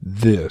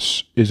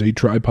This is a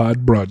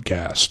Tripod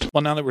broadcast.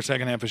 Well, now that we're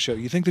second half of the show,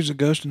 you think there's a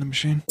ghost in the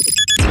machine?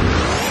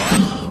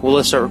 Well,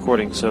 let's start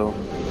recording, so...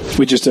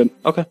 We just did.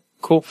 Okay,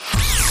 cool.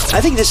 I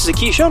think this is a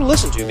key show to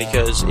listen to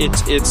because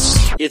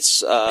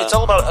it's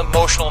all about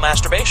emotional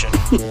masturbation.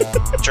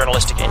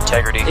 Journalistic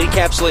integrity. It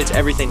encapsulates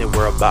everything that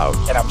we're about.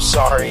 And I'm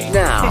sorry.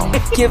 Now,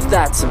 give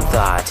that some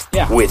thought.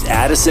 Yeah. With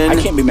Addison.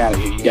 I can't be mad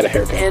at you. You got a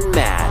haircut. And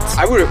Matt.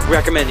 I would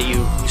recommend that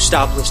you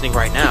stop listening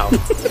right now.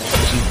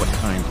 What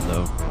kind,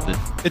 though?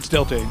 It's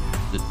Delta 8.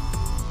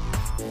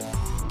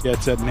 Yeah,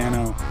 it said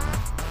Nano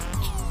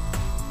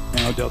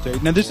Delta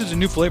 8. Now, this is a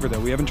new flavor, though.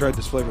 We haven't tried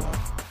this flavor,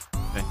 though.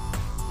 Okay.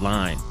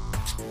 Lime.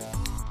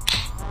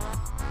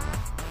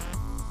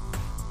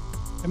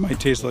 It might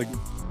taste like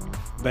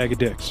a bag of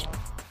dicks.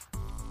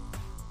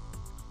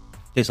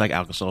 Tastes like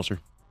Alka-Seltzer.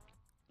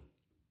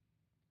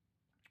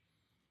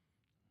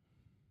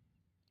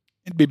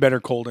 It'd be better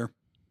colder.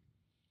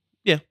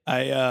 Yeah.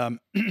 I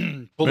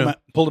pulled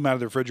them out of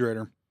the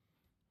refrigerator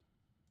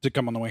to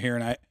come on the way here,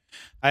 and I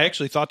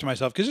actually thought to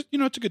myself, because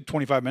it's a good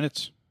 25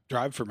 minutes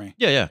drive for me.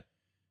 Yeah.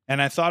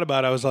 And I thought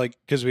about it, I was like,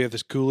 because we have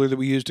this cooler that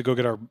we use to go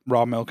get our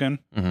raw milk in.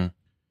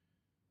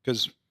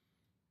 Because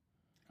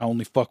I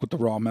only fuck with the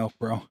raw milk,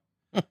 bro.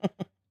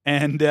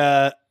 And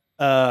cat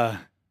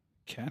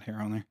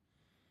hair on there.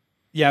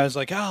 Yeah, I was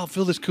like, I'll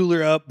fill this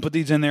cooler up, put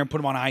these in there, put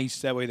them on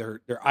ice. That way they're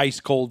ice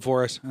cold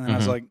for us. And then I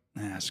was like,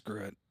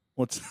 screw it.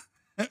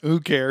 Who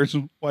cares?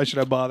 Why should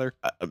I bother?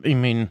 I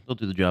mean, they'll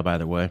do the job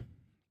either way.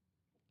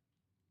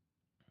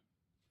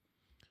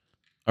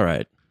 All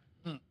right.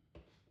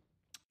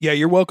 Yeah,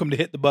 you're welcome to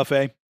hit the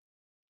buffet.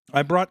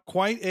 I brought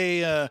quite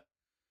a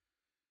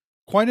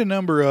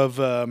number of.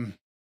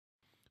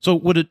 So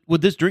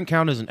would this drink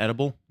count as an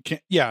edible?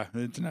 Yeah,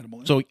 it's an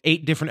edible. So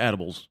 8 different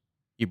edibles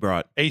you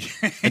brought. 8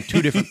 and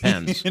 2 different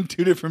pens. And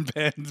 2 different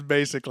pens,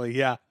 basically.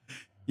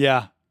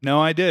 Yeah. No,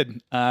 I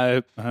did.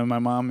 My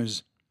mom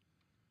is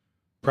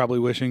probably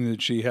wishing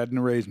that she hadn't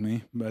raised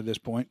me by this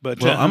point.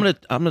 But well, I'm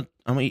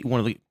gonna eat one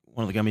of the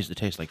gummies that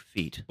taste like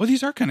feet. Well,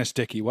 these are kind of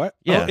sticky. What?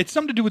 Yeah, it's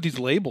something to do with these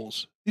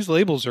labels. These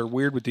labels are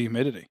weird with the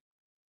humidity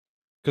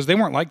because they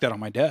weren't like that on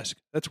my desk.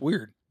 That's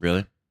weird.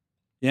 Really?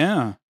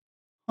 Yeah.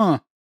 Huh.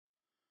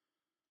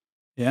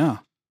 Yeah.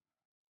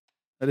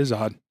 That is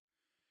odd.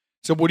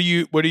 So what do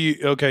you,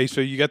 okay,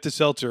 so you got the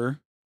seltzer,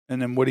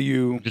 and then what do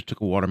you... Just took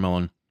a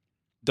watermelon.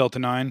 Delta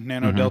 9,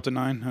 Nano Delta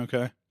 9,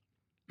 okay.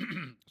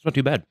 It's not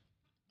too bad.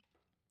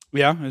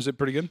 Yeah, is it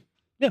pretty good?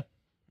 Yeah.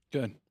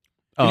 Good.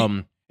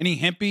 Any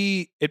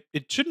hempy,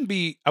 it shouldn't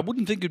be, I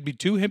wouldn't think it'd be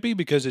too hempy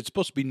because it's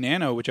supposed to be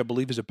nano, which I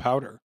believe is a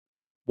powder.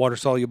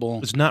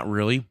 Water-soluble. It's not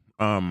really.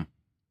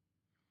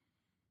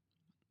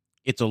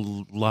 It's a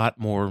lot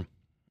more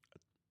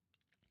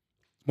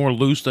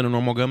loose than a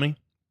normal gummy.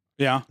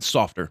 Yeah. It's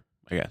softer,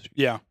 I guess.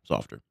 Yeah.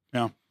 Softer.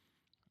 Yeah.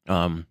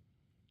 Well,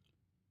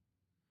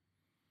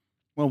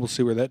 we'll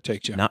see where that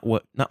takes you. Not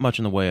much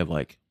in the way of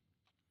like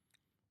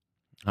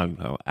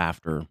how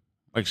after,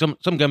 like some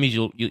gummies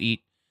you'll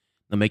eat,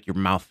 they'll make your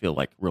mouth feel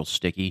like real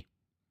sticky.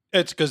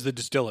 It's because they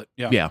distill it.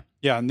 Yeah.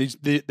 Yeah, and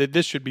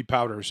this should be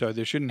powder, so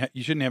you shouldn't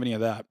have any of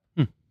that.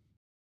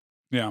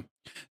 Yeah.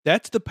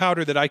 That's the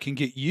powder that I can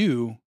get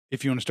you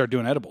if you want to start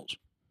doing edibles.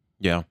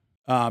 Yeah.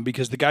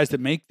 Because the guys that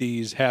make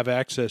these have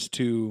access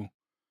to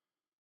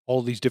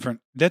all these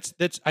different. That's.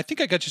 I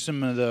think I got you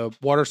some of the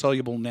water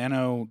soluble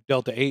Nano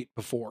Delta 8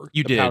 before.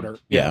 You did. Powder.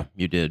 Yeah,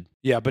 you did.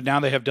 Yeah, but now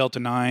they have Delta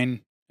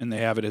 9 and they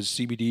have it as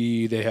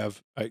CBD. They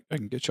have. I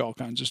can get you all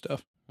kinds of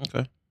stuff.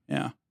 Okay.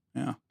 Yeah.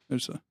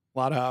 There's a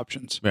lot of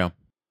options. Yeah.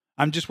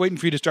 I'm just waiting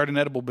for you to start an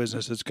edible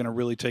business that's going to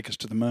really take us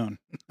to the moon.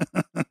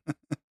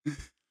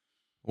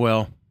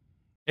 Well,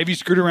 have you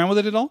screwed around with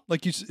it at all?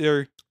 Like you?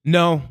 Or...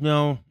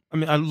 No. I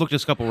mean, I looked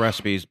at a couple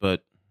recipes,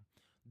 but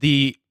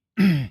the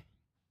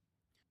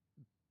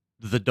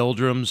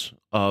doldrums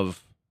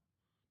of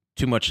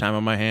too much time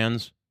on my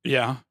hands,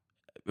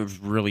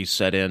 have really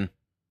set in.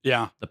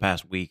 Yeah, the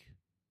past week.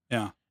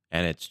 Yeah,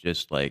 and it's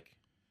just like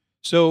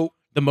so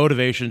the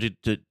motivation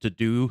to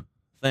do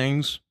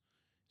things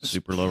is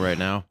super low right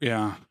now.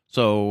 Yeah.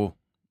 So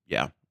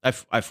yeah,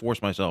 I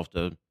forced myself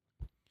to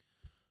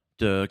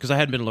because I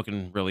hadn't been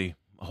looking really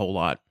a whole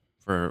lot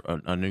for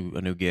a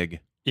new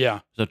gig.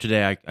 Yeah. So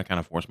today I kind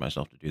of forced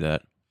myself to do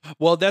that.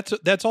 Well,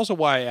 that's also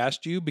why I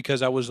asked you,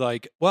 because I was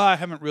like, well, I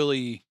haven't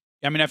really.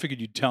 I mean, I figured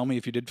you'd tell me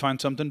if you did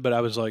find something, but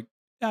I was like,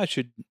 yeah,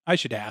 I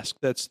should ask.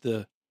 That's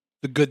the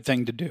good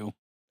thing to do.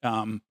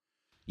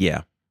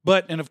 Yeah.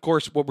 But and of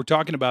course, what we're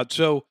talking about.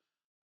 So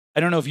I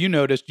don't know if you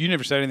noticed. You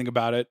never said anything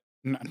about it.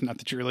 Not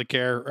that you really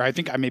care. Or I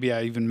think I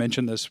even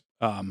mentioned this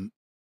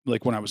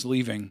like when I was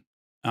leaving.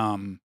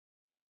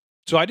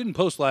 So I didn't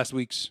post last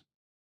week's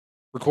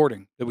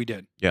recording that we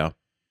did. Yeah.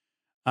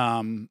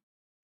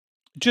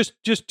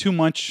 Just too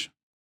much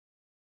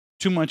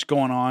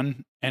going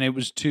on, and it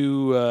was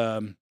too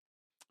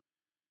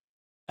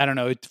I don't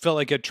know, it felt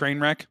like a train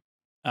wreck.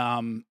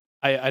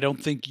 I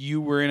don't think you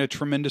were in a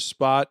tremendous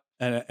spot,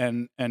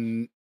 and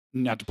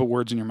not to put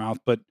words in your mouth,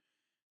 but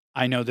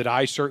I know that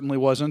I certainly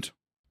wasn't.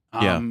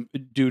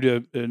 Due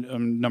to a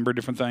number of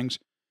different things.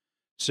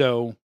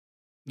 So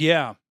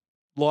Yeah,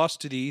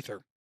 lost to the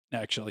ether.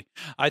 Actually,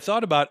 I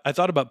thought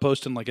about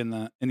posting like in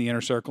the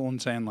inner circle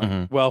and saying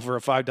like, well, for a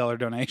 $5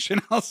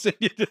 donation, I'll send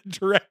you the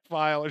direct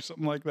file or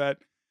something like that.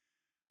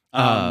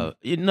 No,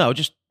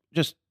 just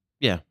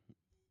yeah,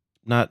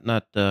 not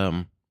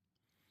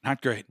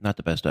great. Not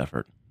the best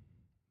effort,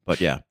 but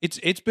yeah,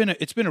 it's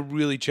been a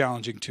really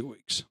challenging 2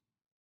 weeks.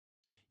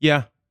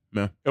 Yeah.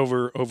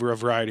 Over a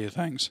variety of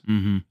things.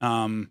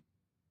 Mm-hmm.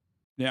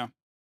 Yeah,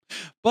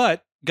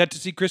 but got to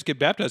see Chris get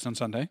baptized on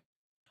Sunday.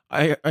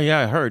 I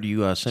heard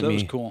you sent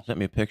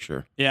me a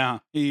picture. Yeah,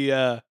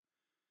 it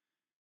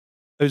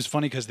was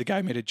funny because the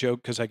guy made a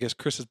joke because I guess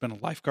Chris has been a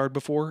lifeguard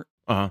before,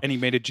 and he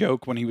made a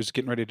joke when he was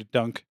getting ready to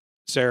dunk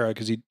Sarah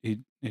because he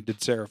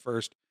did Sarah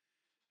first,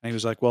 and he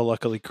was like, "Well,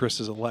 luckily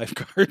Chris is a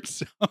lifeguard."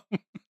 So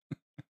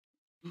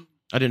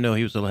I didn't know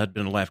he had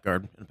been a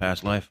lifeguard in a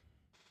past life.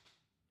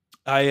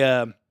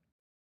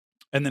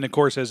 and then of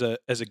course as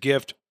a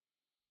gift,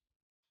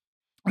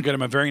 I got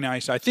him a very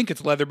nice. I think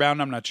it's leather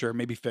bound. I'm not sure,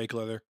 maybe fake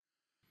leather.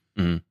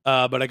 Mm-hmm.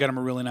 But I got him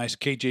a really nice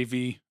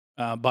KJV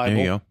Bible. There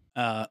you go.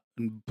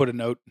 And put a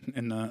note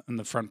in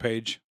the front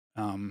page.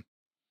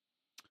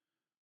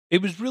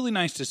 It was really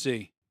nice to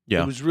see.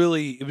 Yeah, it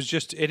was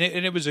just, and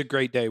it was a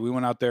great day. We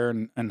went out there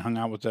and hung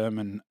out with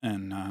them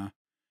and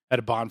had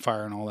a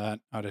bonfire and all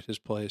that out at his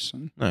place.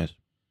 And nice.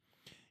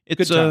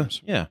 It's good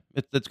times. Yeah,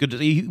 that's good to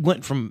see. He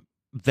went from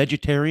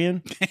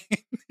vegetarian.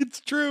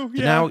 It's true.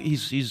 Yeah. Now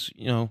he's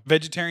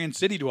vegetarian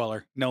city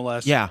dweller, no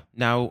less. Yeah.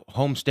 Now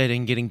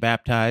homesteading, getting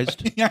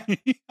baptized. Yeah,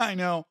 I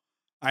know.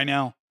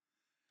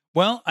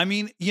 Well, I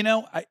mean,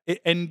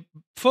 and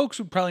folks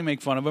would probably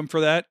make fun of him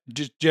for that,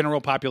 just general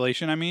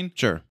population. I mean,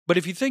 sure. But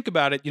if you think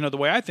about it, the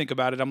way I think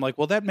about it, I'm like,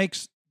 well, that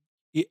makes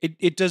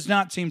it does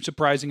not seem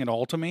surprising at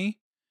all to me.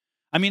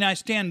 I mean, I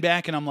stand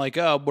back and I'm like,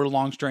 oh, what a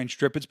long, strange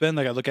trip it's been.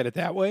 Like, I look at it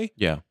that way.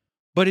 Yeah.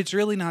 But it's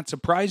really not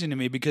surprising to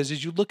me because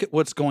as you look at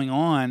what's going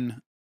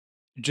on,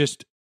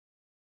 just,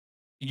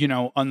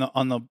 on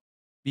the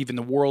even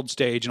the world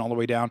stage and all the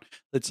way down,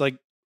 it's like,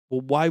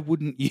 well, why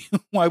wouldn't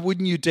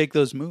you take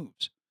those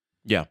moves?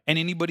 Yeah. And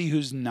anybody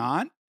who's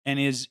not and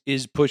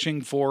is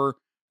pushing for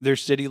their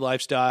city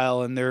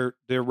lifestyle and their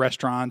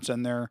restaurants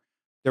and their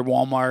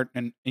Walmart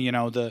and,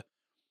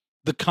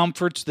 the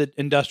comforts that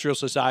industrial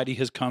society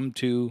has come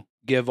to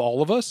give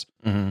all of us.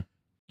 Mm-hmm.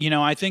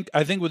 I think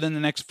within the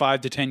next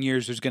 5 to 10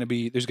 years, there's going to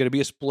be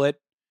a split,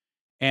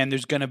 and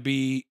there's going to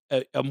be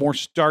a more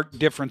stark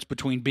difference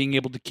between being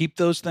able to keep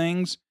those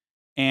things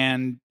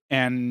and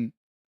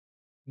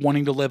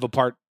wanting to live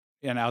apart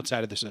and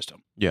outside of the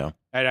system. Yeah.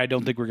 I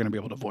don't think we're going to be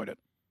able to avoid it.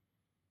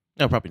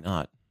 No, probably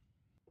not.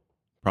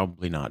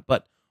 Probably not.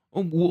 But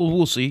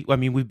we'll see. I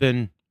mean, we've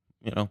been,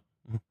 I don't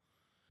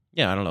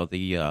know.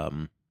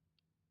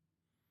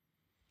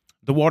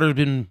 The water's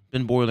been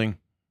boiling,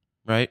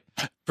 right?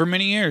 For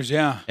many years,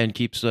 yeah. And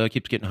keeps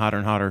getting hotter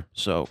and hotter.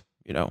 So,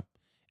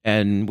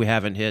 and we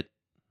haven't hit.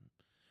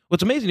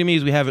 What's amazing to me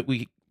is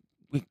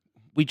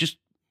we just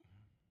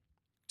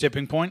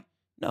tipping point.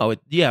 No,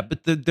 but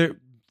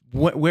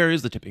where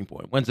is the tipping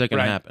point? When's that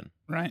going to happen?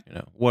 Right.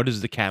 What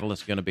is the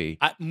catalyst going to be?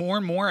 More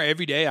and more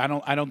every day. I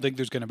don't think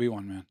there's going to be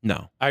one, man.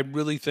 No. I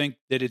really think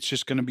that it's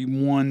just going to be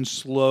one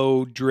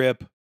slow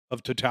drip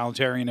of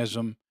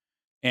totalitarianism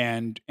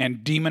and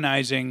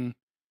demonizing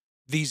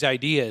these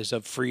ideas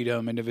of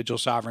freedom, individual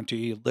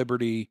sovereignty,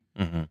 liberty,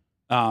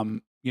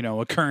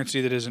 a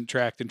currency that isn't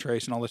tracked and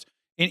traced and all this.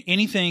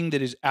 Anything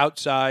that is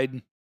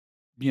outside,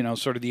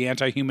 sort of the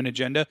anti-human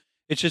agenda,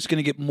 it's just going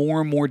to get more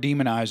and more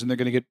demonized, and they're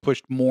going to get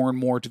pushed more and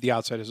more to the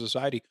outside of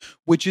society,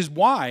 which is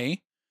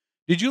why,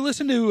 did you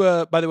listen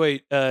to, by the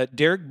way,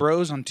 Derek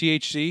Bros on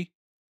THC?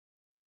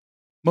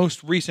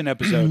 Most recent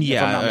episode, yeah,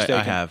 if I'm not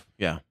mistaken. I have,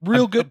 yeah.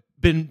 Real good.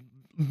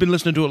 I've been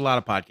listening to a lot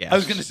of podcasts. I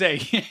was going to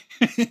say,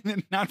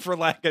 not for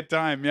lack of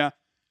time, yeah.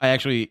 I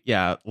actually,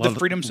 yeah. The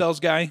Freedom Cells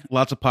guy.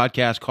 Lots of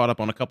podcasts, caught up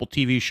on a couple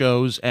TV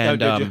shows,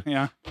 and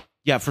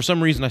yeah, for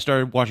some reason I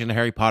started watching the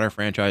Harry Potter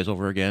franchise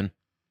over again.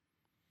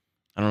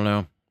 I don't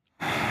know.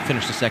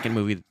 Finished the second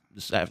movie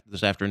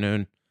this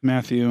afternoon,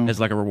 Matthew, as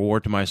like a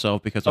reward to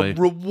myself because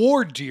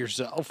reward to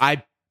yourself.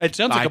 It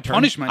sounds like a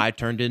punishment. I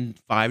turned in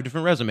 5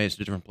 different resumes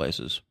to different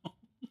places.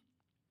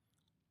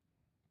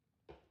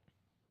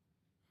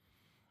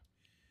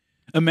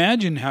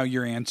 Imagine how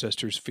your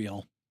ancestors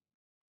feel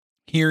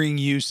hearing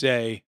you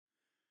say,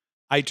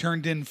 I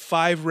turned in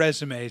 5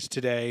 resumes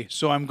today,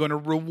 so I'm going to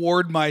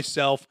reward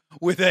myself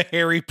with a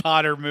Harry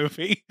Potter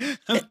movie.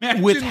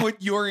 Imagine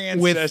what your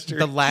ancestors...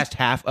 With the last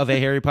half of a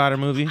Harry Potter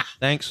movie.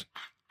 Thanks.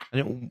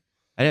 I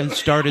haven't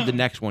started the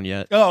next one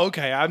yet. Oh,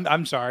 okay.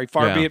 I'm sorry.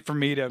 Far be it from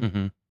me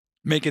to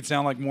make it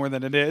sound like more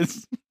than it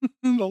is.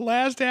 The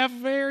last half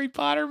of a Harry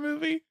Potter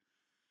movie.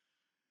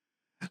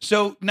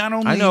 So not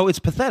only I know it's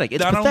pathetic.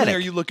 Only are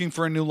you looking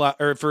for a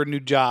new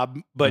job,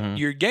 but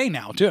you're gay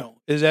now too.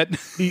 Is that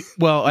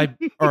well?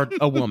 Or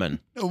a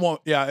woman.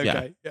 Yeah.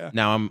 Okay. Yeah.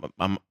 Now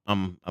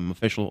I'm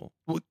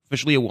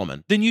officially a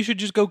woman. Then you should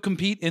just go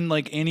compete in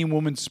like any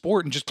woman's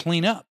sport and just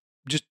clean up.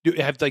 Just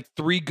have like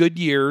 3 good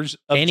years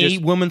of any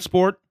woman's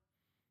sport.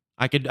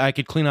 I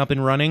could clean up in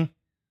running.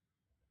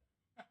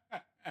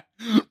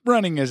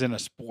 Running isn't a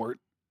sport.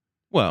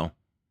 Well,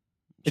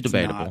 it's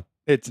debatable. Not.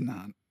 It's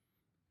not.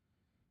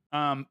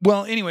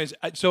 Well, anyways,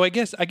 so I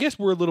guess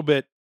we're a little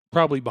bit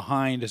probably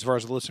behind as far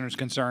as the listener's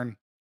concerned.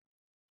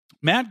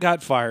 Matt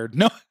got fired.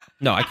 No,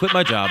 I quit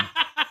my job.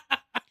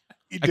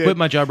 I quit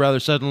my job rather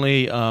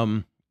suddenly.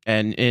 And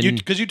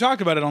because you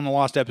talked about it on the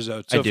Lost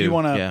episode. So if you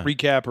want to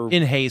recap or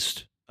in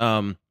haste,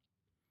 probably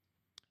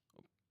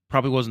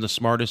wasn't the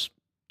smartest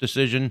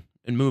decision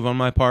and move on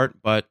my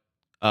part, but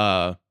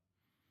here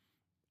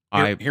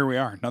we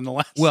are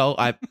nonetheless. Well,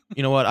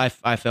 you know what?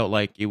 I felt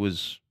like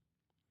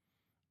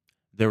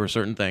there were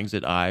certain things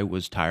that I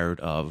was tired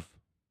of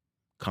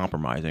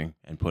compromising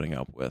and putting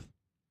up with.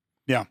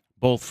 Yeah.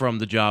 Both from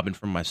the job and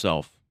from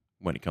myself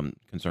when it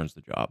concerns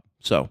the job.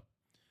 So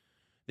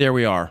there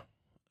we are.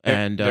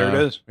 And there it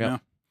is. Yeah.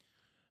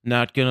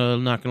 Not gonna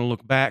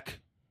look back.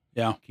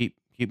 Yeah.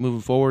 Keep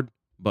moving forward.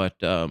 But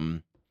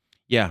took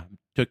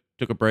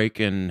a break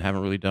and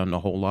haven't really done a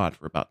whole lot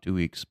for about 2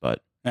 weeks.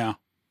 But yeah.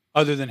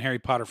 Other than Harry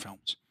Potter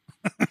films.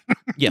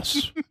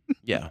 Yes.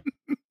 Yeah.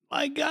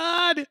 My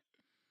God.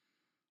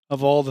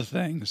 Of all the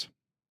things.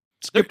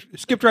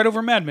 Skipped right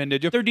over Mad Men,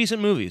 did you? They're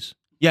decent movies.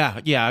 Yeah.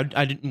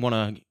 I didn't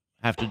want to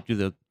have to do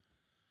the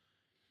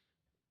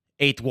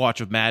 8th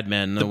watch of Mad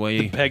Men the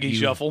way Peggy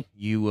shuffle.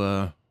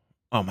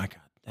 Oh my God.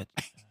 That's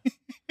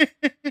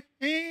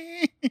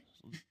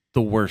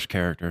the worst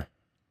character.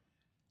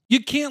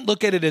 You can't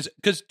look at it as,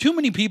 because too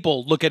many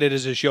people look at it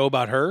as a show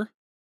about her.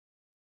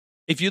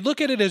 If you look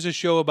at it as a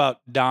show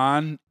about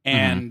Don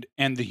and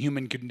the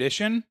human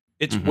condition,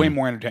 it's way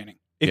more entertaining.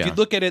 If you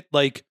look at it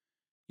like,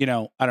 I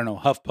don't know,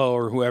 HuffPo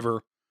or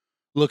whoever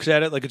looks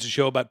at it like it's a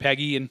show about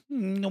Peggy and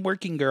a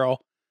working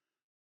girl,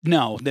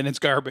 no, then it's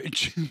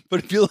garbage.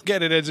 But if you look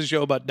at it as a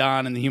show about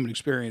Don and the human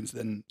experience,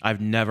 then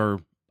I've never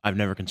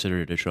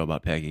considered it a show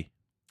about Peggy.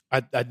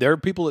 There are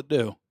people that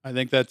do. I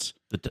think that's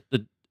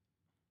the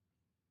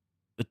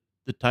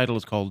title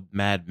is called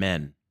Mad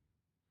Men.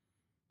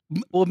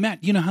 Well,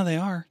 Matt, you know how they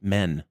are.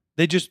 Men.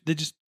 They just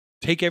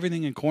take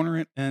everything and corner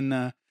it.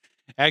 And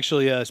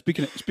actually,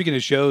 speaking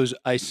of shows,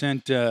 I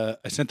sent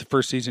the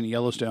first season of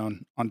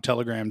Yellowstone on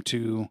Telegram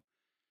to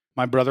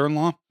my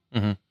brother-in-law,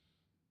 and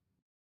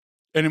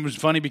it was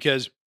funny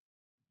because,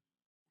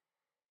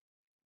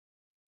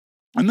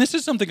 and this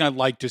is something I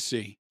like to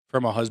see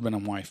from a husband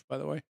and wife, by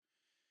the way.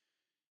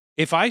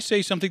 If I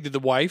say something to the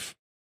wife,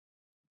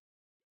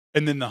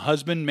 and then the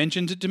husband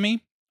mentions it to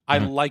me, I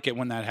like it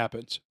when that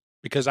happens.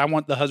 Because I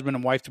want the husband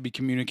and wife to be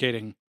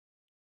communicating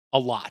a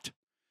lot.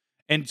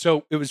 And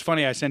so it was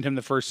funny. I sent him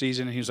the first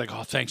season and he was like,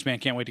 "Oh, thanks, man.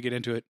 Can't wait to get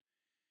into it."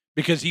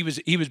 Because he was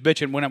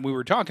bitching when we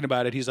were talking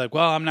about it. He's like,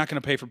 "Well, I'm not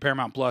going to pay for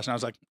Paramount Plus." And I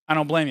was like, "I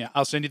don't blame you.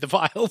 I'll send you the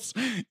files,"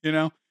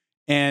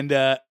 And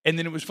then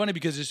it was funny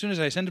because as soon as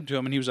I sent them to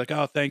him and he was like,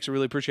 "Oh, thanks. I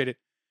really appreciate it."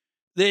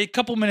 A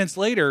couple minutes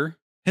later,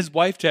 his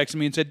wife texted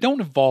me and said,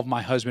 "Don't involve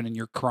my husband in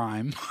your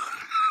crime."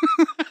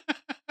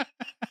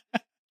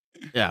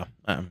 Yeah.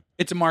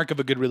 It's a mark of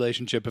a good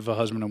relationship if a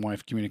husband and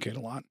wife communicate a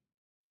lot.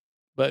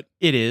 But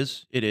it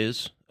is. Yeah,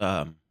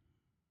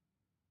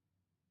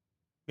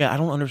 I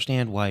don't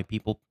understand why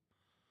pay.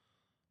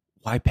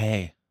 Why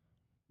pay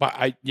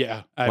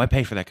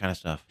for that kind of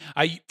stuff?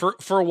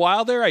 For a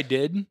while there, I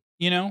did.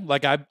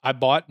 Like I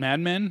bought Mad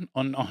Men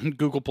on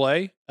Google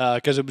Play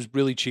because it was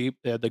really cheap.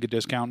 They had like a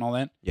discount and all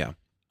that. Yeah.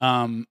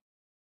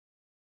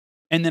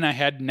 And then I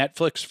had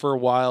Netflix for a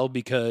while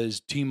because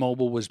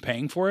T-Mobile was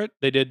paying for it.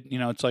 They did,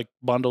 it's like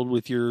bundled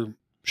with your,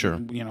 sure,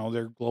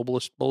 their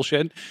globalist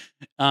bullshit.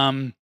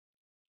 And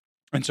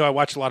so I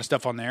watched a lot of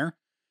stuff on there.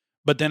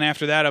 But then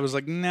after that, I was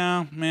like,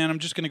 no, man, I'm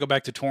just going to go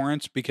back to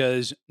torrents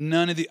because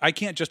I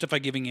can't justify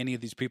giving any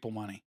of these people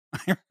money.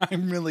 I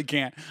really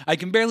can't. I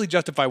can barely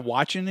justify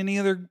watching any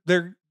of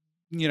their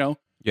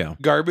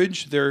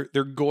garbage, their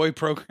goy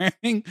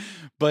programming.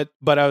 But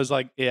I was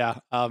like,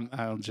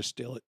 I'll just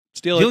steal it.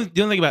 The only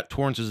thing about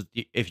torrents is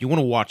if you want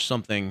to watch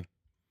something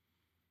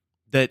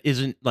that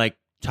isn't like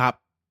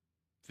top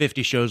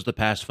 50 shows of the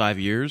past 5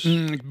 years,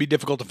 it'd be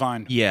difficult to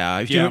find. Yeah,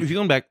 if you're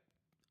going back,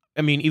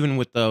 I mean, even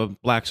with the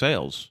Black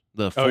Sails,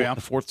 the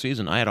 4th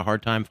season, I had a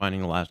hard time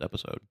finding the last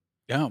episode.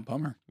 Yeah,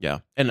 bummer. Yeah,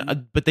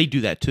 and but they do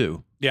that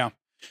too. Yeah.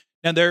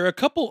 Now there are a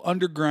couple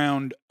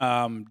underground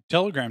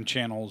Telegram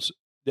channels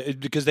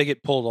because they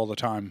get pulled all the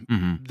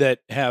time that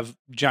have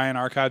giant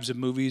archives of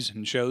movies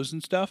and shows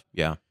and stuff.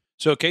 Yeah.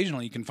 So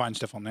occasionally you can find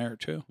stuff on there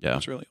too. Yeah,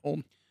 it's really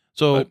old.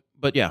 So,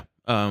 but yeah,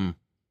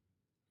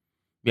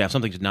 if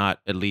something's not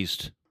at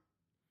least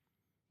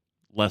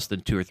less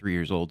than 2 or 3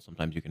 years old,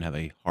 sometimes you can have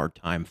a hard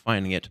time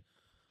finding it.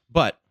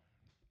 But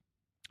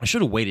I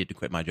should have waited to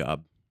quit my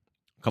job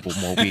a couple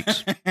more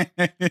weeks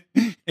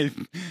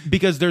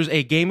because there's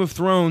a Game of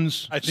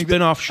Thrones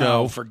spinoff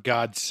show. Oh, for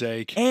God's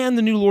sake! And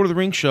the new Lord of the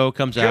Rings show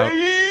comes out.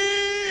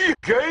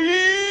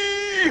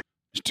 There's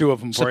 2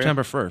 of them for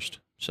September 1st.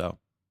 So.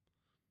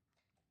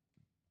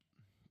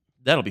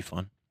 That'll be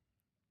fun.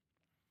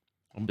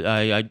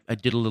 I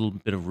did a little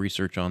bit of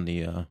research on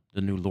the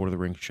new Lord of the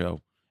Rings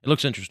show. It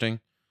looks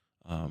interesting,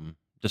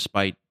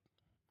 despite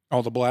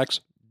all the blacks,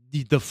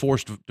 the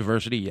forced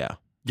diversity. Yeah.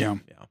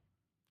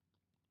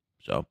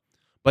 So,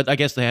 but I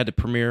guess they had the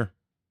premiere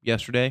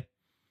yesterday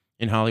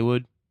in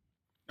Hollywood.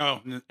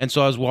 Oh, and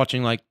so I was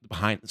watching like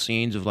behind the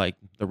scenes of like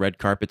the red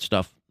carpet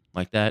stuff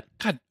like that.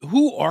 God,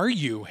 who are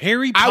you,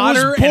 Harry Potter? I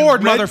was bored,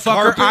 and red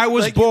motherfucker. carpet? I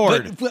was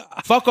bored.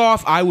 Fuck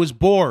off. I was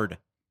bored.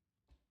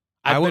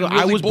 I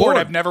was bored.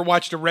 I've never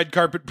watched a red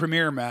carpet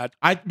premiere, Matt.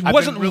 It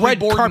wasn't really red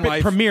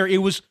carpet premiere. It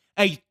was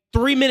a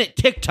 3-minute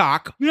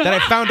TikTok that I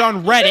found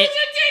on Reddit. It was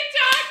a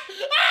TikTok.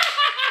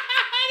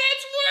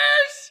 That's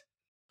worse.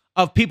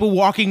 Of people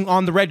walking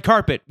on the red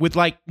carpet with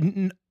like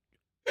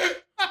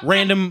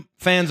random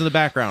fans in the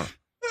background.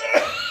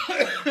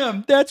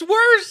 That's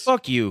worse.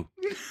 Fuck you.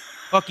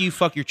 Fuck you.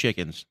 Fuck your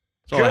chickens.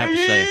 That's all I have to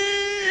say.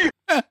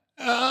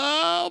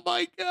 Oh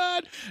my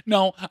God!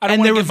 No, I don't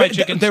want to give my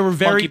chickens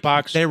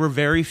monkeypox. There were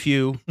very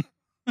few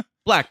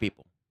black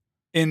people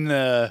on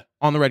the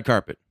red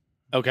carpet.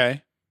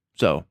 Okay,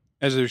 so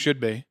as there should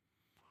be.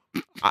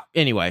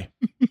 Anyway,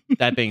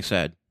 that being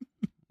said,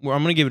 I'm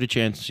going to give it a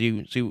chance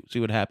to see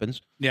what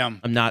happens. Yeah,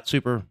 I'm not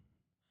super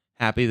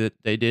happy that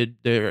they did.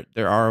 There's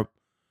going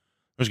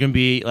to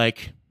be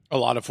like a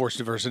lot of forced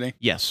diversity.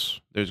 Yes,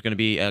 there's going to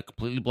be a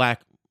completely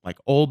black, like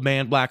old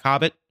man black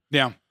hobbit.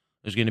 Yeah.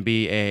 There's going to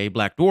be a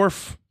black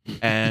dwarf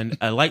and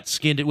a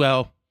light-skinned,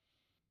 well,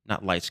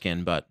 not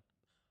light-skinned, but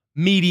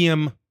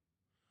medium.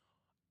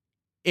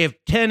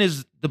 If 10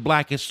 is the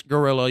blackest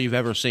gorilla you've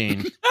ever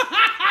seen.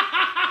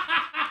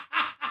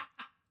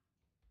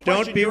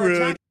 Don't be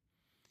rude.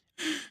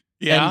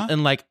 Yeah.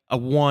 And like a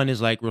 1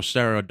 is like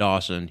Rosario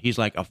Dawson. He's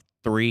like a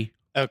 3.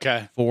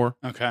 Okay. 4.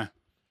 Okay.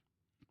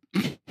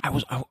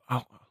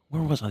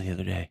 Where was I the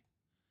other day?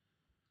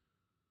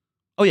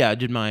 Oh, yeah,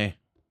 it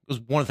was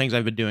one of the things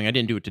I've been doing. I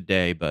didn't do it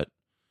today, but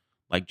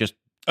like just...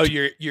 Oh,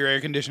 your air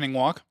conditioning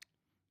walk?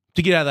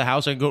 To get out of the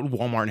house, I can go to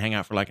Walmart and hang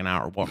out for like an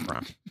hour, walk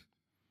around.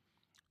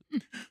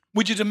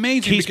 Which is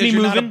amazing because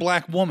you're not a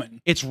black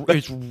woman. It's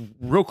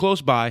real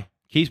close by,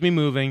 keeps me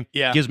moving,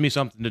 gives me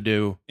something to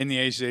do. In the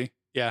AC,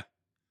 yeah.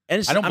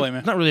 And I don't blame it.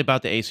 It's not really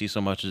about the AC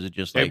so much as it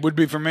just like... It would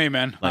be for me,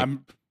 man. Like,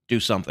 do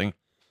something.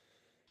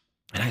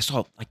 And I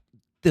saw like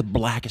the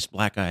blackest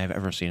black guy I've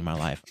ever seen in my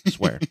life. I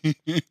swear.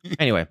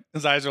 Anyway.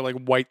 His eyes are like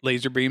white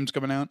laser beams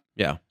coming out.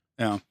 Yeah.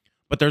 Yeah.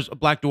 But there's a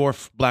black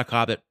dwarf, black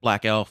hobbit,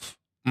 black elf.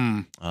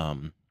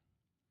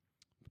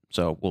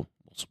 So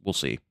we'll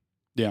see.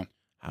 Yeah.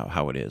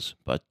 How it is.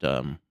 But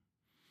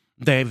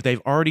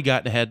they've already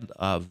gotten ahead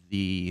of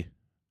the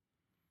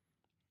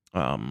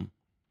I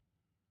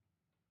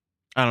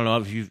don't know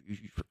if you've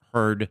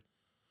heard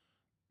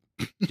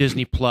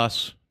Disney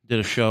Plus did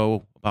a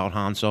show about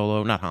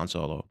not Han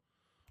Solo.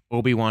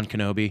 Obi-Wan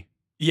Kenobi.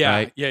 Yeah,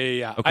 right?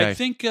 yeah. Okay. I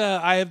think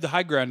I Have the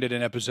High Ground did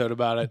an episode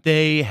about it.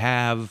 They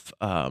have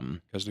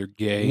because they're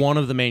gay. One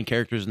of the main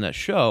characters in that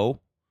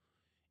show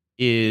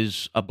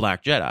is a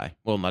black Jedi.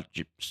 Well, not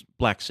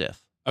black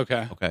Sith.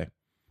 Okay.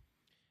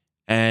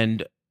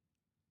 And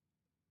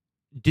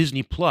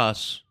Disney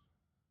Plus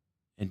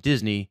and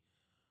Disney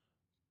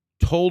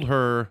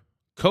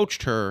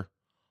coached her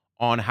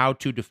on how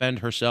to defend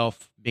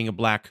herself being a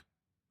black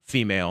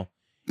female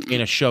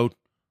in a show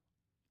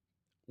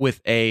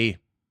with a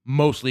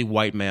mostly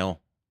white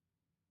male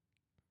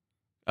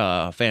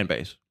fan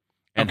base,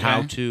 and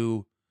how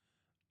to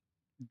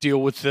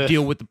deal with the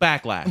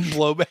backlash,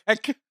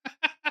 blowback.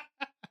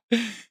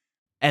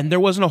 And there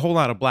wasn't a whole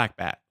lot of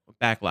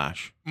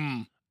backlash.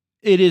 Mm.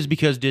 It is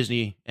because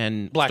Disney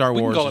and Star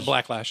Wars. We can call it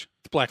Blacklash.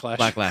 It's Blacklash.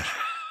 Blacklash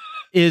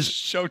is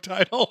show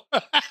title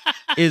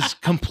is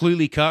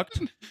completely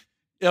cucked.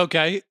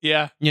 Okay,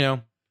 yeah. You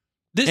know,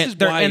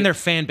 and their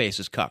fan base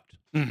is cucked.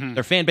 Mm-hmm.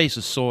 Their fan base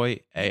is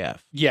soy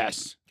AF.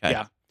 Yes. Okay.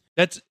 Yeah.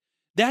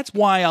 That's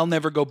why I'll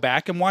never go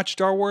back and watch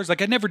Star Wars.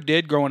 Like I never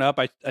did growing up.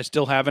 I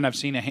still haven't. I've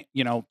seen 2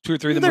 or 3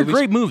 of the They're movies.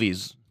 Great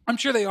movies. I'm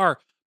sure they are.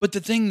 But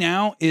the thing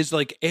now is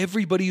like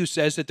everybody who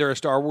says that they're a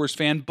Star Wars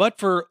fan, but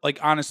for like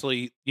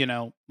honestly,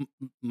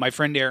 my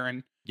friend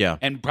Erin,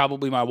 and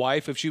probably my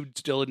wife, if she would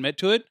still admit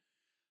to it,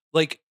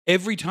 like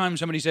every time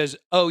somebody says,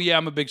 "Oh yeah,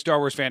 I'm a big Star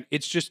Wars fan,"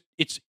 it's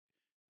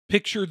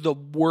picture the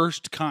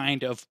worst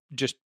kind of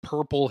just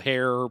purple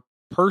hair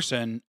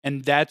person,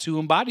 and that's who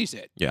embodies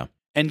it. Yeah.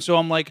 And so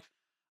I'm like,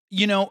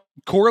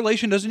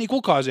 correlation doesn't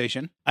equal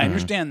causation. I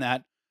understand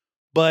that.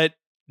 But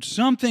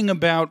something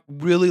about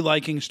really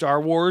liking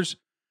Star Wars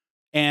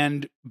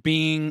and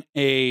being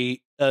a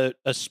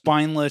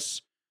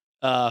spineless,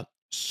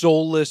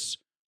 soulless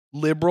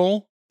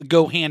liberal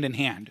go hand in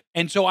hand.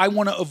 And so I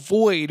want to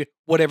avoid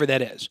whatever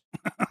that is.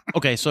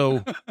 Okay,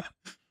 so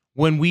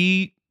when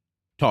we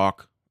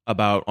talk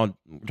about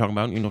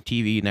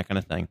TV and that kind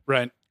of thing.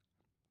 Right.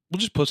 We'll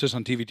just post this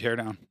on TV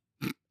Teardown.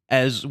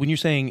 As when you're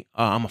saying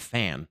I'm a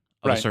fan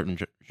of a certain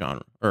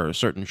genre or a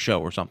certain show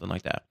or something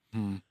like that.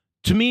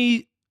 To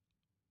me,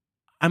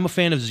 I'm a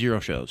fan of 0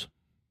 shows.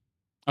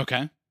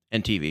 Okay.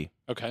 And TV.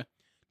 Okay.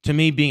 To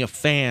me, being a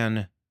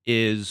fan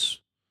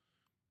is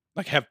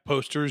like have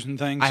posters and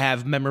things. I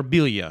have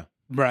memorabilia.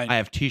 Right. I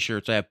have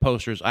T-shirts. I have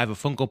posters. I have a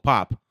Funko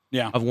Pop.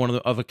 Yeah.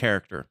 Of a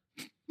character.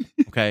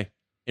 Okay.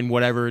 In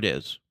whatever it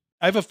is.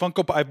 I have one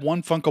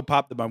Funko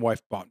Pop that my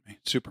wife bought me.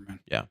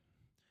 Superman. Yeah.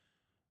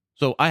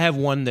 So I have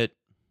one that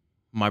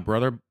my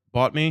brother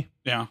bought me.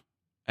 Yeah.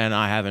 And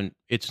I haven't.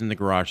 It's in the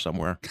garage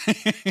somewhere.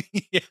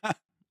 Yeah.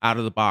 Out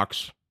of the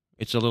box.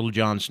 It's a little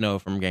Jon Snow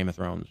from Game of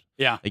Thrones.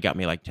 Yeah. They got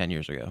me like 10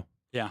 years ago.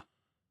 Yeah.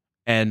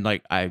 And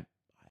like I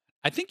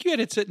think you had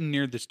it sitting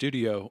near the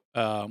studio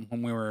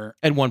when we were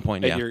at one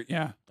point.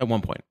 Yeah. At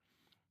one point.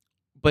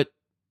 But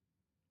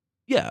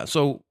yeah.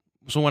 So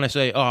when I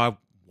say, oh, I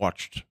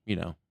watched,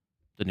 the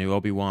new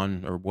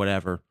Obi-Wan or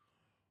whatever,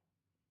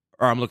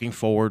 or I'm looking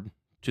forward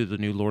to the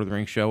new Lord of the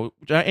Rings show,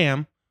 which I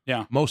am.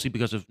 Yeah. Mostly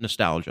because of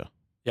nostalgia.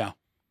 Yeah.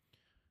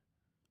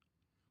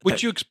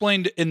 Which you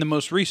explained in the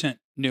most recent,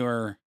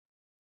 newer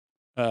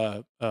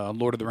Lord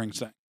of the Rings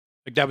thing.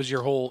 Like that was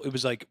your whole, it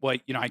was like, well,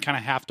 I kind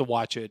of have to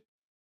watch it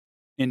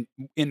in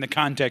the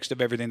context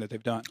of everything that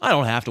they've done. I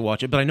don't have to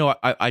watch it, but I know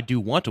I do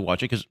want to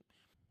watch it because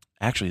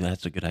actually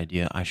that's a good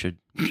idea. I should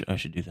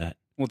do that.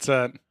 What's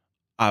that?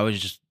 I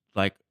was just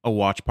like a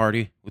watch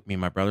party with me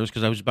and my brothers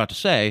because I was about to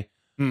say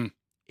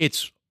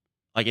it's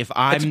like if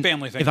I'm it's a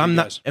family thing.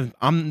 If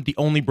I'm the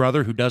only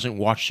brother who doesn't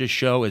watch this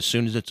show as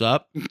soon as it's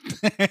up,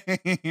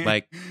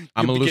 like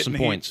I'm gonna lose some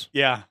points.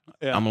 Yeah.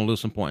 I'm gonna lose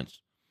some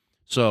points.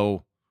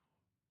 So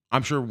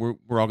I'm sure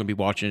we're all gonna be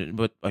watching it,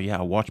 but yeah,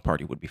 a watch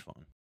party would be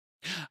fun.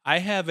 I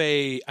have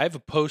a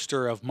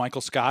poster of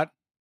Michael Scott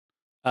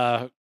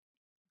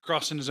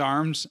crossing his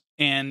arms,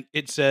 and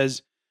it's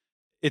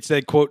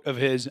that quote of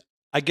his.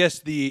 I guess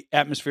the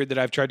atmosphere that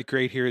I've tried to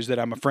create here is that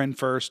I'm a friend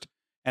first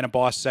and a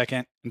boss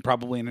second and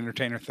probably an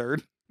entertainer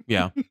third.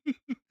 Yeah.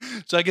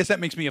 So I guess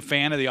that makes me a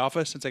fan of The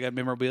Office since I got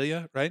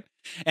memorabilia, right?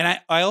 And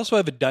I also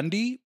have a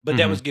Dundee, but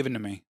that was given to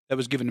me. That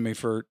was given to me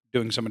for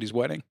doing somebody's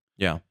wedding.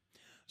 Yeah.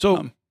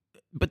 So,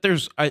 but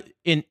there's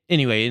in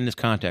this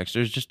context,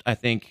 there's just, I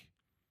think,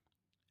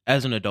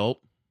 as an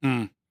adult,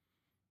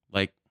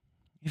 like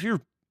if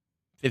you're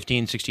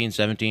 15, 16,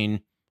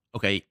 17,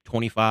 okay,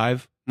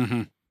 25,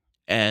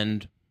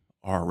 and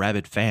are a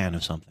rabid fan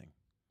of something,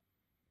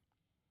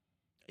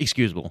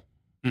 excusable.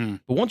 But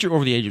once you're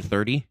over the age of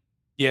 30,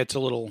 yeah, it's a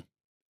little,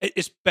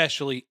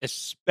 especially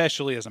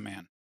as a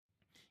man.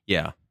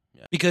 Yeah.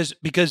 Because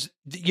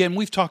and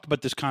we've talked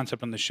about this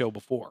concept on the show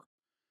before,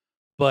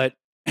 but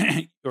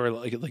or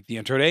like the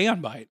intro to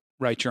Aeon Byte,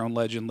 write your own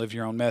legend, live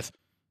your own myth.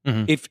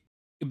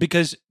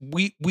 Because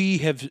we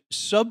have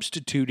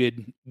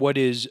substituted what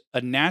is a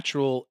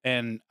natural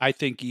and I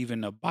think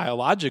even a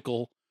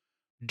biological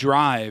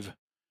drive,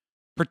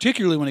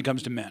 particularly when it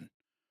comes to men,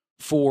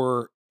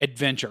 for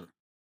adventure,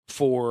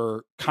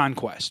 for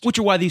conquest. Which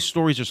are why these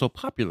stories are so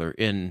popular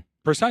in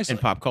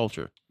pop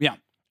culture. Yeah.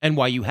 And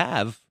why you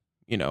have,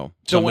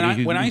 so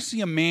when I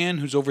see a man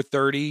who's over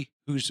 30,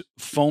 who's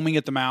foaming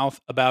at the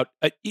mouth about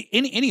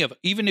any of it,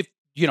 even if,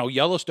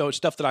 Yellowstone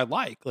stuff that I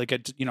like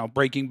it's,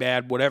 Breaking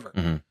Bad,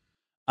 whatever.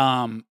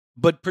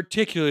 But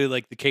particularly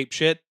like the Cape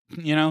shit,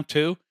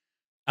 too.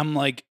 I'm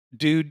like,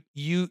 dude,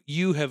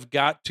 you have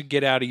got to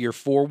get out of your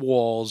four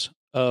walls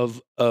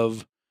of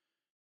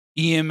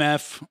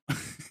EMF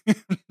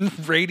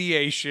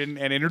radiation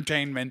and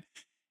entertainment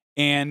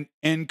and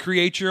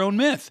create your own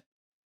myth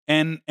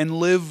and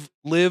live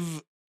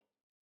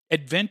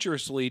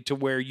adventurously to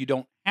where you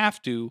don't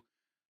have to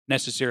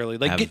necessarily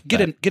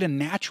get a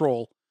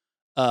natural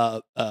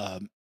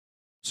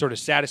sort of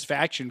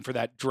satisfaction for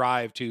that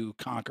drive to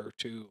conquer,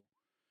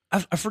 I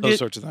forget those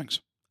sorts of things.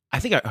 I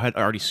think I had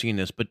already seen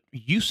this, but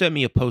you sent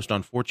me a post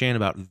on 4chan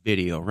about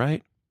video,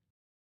 right?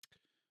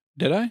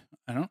 Did I?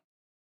 I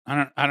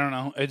don't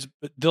know. It's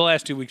the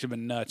last 2 weeks have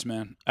been nuts,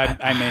 man.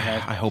 I may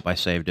have. I hope I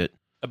saved it.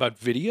 About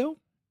video?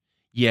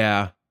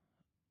 Yeah.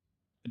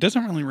 It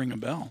doesn't really ring a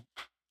bell.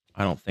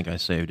 I don't think I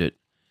saved it.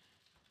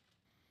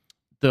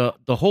 The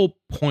whole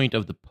point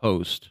of the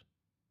post,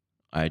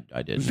 I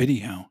did.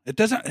 Video. It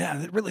doesn't.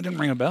 Yeah, it really didn't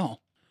ring a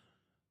bell.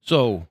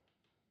 So,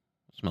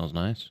 it smells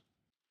nice.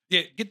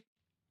 Yeah,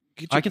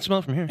 I can smell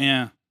it from here.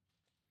 Yeah.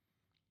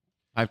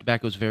 Pipe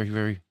tobacco is very,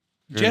 very,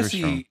 very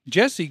strong.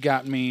 Jesse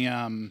got me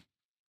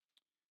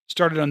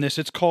started on this.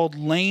 It's called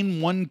Lane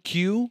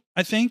 1Q,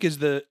 I think, is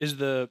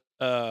the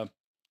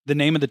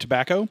name of the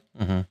tobacco.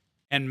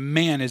 And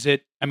man, is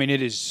it! I mean,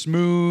 it is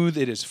smooth.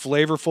 It is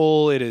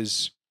flavorful. It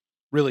is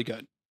really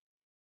good.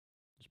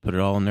 Just put it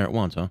all in there at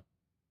once, huh?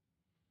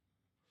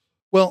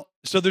 Well,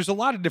 so there's a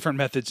lot of different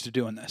methods to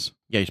doing this.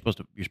 Yeah, you're supposed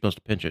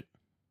to pinch it.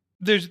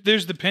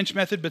 There's the pinch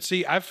method, but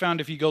see, I've found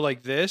if you go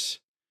like this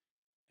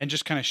and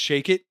just kind of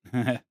shake it,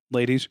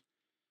 ladies,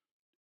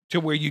 to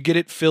where you get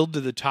it filled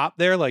to the top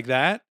there like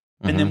that,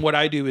 and then what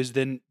I do is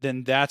then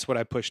that's what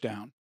I push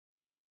down,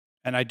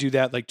 and I do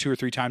that like 2 or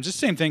 3 times. It's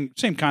the same thing,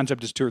 same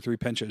concept as 2 or 3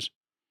 pinches.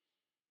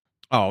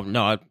 Oh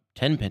no,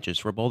 10 pinches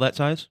for a bowl that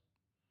size.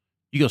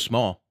 You go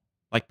small,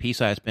 like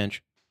pea-size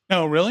pinch.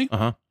 Oh really?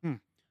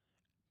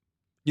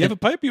 You have a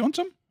pipe? You want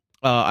some?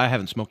 I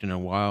haven't smoked in a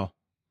while.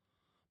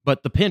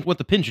 But what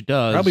the pinch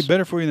does... Probably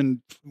better for you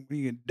than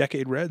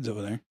Decade Reds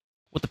over there.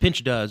 What the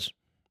pinch does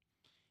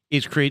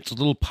is creates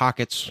little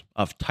pockets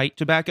of tight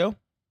tobacco.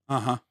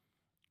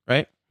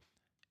 Right?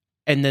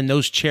 And then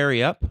those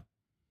cherry up.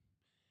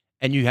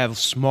 And you have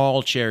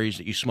small cherries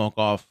that you smoke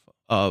off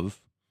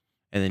of.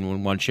 And then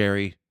when one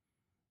cherry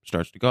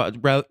starts to go.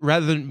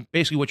 Rather than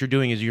basically what you're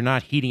doing is you're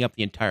not heating up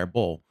the entire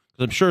bowl.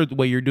 Because I'm sure the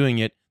way you're doing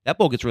it, that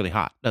bowl gets really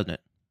hot, doesn't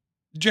it?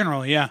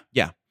 Generally, yeah.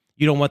 Yeah.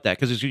 You don't want that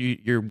because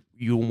you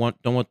don't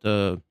want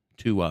to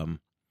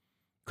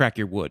crack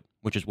your wood,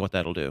 which is what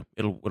that'll do.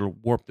 It'll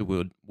warp the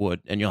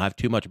wood, and you'll have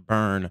too much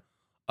burn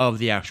of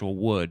the actual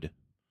wood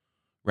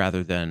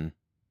rather than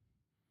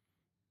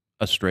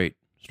a straight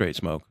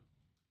smoke.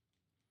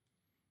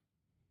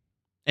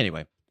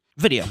 Anyway,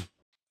 video.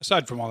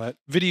 Aside from all that,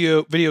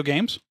 video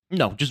games?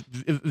 No, just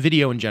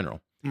video in general.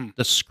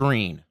 The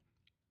screen,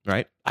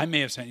 right? I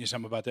may have sent you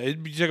something about that.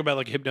 You talk about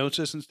like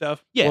hypnosis and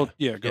stuff? Yeah. Well,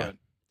 yeah, go ahead.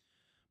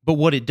 But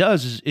what it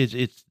does is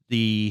it's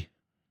the...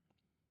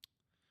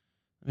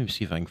 Let me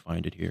see if I can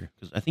find it here,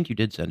 because I think you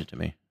did send it to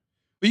me.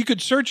 Well, you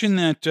could search in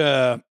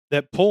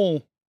that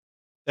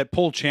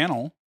poll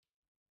channel.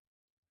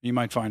 You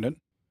might find it.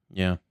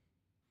 Yeah.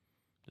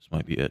 This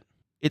might be it.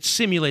 It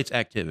simulates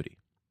activity.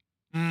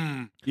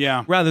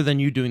 Yeah. Rather than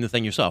you doing the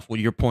thing yourself. Well,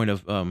 your point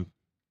of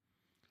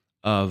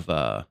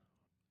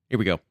here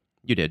we go.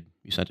 You did.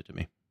 You sent it to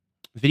me.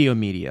 Video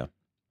media.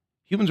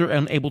 Humans are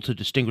unable to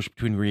distinguish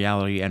between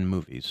reality and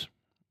movies.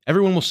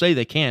 Everyone will say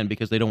they can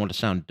because they don't want to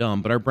sound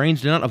dumb, but our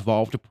brains did not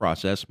evolve to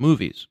process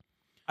movies.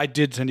 I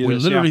did send you this.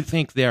 We literally yeah.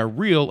 think they are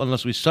real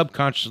unless we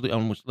consciously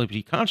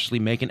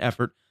make an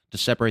effort to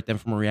separate them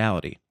from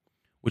reality,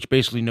 which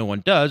basically no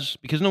one does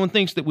because no one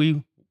thinks that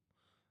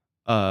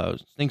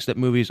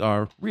movies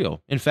are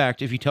real. In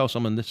fact, if you tell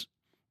someone this,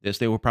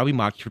 they will probably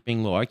mock you for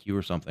being low IQ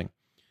or something,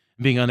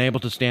 being unable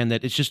to stand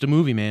that it's just a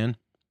movie, man.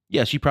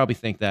 Yes, you probably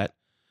think that.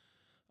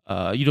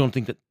 You don't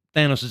think that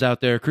Thanos is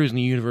out there cruising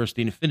the universe with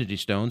the Infinity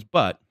Stones,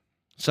 but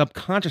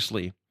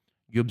subconsciously,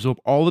 you absorb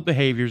all the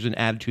behaviors and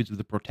attitudes of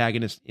the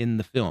protagonists in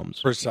the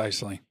films.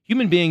 Precisely.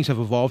 Human beings have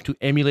evolved to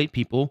emulate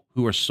people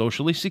who are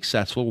socially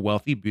successful,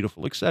 wealthy,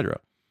 beautiful, etc.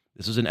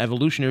 This is an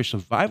evolutionary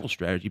survival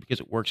strategy because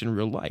it works in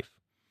real life.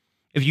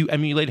 If you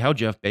emulate how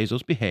Jeff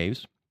Bezos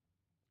behaves,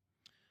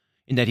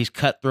 in that he's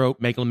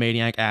cutthroat,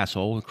 megalomaniac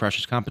asshole who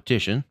crushes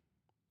competition,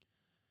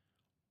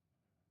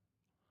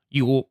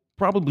 you will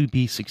probably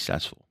be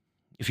successful.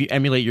 If you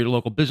emulate your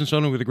local business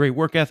owner with a great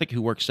work ethic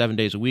who works 7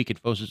 days a week and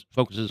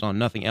focuses on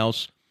nothing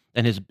else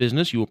than his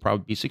business, you will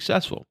probably be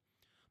successful.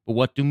 But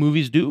what do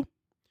movies do?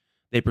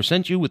 They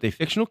present you with a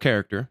fictional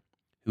character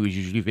who is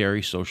usually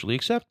very socially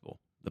acceptable.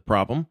 The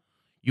problem?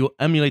 You'll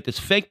emulate this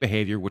fake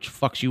behavior which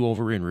fucks you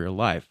over in real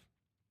life.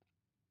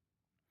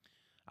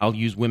 I'll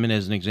use women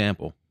as an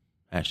example.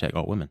 Hashtag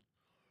all women.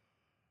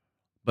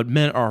 But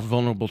men are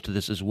vulnerable to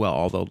this as well,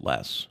 although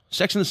less.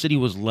 Sex and the City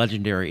was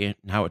legendary in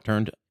how it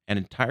turned an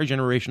entire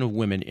generation of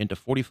women into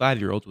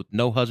 45-year-olds with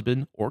no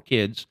husband or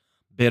kids,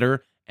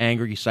 bitter,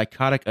 angry,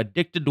 psychotic,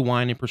 addicted to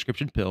wine and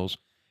prescription pills,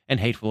 and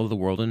hateful of the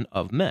world and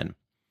of men.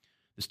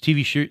 This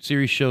TV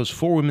series shows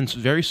 4 women's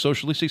very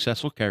socially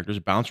successful characters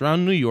bounce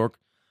around New York,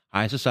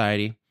 high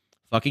society,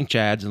 fucking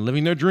chads, and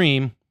living their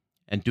dream,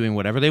 and doing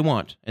whatever they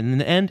want. And in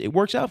the end, it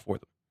works out for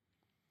them.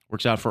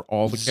 Works out for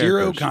all the characters.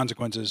 Zero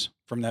consequences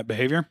from that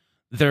behavior.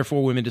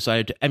 Therefore, women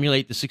decided to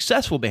emulate the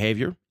successful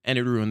behavior, and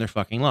it ruined their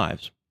fucking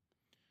lives.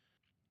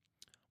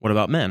 What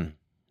about men?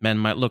 Men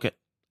might look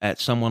at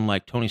someone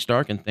like Tony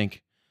Stark and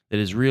think that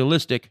it is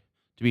realistic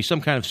to be some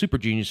kind of super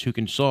genius who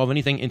can solve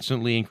anything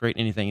instantly and create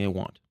anything they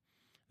want.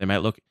 They might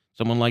look at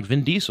someone like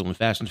Vin Diesel in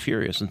Fast and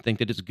Furious and think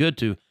that it's good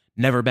to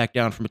never back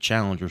down from a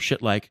challenge or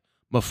shit like,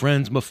 my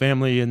friends, my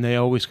family, and they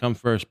always come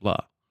first, blah.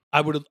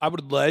 I would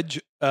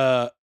allege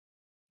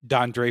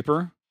Don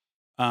Draper,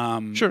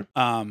 sure,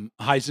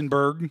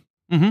 Heisenberg.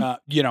 I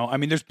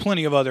mean, there's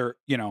plenty of other,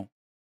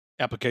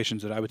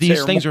 applications that I would say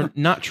these things are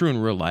not true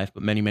in real life,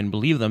 but many men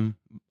believe them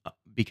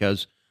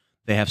because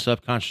they have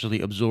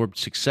subconsciously absorbed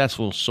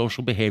successful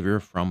social behavior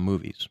from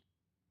movies.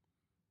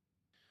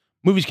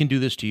 Movies can do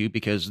this to you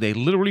because they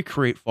literally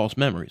create false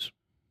memories.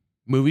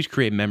 Movies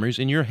create memories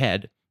in your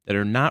head that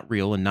are not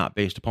real and not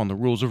based upon the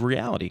rules of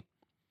reality.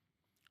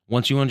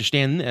 Once you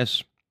understand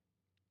this,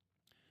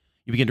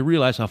 you begin to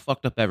realize how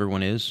fucked up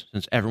everyone is,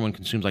 since everyone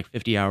consumes like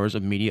 50 hours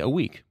of media a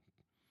week.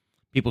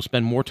 People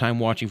spend more time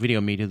watching video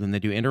media than they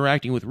do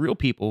interacting with real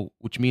people,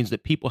 which means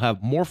that people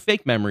have more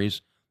fake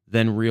memories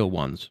than real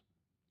ones.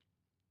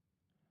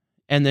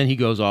 And then he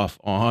goes off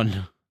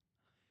on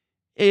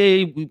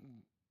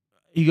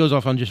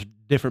just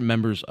different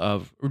members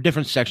of, or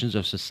different sections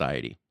of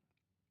society.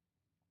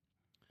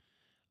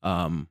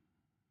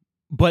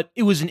 But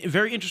it was a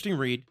very interesting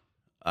read.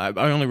 I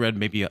only read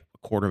maybe a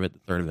quarter of it, a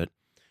third of it.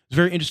 It's a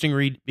very interesting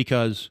read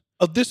because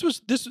this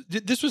was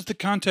the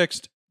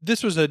context.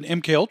 This was an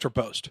MK Ultra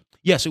post.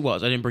 Yes, it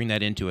was. I didn't bring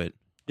that into it.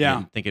 Yeah. I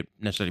didn't think it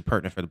necessarily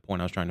pertinent for the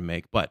point I was trying to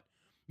make. But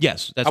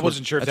yes, I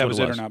wasn't sure if that was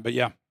it or not, but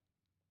yeah.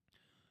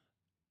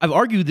 I've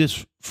argued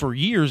this for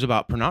years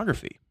about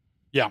pornography.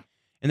 Yeah.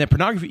 And that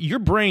pornography, your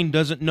brain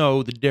doesn't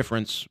know the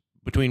difference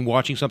between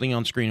watching something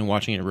on screen and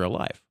watching it in real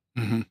life.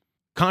 Mm-hmm.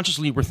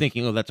 Consciously, we're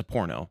thinking, oh, that's a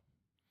porno.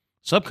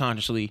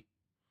 Subconsciously,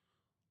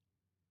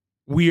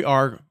 we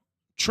are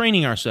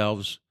training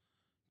ourselves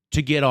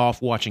to get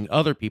off watching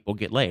other people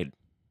get laid.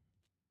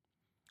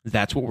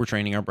 That's what we're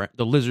training our brain,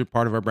 the lizard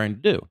part of our brain, to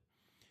do.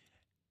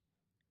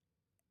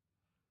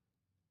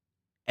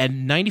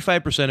 And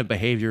 95% of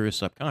behavior is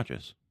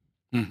subconscious.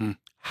 Mm-hmm.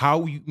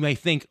 How you may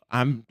think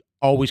I'm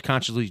always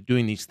consciously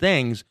doing these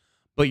things,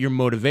 but your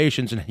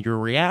motivations and your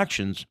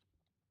reactions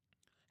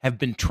have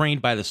been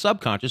trained by the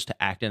subconscious to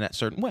act in that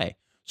certain way.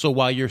 So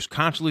while you're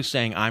consciously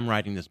saying, I'm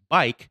riding this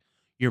bike,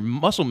 your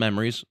muscle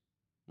memories,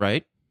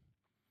 right,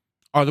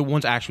 are the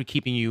ones actually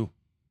keeping you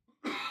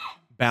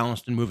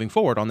balanced and moving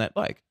forward on that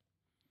bike.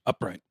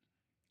 Upright.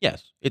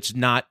 Yes. It's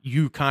not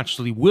you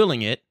consciously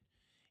willing it.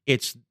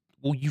 It's,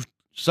 well, you've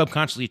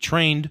subconsciously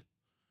trained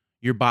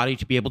your body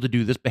to be able to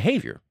do this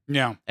behavior.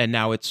 Yeah. And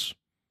now it's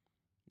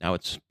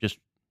just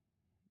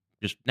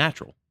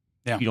natural.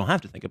 Yeah. You don't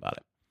have to think about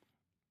it.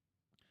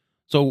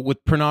 So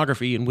with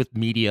pornography and with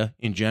media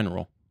in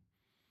general,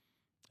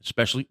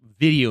 especially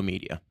video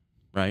media,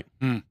 right?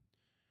 Mm.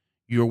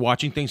 You're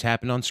watching things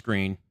happen on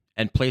screen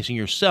and placing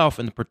yourself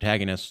in the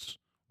protagonist's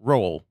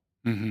role,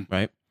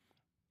 right?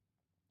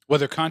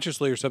 Whether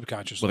consciously or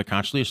subconsciously. Whether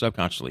consciously or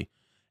subconsciously.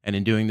 And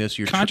in doing this,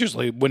 you're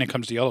consciously when it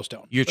comes to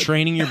Yellowstone. You're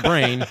training your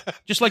brain,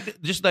 just like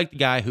the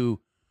guy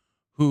who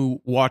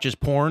watches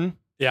porn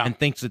and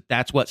thinks that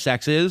that's what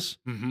sex is.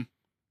 Mm-hmm.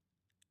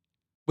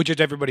 Which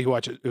is everybody who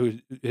watches who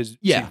is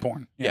seen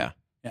porn. Yeah.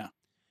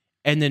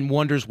 And then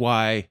wonders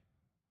why,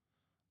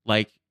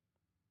 like,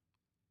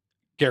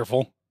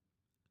 careful.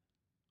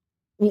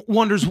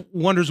 Wonders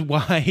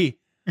why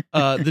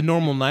the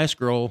normal nice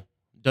girl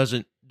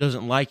doesn't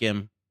like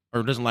him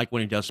or doesn't like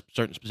when he does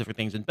certain specific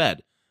things in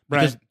bed.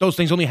 Because those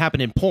things only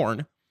happen in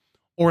porn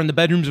or in the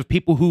bedrooms of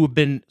people who have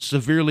been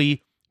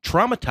severely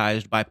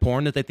traumatized by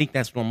porn that they think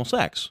that's normal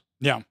sex.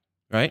 Yeah.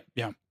 Right?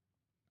 Yeah.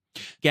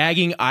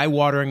 Gagging,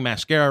 eye-watering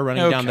mascara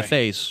running down the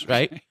face,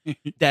 right?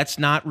 That's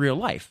not real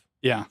life.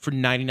 Yeah. For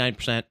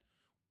 99%,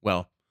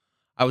 well,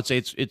 I would say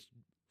it's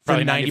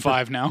probably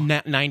 95 now.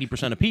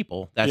 90% of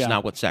people, that's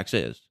not what sex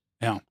is.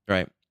 Yeah.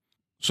 Right.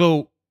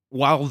 So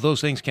while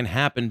those things can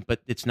happen,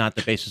 but it's not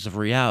the basis of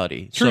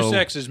reality. True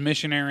sex is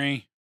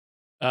missionary,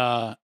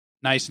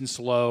 nice and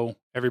slow,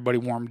 everybody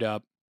warmed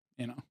up,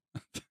 you know.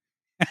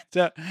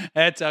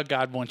 That's how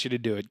God wants you to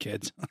do it,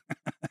 kids.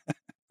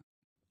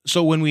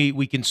 So when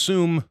we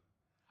consume...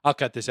 I'll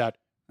cut this out.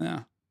 Yeah.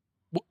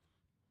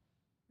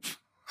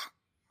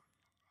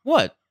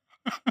 What?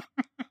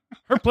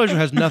 Her pleasure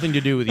has nothing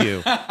to do with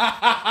you.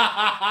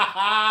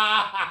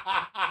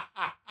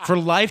 For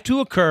life to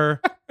occur,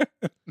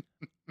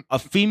 a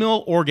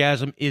female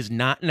orgasm is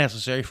not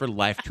necessary for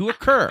life to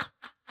occur.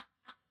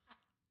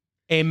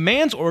 A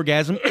man's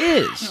orgasm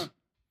is.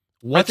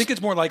 I think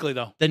it's more likely,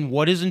 though. Then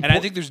what is important? And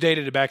I think there's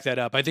data to back that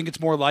up. I think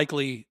it's more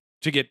likely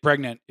to get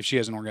pregnant if she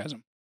has an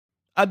orgasm.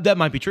 That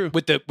might be true.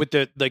 With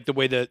the like the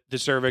way the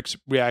cervix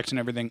reacts and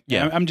everything.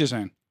 Yeah. I'm just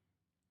saying.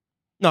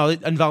 No,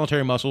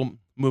 involuntary muscle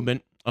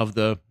movement of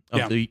the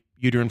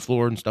uterine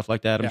floor and stuff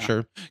like that, I'm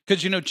sure.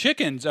 Because,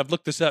 chickens, I've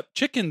looked this up.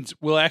 Chickens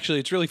will actually,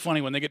 it's really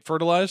funny when they get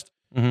fertilized.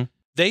 Mm-hmm.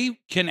 They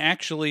can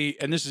actually,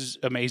 and this is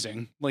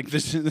amazing. Like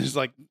this is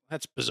like,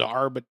 that's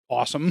bizarre, but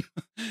awesome.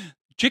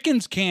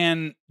 Chickens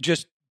can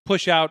just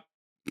push out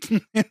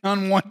an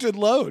unwanted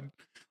load.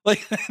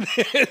 Like,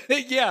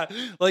 yeah,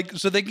 like,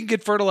 so they can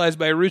get fertilized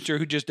by a rooster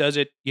who just does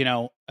it,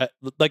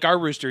 like our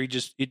rooster,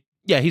 he's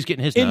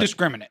getting his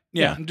indiscriminate.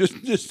 Yeah.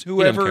 Just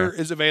whoever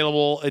is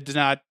available.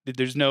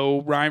 There's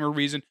no rhyme or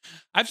reason.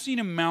 I've seen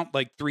him mount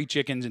like 3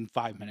 chickens in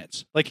 5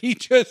 minutes. Like he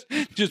just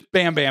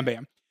bam, bam,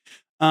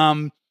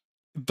 bam.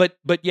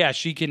 But yeah,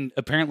 she can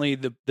apparently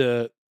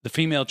the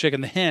female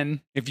chicken, the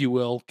hen, if you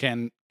will,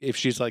 can, if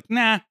she's like,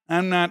 nah,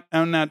 I'm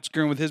not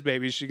screwing with his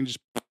baby, she can just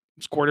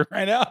squirt her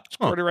right out,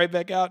 squirt her right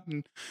back out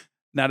and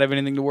not have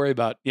anything to worry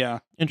about. Yeah.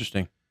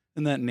 Interesting.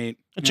 Isn't that neat?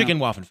 Chicken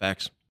waffin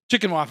facts.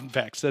 Chicken waffin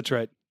facts. That's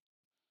right.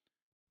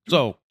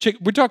 So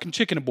we're talking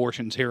chicken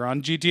abortions here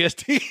on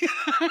GTST.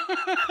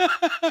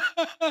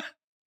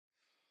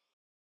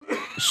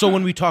 So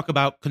when we talk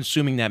about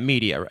consuming that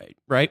media,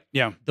 right?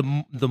 Yeah.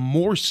 The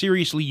more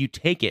seriously you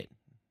take it,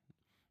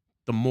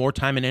 the more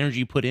time and energy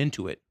you put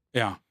into it.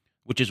 Yeah.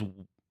 This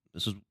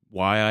is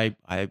why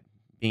I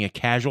being a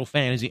casual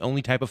fan is the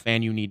only type of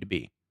fan you need to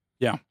be.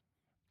 Yeah.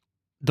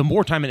 The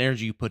more time and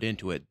energy you put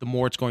into it, the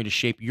more it's going to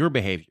shape your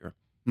behavior.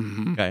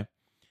 Mm-hmm. Okay.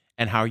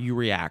 And how you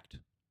react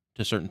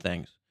to certain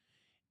things.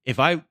 If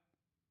I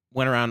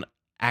went around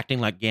acting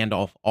like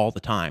Gandalf all the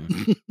time,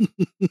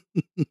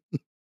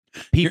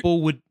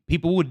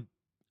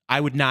 I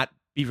would not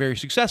be very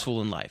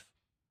successful in life.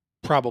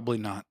 Probably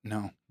not.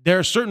 No. There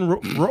are certain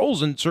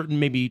roles and certain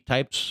maybe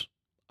types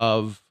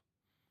of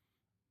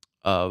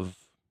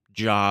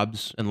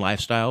jobs and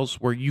lifestyles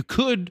where you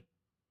could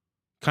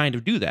kind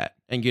of do that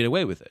and get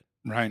away with it.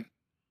 Right.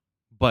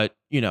 But,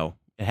 it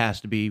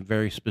has to be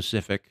very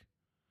specific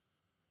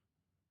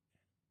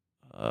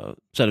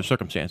set of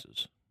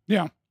circumstances.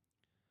 Yeah.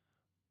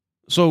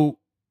 So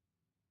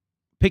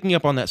picking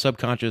up on that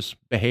subconscious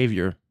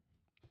behavior,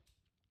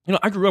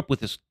 I grew up with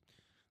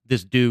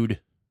this dude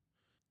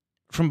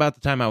from about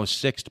the time I was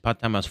 6 to about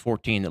the time I was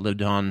 14 that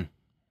lived on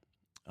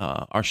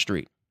our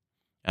street.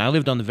 And I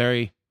lived on the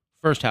very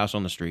first house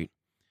on the street,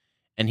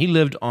 and he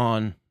lived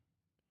on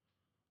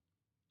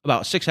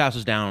about 6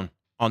 houses down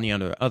on the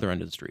other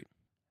end of the street.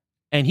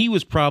 And he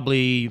was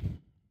probably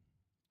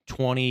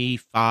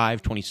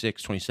 25,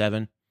 26,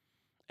 27.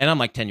 And I'm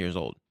like 10 years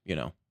old, you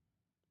know.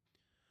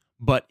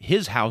 But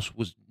his house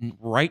was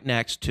right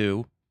next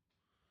to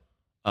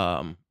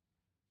a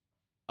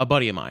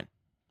buddy of mine.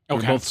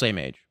 Okay. We're both the same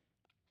age.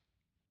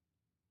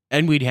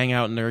 And we'd hang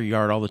out in their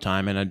yard all the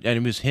time. And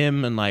it was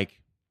him and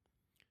like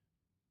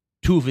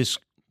two of his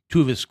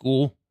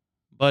school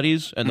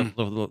buddies. And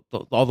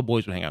all the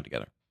boys would hang out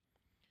together.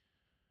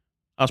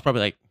 I was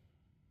probably like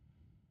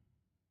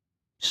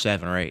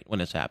 7 or 8 when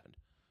this happened.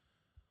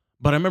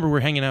 But I remember we were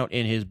hanging out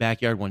in his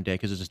backyard one day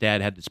because his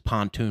dad had this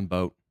pontoon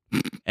boat.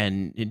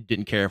 And he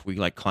didn't care if we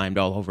like climbed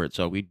all over it.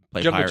 So we'd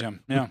play pirates.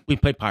 Yeah. We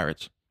played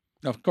pirates.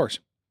 Of course.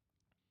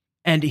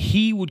 And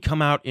he would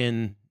come out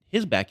in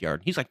his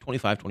backyard. He's like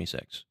 25,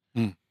 26.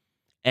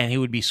 And he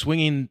would be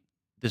swinging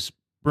this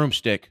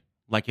broomstick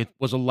like it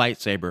was a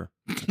lightsaber.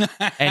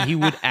 And he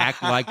would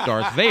act like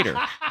Darth Vader.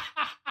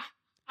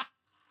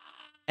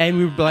 And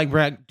we would be like,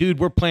 Brad, dude,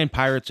 we're playing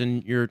pirates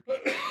and you're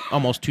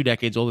almost 2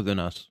 decades older than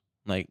us.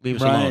 Like, leave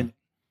us alone.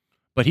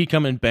 But he'd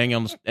come and bang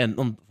on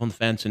the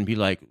fence and be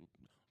like,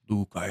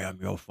 Luke, I am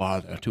your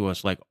father, to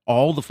us, like,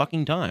 all the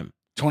fucking time.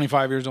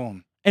 25 years old.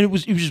 And it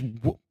was just,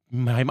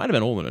 I might have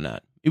been older than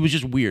that. It was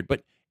just weird.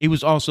 But it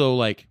was also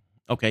like,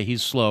 okay,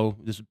 he's slow.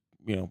 This,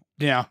 you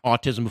know,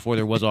 autism before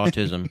there was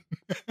autism.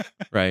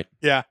 Right?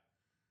 Yeah.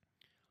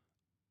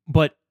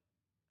 But,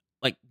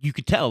 like, you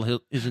could tell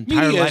his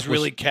entire Media life has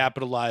really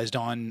capitalized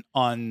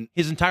on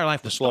his entire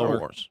life was Star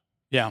Wars.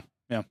 Yeah.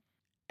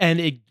 And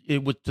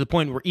it was to the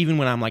point where even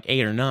when I'm like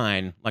 8 or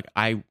 9, like,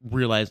 I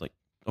realized, like,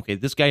 okay,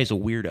 this guy is a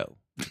weirdo.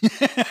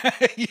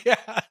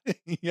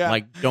 Yeah.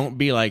 Like, don't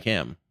be like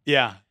him.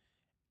 Yeah.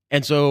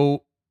 And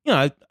so, you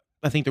know,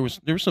 I think there was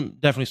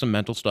definitely some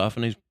mental stuff,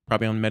 and he's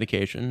probably on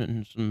medication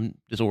and some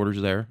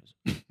disorders there.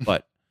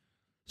 But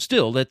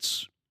still,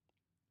 that's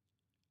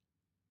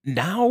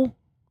now.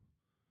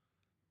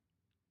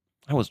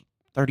 That was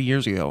 30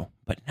 years ago,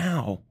 but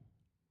now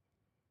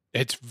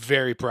it's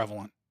very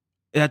prevalent.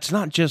 That's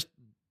not just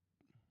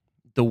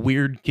the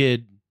weird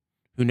kid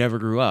who never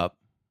grew up,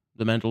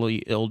 the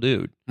mentally ill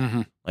dude.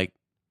 Mm-hmm. Like,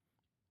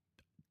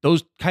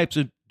 those types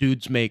of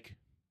dudes make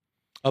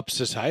up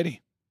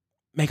society,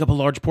 make up a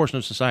large portion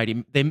of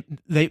society.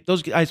 They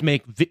those guys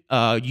make video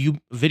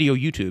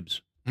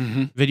YouTubes,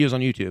 videos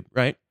on YouTube,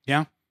 right?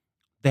 Yeah.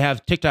 They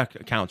have TikTok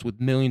accounts with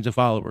millions of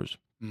followers.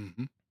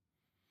 Mm-hmm.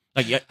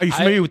 Like, are you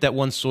familiar with that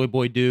one soy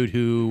boy dude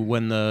who,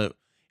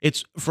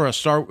 it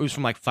was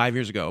from like 5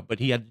 years ago, but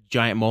he had a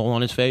giant mole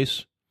on his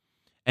face,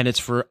 and it's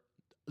for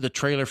the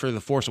trailer for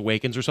The Force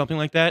Awakens or something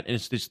like that, and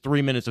it's this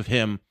 3 minutes of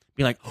him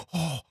being like,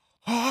 oh,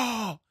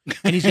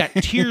 and he's got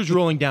tears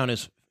rolling down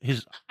his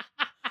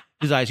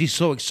eyes. He's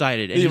so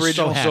excited. And the he's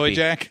original so happy. Soy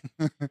Jack.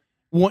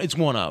 It's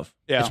one of.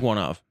 Yeah. It's one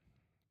of.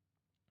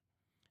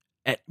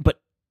 But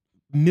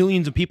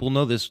millions of people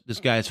know this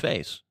guy's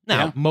face.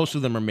 Now, most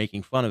of them are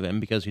making fun of him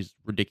because he's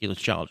ridiculous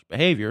childish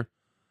behavior.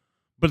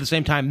 But at the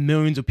same time,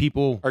 millions of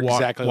people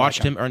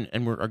watched him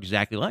and were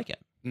exactly like him.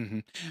 Mm-hmm.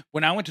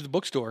 When I went to the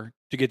bookstore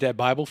to get that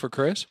Bible for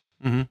Chris,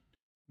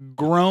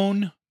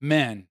 grown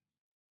men,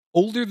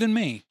 older than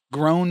me,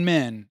 grown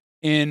men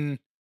in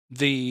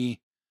the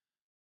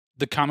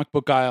comic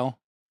book aisle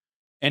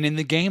and in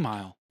the game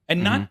aisle,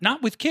 and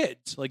not with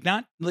kids,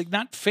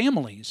 not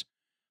families.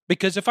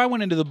 Because if I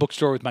went into the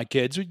bookstore with my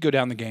kids, we'd go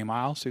down the game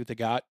aisle, see what they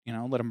got,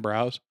 let them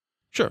browse.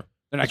 Sure.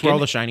 That's where all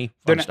the shiny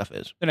fun stuff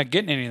is. They're not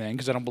getting anything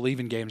because I don't believe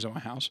in games in my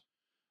house.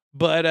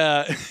 But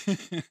I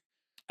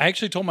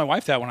actually told my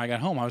wife that when I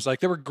got home. I was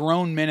like, there were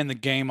grown men in the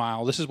game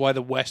aisle. This is why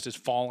the West has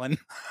fallen.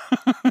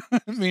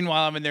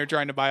 Meanwhile, I'm in there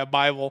trying to buy a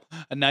Bible,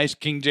 a nice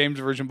King James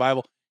Version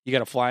Bible. You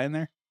got a fly in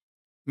there?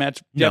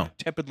 Matt's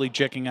tepidly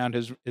checking out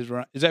his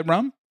rum. Is that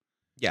rum?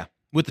 Yeah.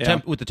 With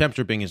the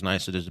temperature being as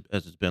nice as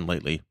it's been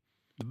lately.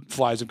 The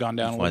flies have gone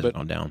down a little bit.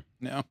 Gone down.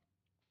 Yeah.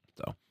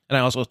 So, and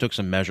I also took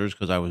some measures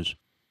because I was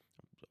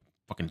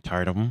fucking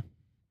tired of them.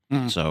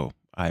 So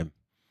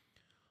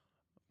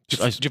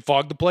did you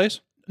fog the place?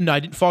 No, I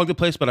didn't fog the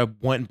place, but I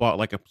went and bought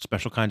like a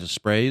special kinds of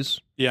sprays.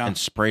 Yeah. And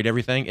sprayed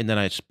everything, and then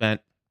I had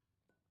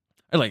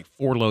like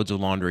 4 loads of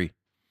laundry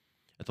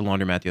at the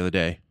laundromat the other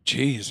day.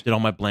 Jeez. Did all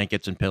my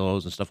blankets and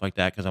pillows and stuff like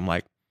that because I'm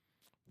like,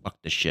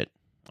 fuck this shit.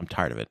 I'm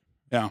tired of it.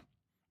 Yeah.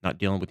 Not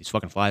dealing with these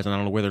fucking flies, and I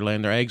don't know where they're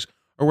laying their eggs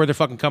or where they're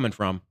fucking coming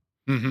from.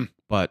 Mm-hmm.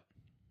 But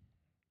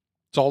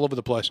it's all over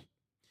the place.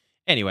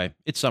 Anyway,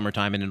 it's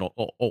summertime in an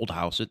old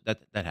house. That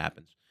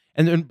happens.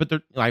 And then,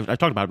 but I've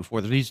talked about it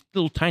before. They're these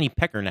little tiny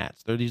pecker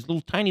gnats. They're these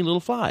little tiny little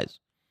flies,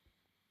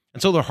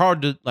 and so they're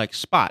hard to like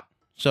spot.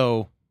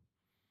 So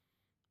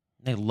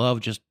they love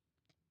just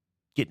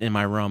getting in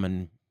my rum,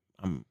 and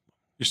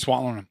you're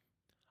swallowing them.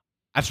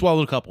 I've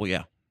swallowed a couple.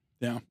 Yeah.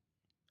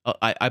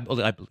 I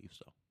believe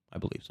so.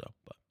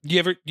 But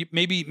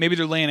maybe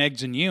they're laying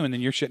eggs in you, and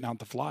then you're shitting out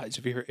the flies.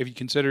 If you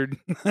considered.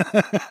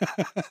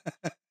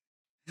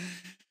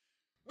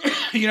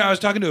 I was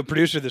talking to a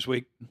producer this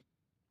week.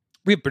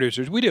 We have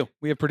producers. We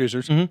have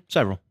producers.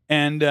 Several.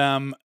 And,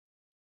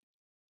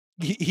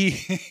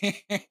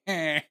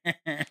 he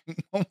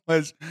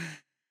was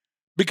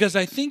because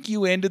I think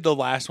you ended the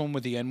last one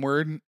with the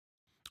N-word.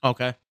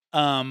 Okay.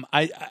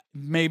 I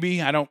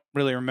maybe I don't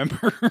really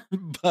remember,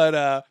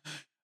 but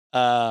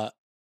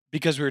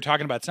because we were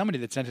talking about somebody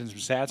that sent in some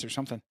stats or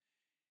something,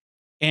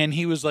 and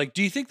he was like,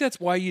 "Do you think that's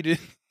why you did?"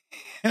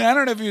 And I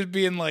don't know if he was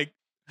being like,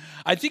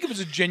 I think it was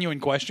a genuine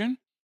question,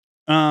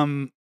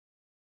 but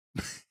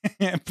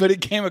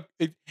it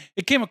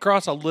came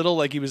across a little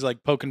like he was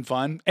like poking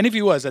fun, and if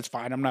he was, that's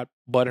fine. I'm not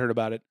butthurt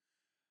about it.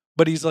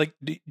 But he's like,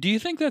 "Do you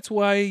think that's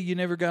why you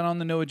never got on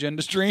the No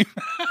Agenda stream?"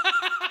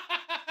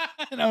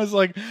 And I was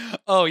like,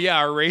 "Oh yeah,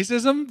 our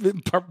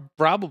racism,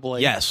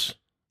 probably." Yes.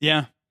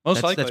 Yeah,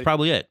 most likely. That's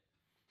probably it.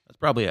 That's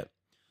probably it.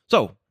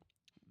 So,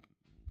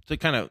 to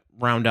kind of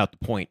round out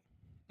the point,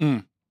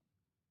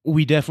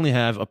 we definitely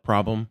have a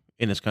problem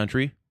in this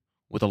country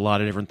with a lot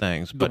of different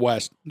things. The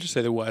West, just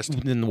say the West.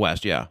 In the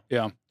West, yeah,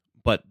 yeah.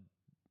 But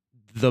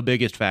the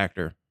biggest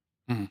factor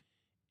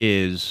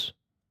is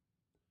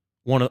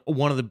one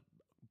of the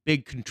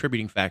big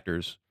contributing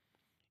factors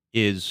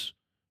is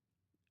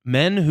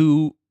men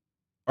who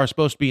are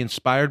supposed to be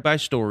inspired by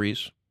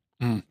stories,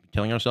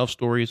 telling ourselves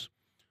stories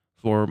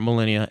for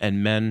millennia,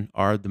 and men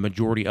are the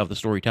majority of the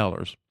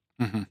storytellers.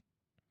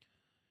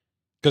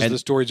 Because the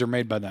stories are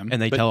made by them.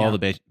 And they tell all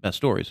the best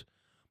stories.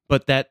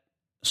 But that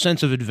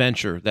sense of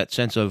adventure, that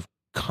sense of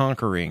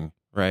conquering,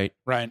 right?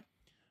 Right.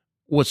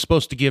 Was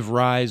supposed to give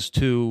rise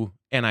to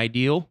an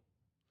ideal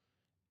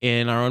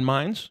in our own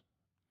minds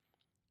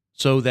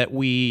so that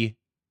we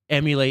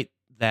emulate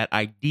that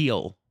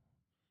ideal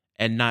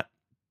and not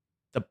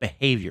the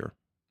behavior.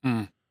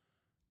 One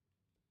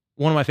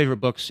of my favorite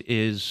books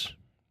is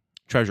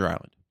Treasure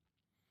Island.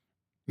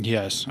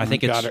 Yes. I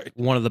think it's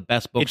one of the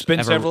best books It's been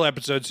ever. several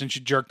episodes since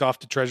you jerked off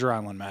to Treasure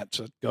Island, Matt,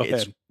 so go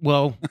ahead.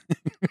 Well,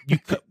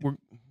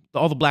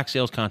 all the Black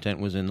Sails content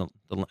was in the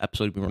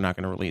episode we were not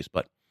going to release,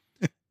 but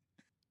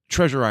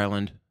Treasure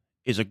Island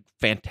is a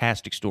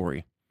fantastic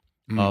story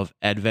of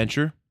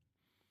adventure,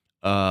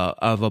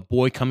 of a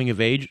boy coming of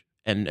age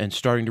and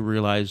starting to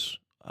realize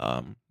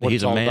that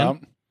he's a man. About.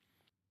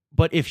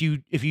 But if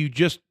you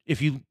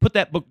put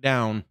that book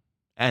down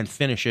and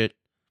finish it,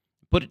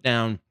 put it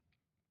down,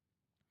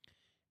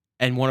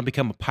 and want to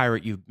become a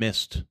pirate, you've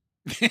missed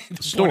the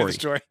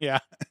story. Yeah.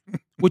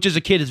 Which as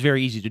a kid is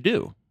very easy to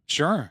do.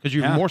 Sure. Because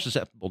you're more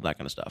susceptible to that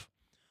kind of stuff.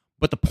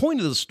 But the point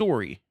of the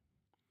story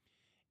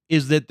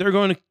is that they're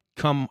going to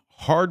come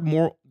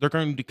they're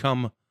going to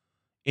come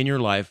in your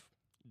life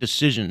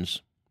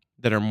decisions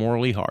that are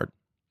morally hard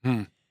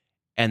and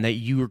that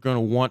you are going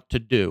to want to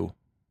do.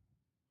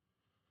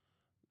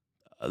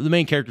 The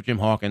main character, Jim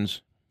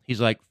Hawkins, he's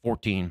like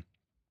 14,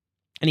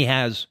 and he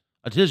has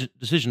a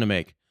decision to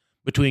make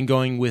between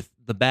going with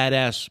the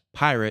badass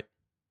pirate,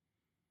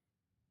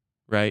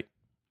 right,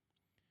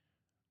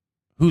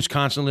 who's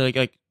constantly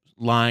like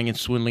lying and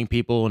swindling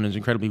people and is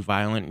incredibly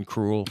violent and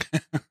cruel,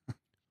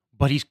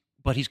 but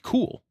he's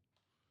cool,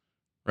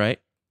 right?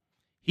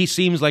 He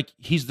seems like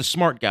he's the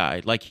smart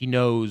guy, like he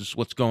knows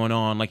what's going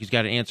on, like he's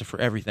got an answer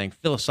for everything.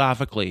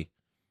 Philosophically,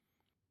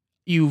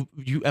 you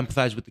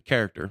empathize with the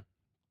character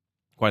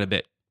quite a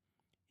bit.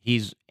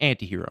 He's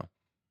anti-hero.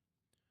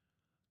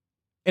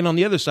 And on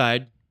the other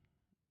side,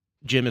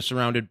 Jim is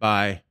surrounded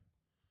by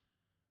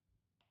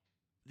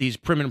these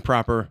prim and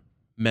proper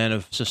men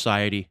of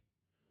society,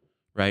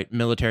 right?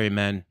 Military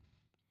men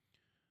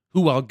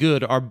who, while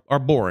good, are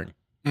boring.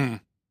 They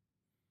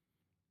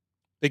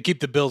keep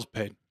the bills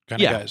paid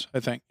kind of guys,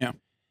 I think. Yeah.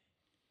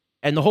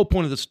 And the whole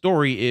point of the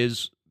story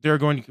is there are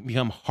going to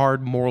become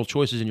hard moral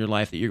choices in your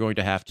life that you're going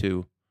to have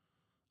to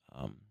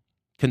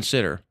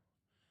consider.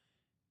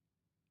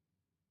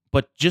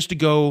 But just to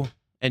go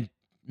and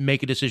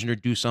make a decision or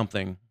do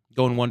something,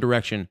 go in one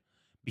direction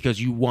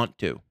because you want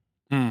to.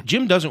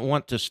 Jim doesn't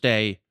want to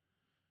stay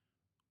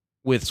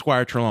with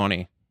Squire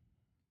Trelawney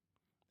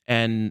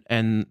and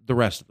the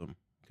rest of them,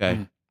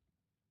 okay?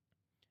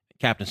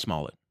 Captain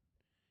Smollett.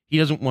 He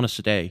doesn't want to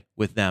stay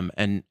with them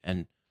and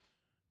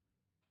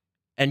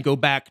go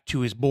back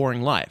to his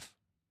boring life.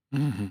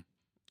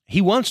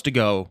 He wants to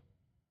go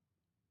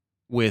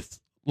with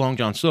Long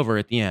John Silver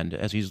at the end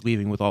as he's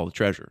leaving with all the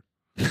treasure.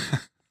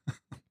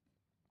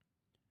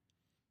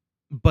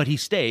 But he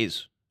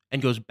stays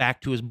and goes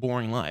back to his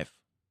boring life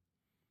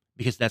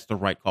because that's the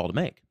right call to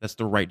make. That's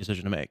the right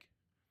decision to make.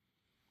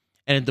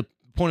 And the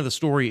point of the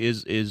story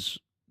is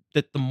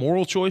that the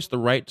moral choice, the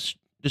right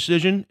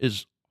decision,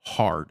 is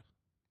hard.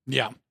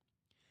 Yeah.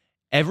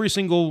 Every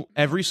single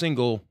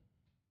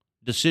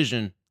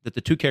decision that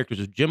the two characters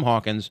of Jim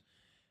Hawkins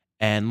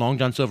and Long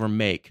John Silver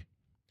make,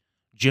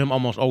 Jim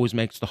almost always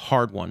makes the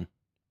hard one,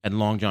 and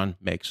Long John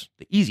makes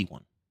the easy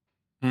one.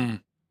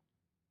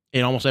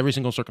 In almost every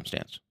single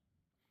circumstance.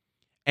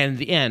 And in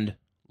the end,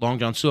 Long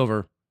John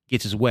Silver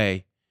gets his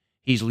way.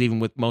 He's leaving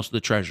with most of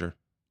the treasure.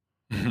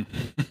 And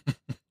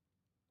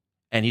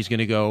he's going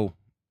to go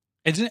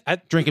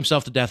drink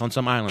himself to death on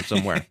some island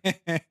somewhere.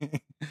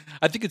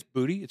 I think it's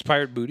booty. It's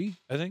pirate booty,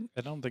 I think.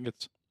 I don't think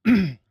it's...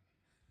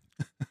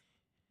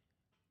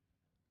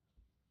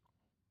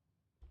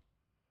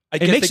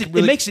 It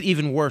makes it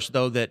even worse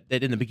though that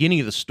in the beginning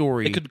of the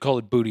story they could call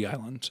it Booty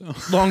Island. So.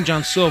 Long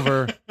John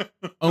Silver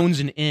owns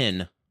an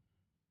inn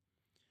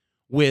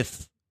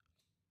with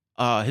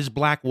his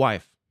black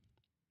wife.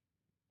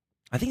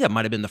 I think that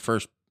might have been the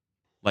first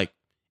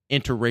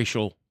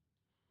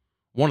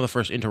one of the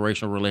first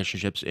interracial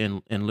relationships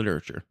in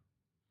literature.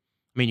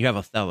 I mean, you have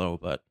Othello,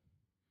 but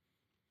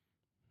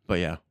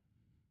yeah.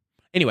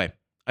 Anyway,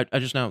 I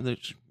just now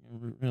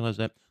realized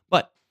that.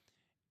 But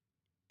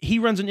he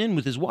runs an inn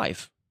with his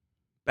wife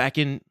back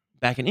in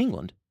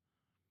England.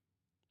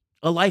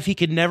 A life he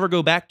could never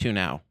go back to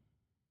now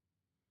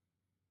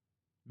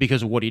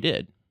because of what he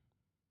did.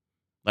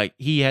 Like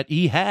he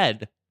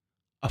had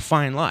a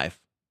fine life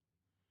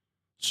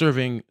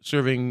serving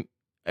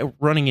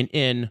running an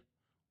inn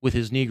with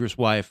his negress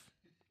wife.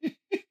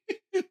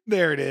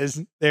 There it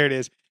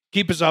is.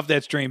 Keep us off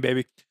that stream,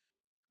 baby.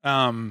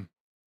 And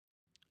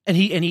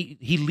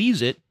he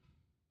leaves it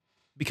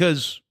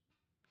because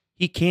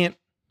he can't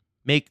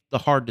make the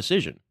hard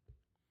decision.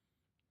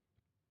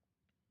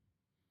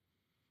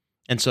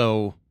 And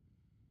so,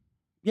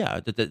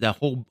 yeah,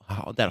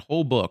 that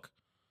whole book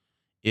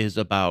is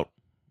about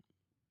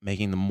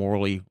making the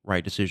morally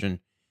right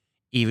decision,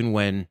 even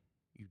when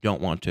you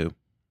don't want to,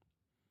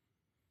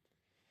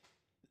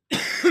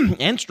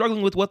 and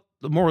struggling with what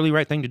the morally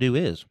right thing to do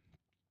is.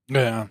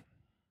 Yeah.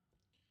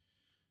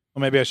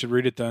 Well, maybe I should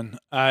read it then.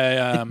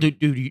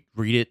 Dude,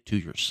 read it to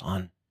your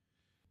son.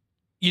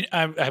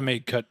 I may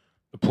cut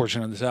a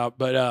portion of this out,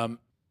 but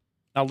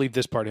I'll leave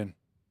this part in.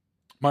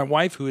 My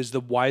wife, who is the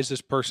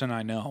wisest person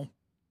I know.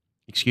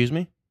 Excuse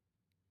me?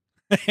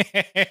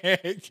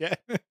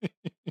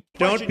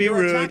 Don't be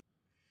rude.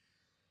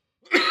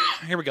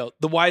 Here we go.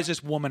 The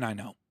wisest woman I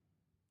know.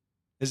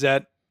 Is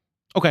that?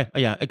 Okay.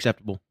 Yeah,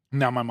 acceptable.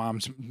 Now my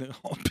mom's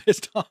all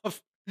pissed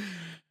off.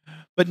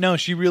 But no,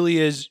 she really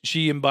is.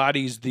 She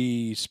embodies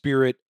the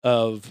spirit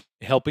of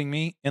helping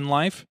me in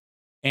life.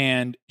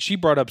 And she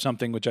brought up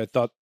something which I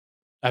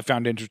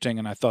found interesting,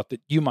 and I thought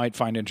that you might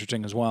find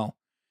interesting as well.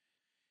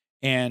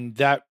 And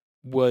that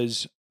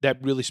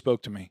really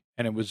spoke to me,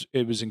 and it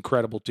was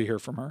incredible to hear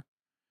from her.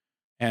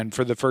 And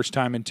for the first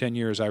time in 10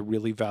 years, I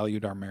really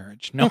valued our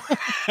marriage. No.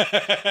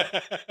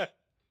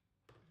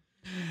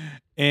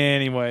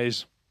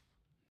 Anyways,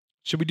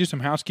 should we do some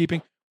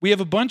housekeeping? We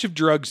have a bunch of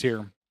drugs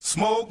here.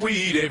 Smoke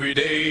weed every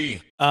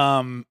day.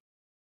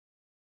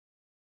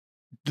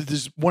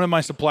 This one of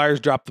my suppliers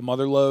dropped the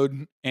mother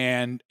load,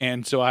 and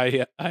so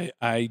I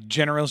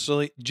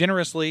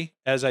generously,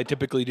 as I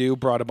typically do,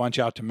 brought a bunch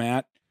out to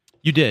Matt.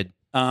 You did.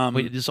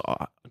 Wait,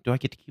 do I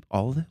get to keep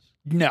all of this?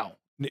 No,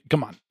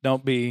 come on,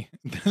 don't be.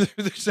 I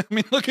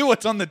mean, look at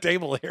what's on the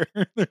table here.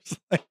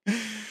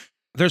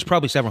 There's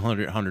probably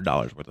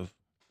 $700 worth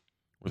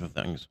of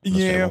things.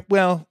 Yeah,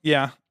 well,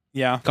 yeah,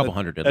 a couple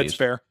hundred at least.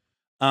 That's fair.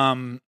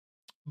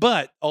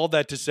 But all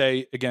that to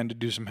say, again, to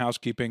do some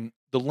housekeeping,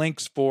 the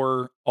links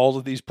for all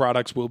of these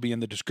products will be in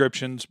the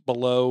descriptions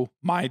below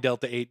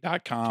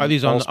mydelta8.com. Are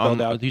these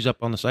are these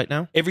up on the site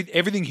now?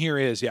 Everything here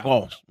is, yeah.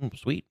 Oh,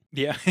 sweet.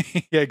 Yeah,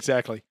 yeah,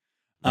 exactly.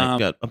 I've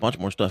got a bunch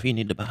more stuff you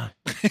need to buy.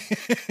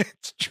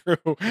 It's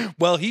true.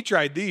 Well, he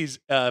tried these,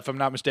 if I'm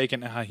not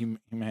mistaken. He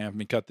may have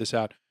me cut this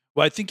out.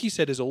 Well, I think he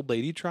said his old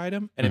lady tried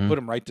them, and it put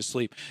him right to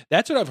sleep.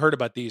 That's what I've heard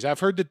about these. I've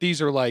heard that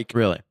these are like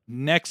really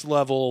next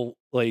level,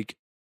 like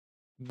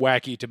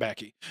wacky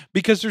tobacco.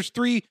 Because there's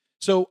 3.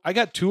 So I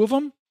got 2 of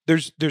them.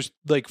 There's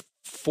like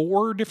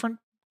 4 different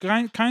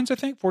kinds, I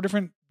think. 4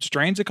 different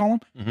strains, they call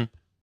them.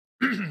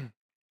 Mm-hmm.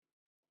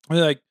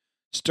 Like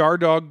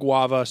Stardog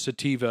Guava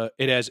Sativa.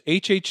 It has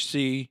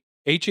HHC,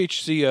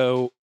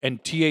 HHCO,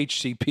 and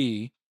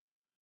THCP.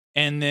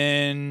 And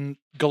then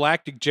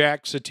Galactic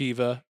Jack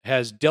Sativa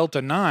has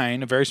Delta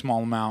 9, a very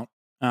small amount,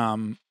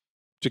 to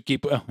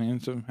keep. Oh,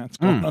 and so that's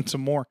going on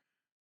some more.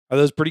 Are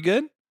those pretty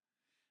good?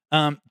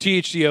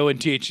 THCO and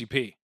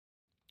THCP.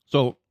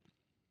 So,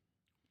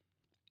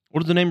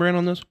 what is the name brand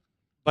on this?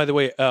 By the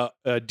way,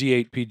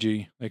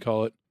 D8PG, they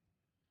call it.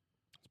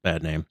 It's a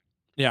bad name.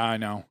 Yeah, I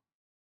know.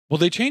 Well,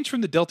 they changed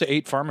from the Delta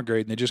 8 Pharma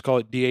Grade, and they just call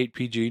it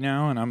D8PG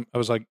now. And I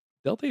was like,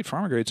 Delta 8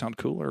 Pharma Grade sound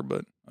cooler,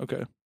 but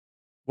okay.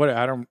 What?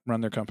 I don't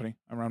run their company.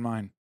 I run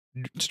mine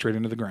straight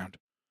into the ground.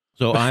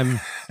 So I'm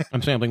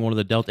sampling one of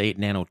the Delta 8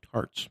 Nano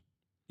Tarts.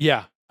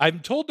 Yeah, I'm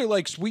told they're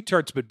like sweet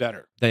tarts, but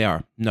better. They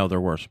are. No, they're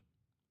worse.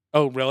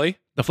 Oh, really?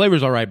 The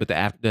flavor's all right, but they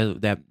have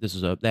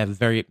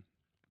very.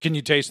 Can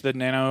you taste the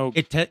Nano?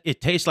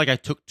 It tastes like I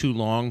took too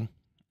long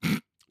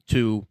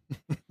to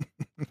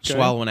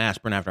swallow an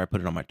aspirin after I put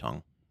it on my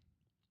tongue.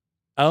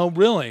 Oh,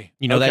 really?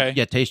 You know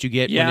that taste you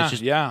get when it's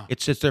just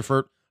it sits there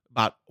for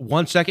about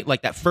 1 second,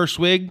 like that first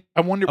swig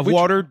of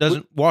water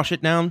doesn't wash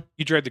it down.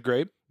 You tried the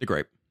grape? The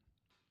grape.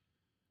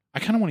 I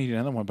kind of want to eat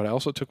another one, but I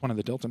also took one of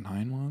the Delta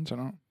 9 ones.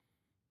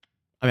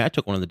 I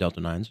took one of the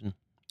Delta 9s, and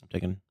I'm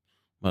taking.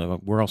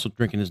 Well, we're also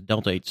drinking this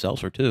Delta 8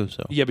 seltzer too.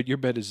 So yeah, but your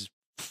bed is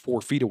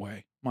 4 feet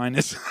away. Mine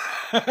is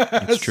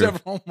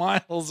several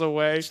miles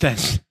away.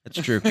 That's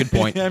true. Good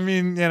point. I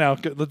mean,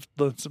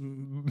 let's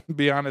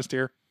be honest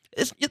here.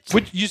 It's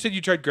you said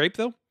you tried grape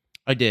though?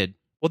 I did.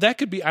 Well, that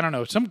could be. I don't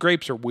know. Some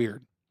grapes are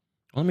weird.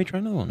 Well, let me try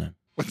another one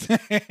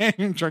then.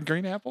 You try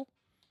green apple?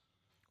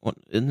 What,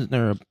 isn't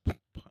there a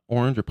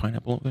orange or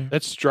pineapple over there?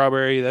 That's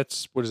strawberry.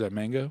 That's what is that?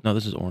 Mango? No,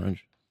 this is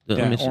orange.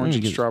 Orange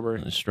and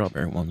strawberry. The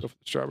strawberry ones. Go for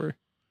the strawberry.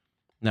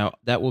 Now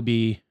that will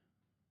be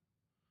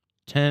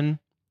 10.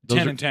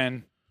 10 and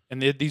 10,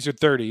 and these are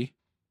 30.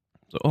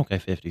 So okay,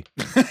 50.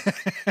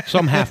 So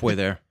I'm halfway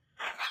there.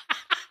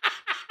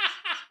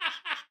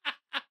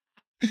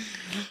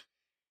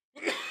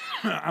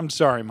 I'm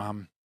sorry,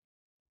 Mom.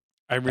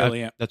 I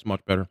really am. That's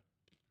much better.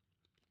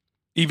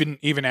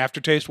 Even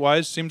aftertaste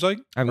wise, seems like.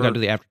 I haven't got to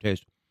the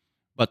aftertaste,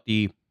 but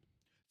see,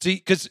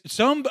 because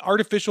some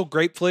artificial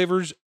grape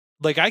flavors,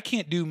 like I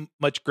can't do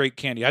much grape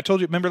candy. I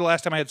told you. Remember the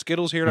last time I had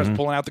Skittles here and I was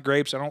pulling out the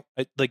grapes.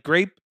 Like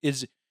grape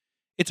is.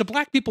 It's a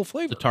black people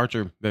flavor. The tarts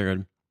are very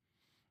good.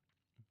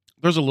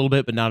 There's a little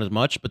bit, but not as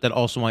much. But that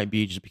also might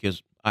be just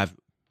because my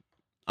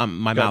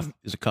mouth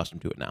is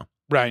accustomed to it now.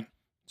 Right.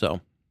 So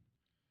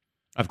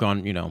I've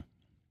gone,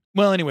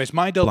 Well, anyways,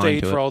 my Delta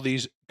 8 for it. all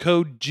these,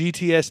 code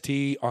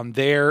GTST on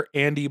there,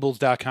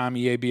 andeebles.com,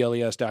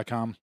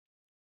 EABLES.com.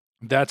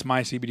 That's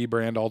my CBD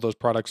brand. All those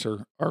products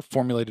are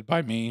formulated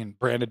by me and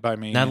branded by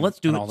me. Now let's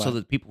do it so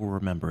that people will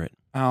remember it.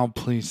 Oh,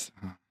 please.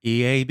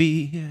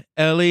 EABLES,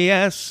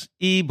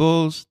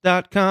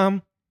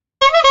 eables.com.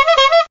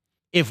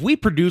 If we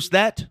produce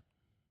that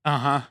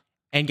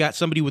and got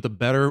somebody with a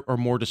better or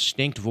more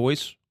distinct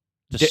voice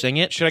to sing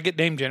it. Should I get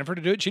Dame Jennifer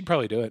to do it? She'd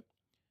probably do it.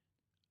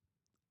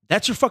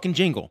 That's your fucking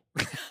jingle.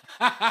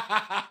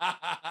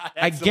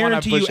 I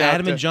guarantee you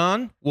Adam and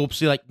John will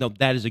see like, no,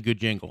 that is a good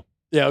jingle.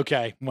 Yeah,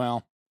 okay.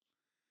 Well,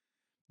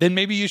 then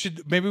maybe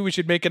we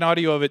should make an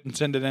audio of it and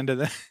send it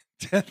into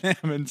to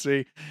them and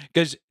see.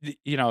 Because,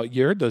 you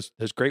heard those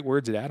great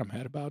words that Adam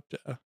had about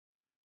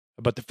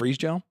the freeze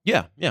gel.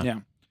 Yeah.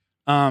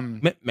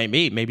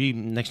 Maybe Maybe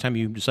next time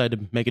you decide to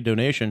make a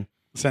donation,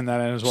 send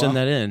that in as well. Send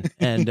that in.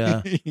 And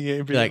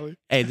like,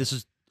 hey, this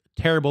is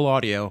terrible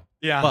audio.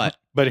 Yeah.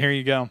 But here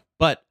you go.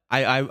 But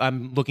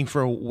I'm looking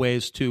for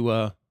ways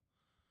to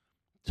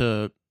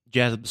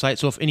jazz up the site.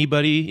 So if any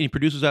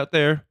producers out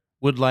there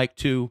would like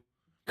to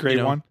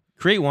create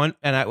one,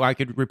 and I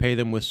could repay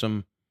them with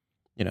some,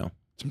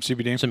 some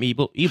CBD, some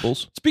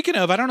Ebles. Speaking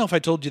of, I don't know if I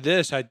told you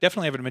this. I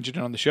definitely haven't mentioned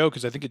it on the show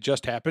because I think it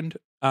just happened.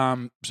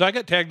 So I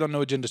got tagged on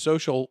No Agenda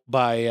Social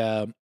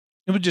by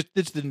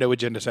it's the No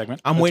Agenda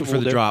segment. I'm waiting for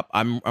the drop.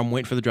 I'm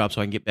waiting for the drop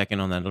so I can get back in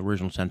on that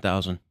original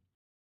 10,000.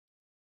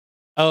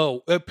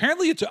 Oh,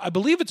 apparently I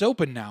believe it's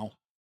open now.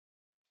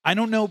 I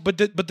don't know,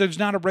 but there's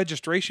not a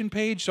registration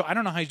page, so I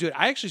don't know how you do it.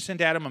 I actually sent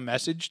Adam a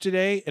message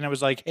today, and I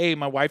was like, "Hey,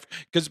 my wife,"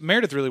 because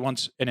Meredith really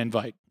wants an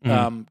invite,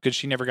 because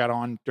she never got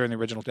on during the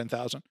original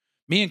 10,000.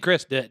 Me and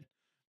Chris did,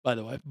 by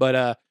the way. But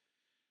what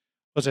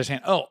was I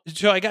saying? Oh,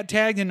 so I got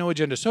tagged in No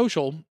Agenda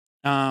Social,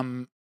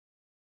 by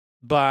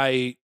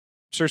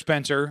Sir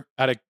Spencer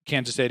out of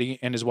Kansas City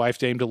and his wife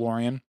Dame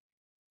DeLorean,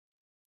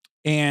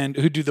 and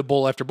who do the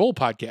Bowl After Bowl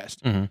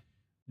podcast.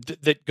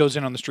 That goes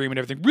in on the stream and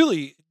everything.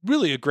 Really,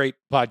 really a great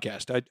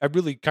podcast. I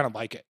really kind of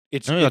like it.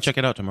 I'll check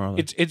it out tomorrow.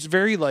 Then. It's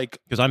very like,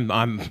 because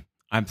I'm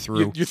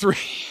through. You're through.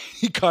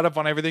 He caught up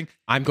on everything.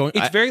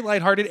 It's very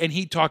lighthearted, and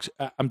he talks.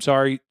 I'm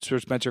sorry, Sir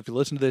Spencer, if you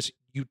listen to this,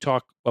 you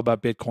talk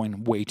about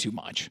Bitcoin way too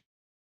much.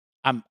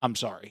 I'm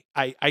sorry.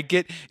 I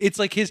get it's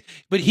like his,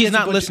 but he's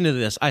not listening to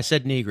this. I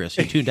said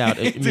Negress. He tuned out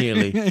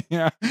immediately.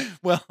 Yeah.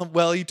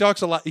 Well, he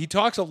talks a lot. He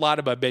talks a lot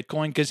about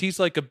Bitcoin because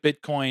he's like a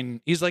Bitcoin.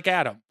 He's like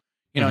Adam.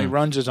 He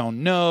runs his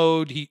own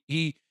node.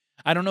 He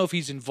I don't know if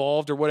he's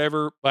involved or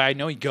whatever, but I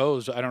know he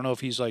goes. I don't know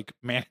if he's like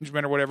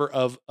management or whatever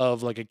of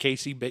like a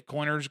KC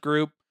Bitcoiners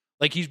group.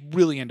 Like he's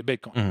really into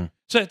Bitcoin.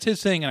 So that's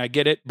his thing, and I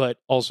get it, but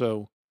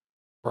also,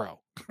 bro.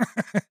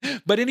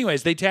 But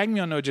anyways, they tagged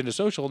me on No Agenda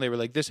Social, and they were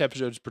like, "This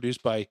episode is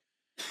produced by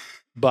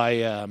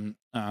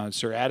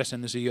Sir Addison,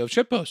 the CEO of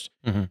Shitpost."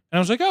 And I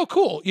was like, "Oh,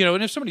 cool."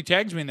 And if somebody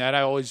tags me in that,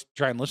 I always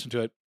try and listen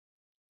to it.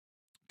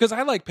 Because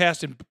I like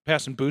passing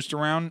boost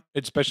around,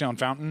 especially on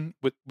Fountain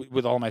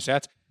with all my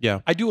sats.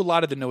 Yeah, I do a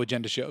lot of the No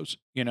Agenda shows.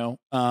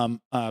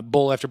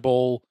 Bowl After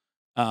Bowl,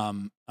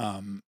 the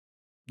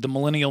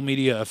Millennial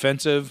Media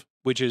Offensive,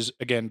 which is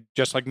again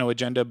just like No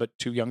Agenda, but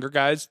two younger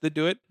guys that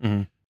do it,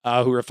 who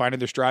are finding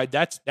their stride.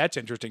 That's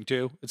interesting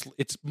too.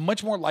 It's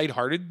much more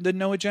lighthearted than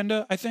No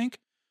Agenda, I think.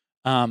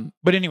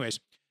 But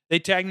anyways, they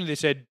tagged me. They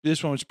said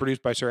this one was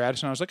produced by Sir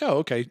Addison. I was like, oh,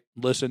 okay,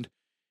 listened.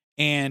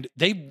 And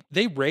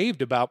they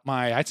raved about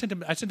I sent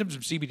him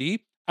some CBD.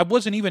 I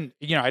wasn't even,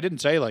 I didn't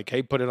say like,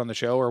 hey, put it on the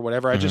show or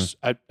whatever.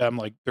 I'm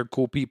like, they're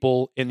cool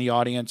people in the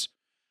audience.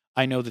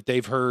 I know that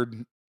they've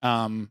heard,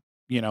 the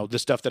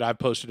stuff that I've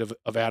posted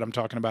of Adam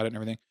talking about it and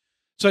everything.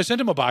 So I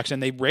sent him a box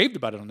and they raved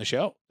about it on the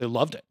show. They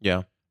loved it.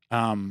 Yeah.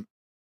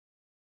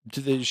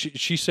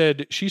 She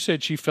said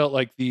she felt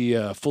like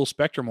the full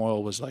spectrum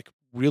oil was like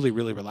really,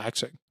 really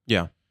relaxing.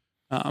 Yeah.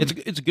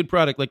 It's a good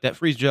product, like that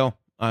freeze gel.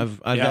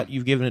 I've got,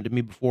 you've given it to me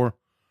before,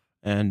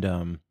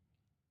 and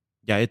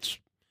it's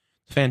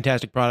a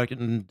fantastic product,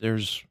 and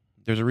there's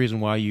a reason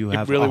why you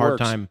have a hard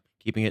time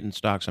keeping it in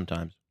stock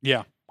sometimes.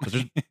 Yeah,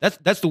 because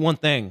that's the one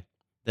thing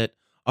that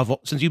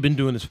since you've been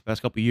doing this for the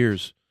past couple of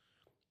years,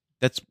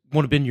 that's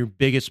would have been your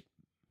biggest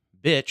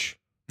bitch.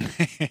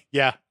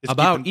 Yeah.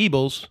 About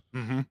Ebles.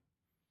 Mm-hmm.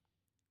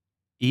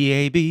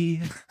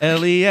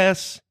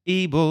 EABLES,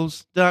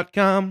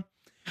 Ebles.com.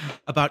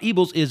 About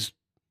Ebles is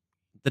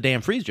the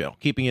damn freeze gel,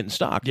 keeping it in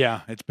stock.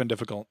 Yeah, it's been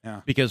difficult.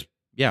 Yeah. Because,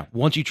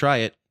 once you try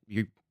it,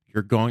 you're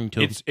going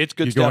to it's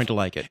good you're stuff. going to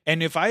like it.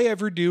 And if I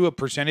ever do a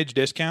percentage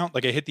discount,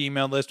 like I hit the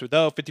email list with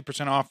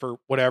 50% off or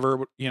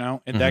whatever,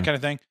 and that kind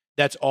of thing,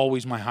 that's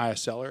always my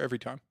highest seller every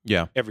time.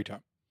 Yeah. Every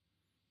time.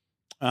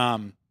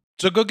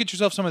 So go get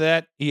yourself some of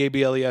that,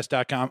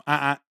 EABLES.com.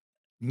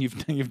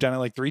 You've done it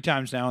like 3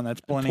 times now, and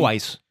that's plenty.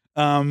 Twice.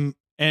 And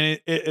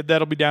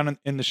that'll be down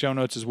in the show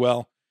notes as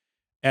well.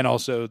 And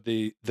also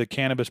the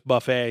cannabis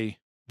buffet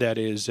that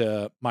is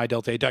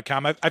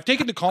mydelta8.com. I've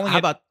taken to calling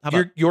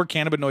your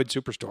cannabinoid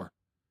superstore.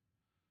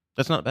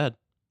 That's not bad.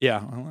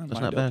 Yeah.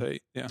 That's not bad.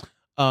 8, yeah.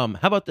 How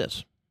about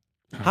this?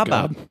 How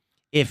about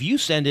if you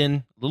send in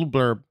a little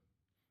blurb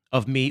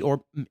of me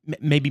or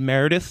maybe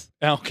Meredith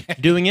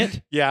doing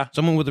it? Yeah.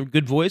 Someone with a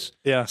good voice.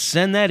 Yeah.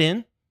 Send that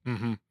in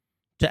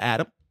to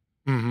Adam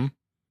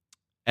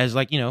as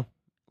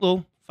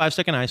little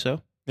 5-second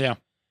ISO. Yeah.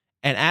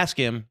 And ask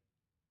him,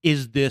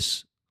 is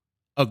this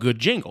a good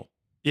jingle?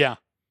 Yeah.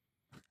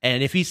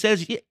 And if he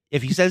says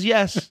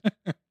yes,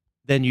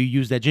 then you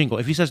use that jingle.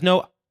 If he says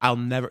no,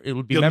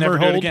 it'll be You'll never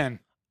do it again.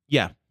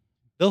 Yeah.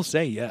 They'll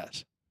say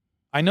yes.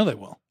 I know they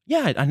will.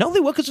 Yeah, I know they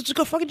will because it's a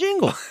good fucking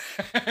jingle.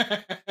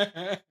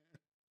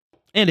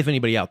 And if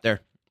anybody out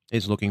there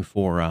is looking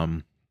for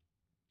a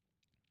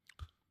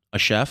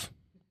chef,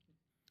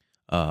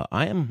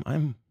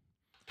 I'm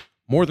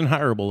more than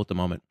hireable at the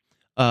moment.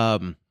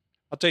 I'll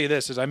tell you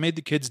this: is I made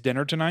the kids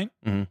dinner tonight,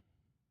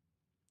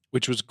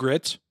 which was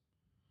grits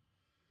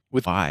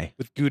with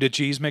Gouda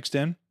cheese mixed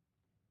in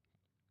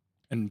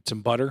and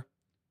some butter,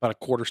 about a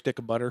quarter stick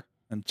of butter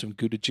and some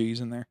Gouda cheese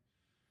in there.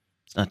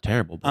 It's not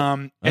terrible.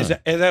 But, as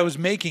I was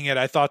making it,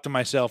 I thought to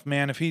myself,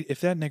 man,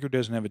 if that nigger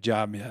doesn't have a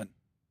job yet,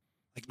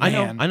 like,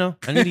 man, I know.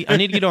 I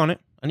need to get on it.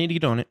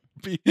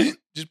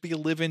 Just be a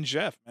live-in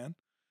chef, man.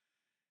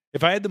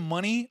 If I had the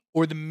money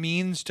or the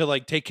means to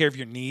like take care of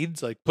your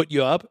needs, like put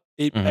you up,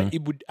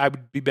 I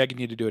would be begging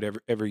you to do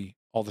it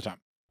all the time.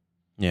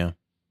 Yeah.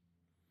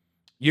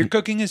 Your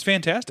cooking is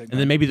fantastic. And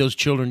then maybe those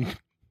children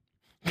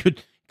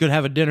could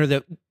have a dinner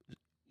that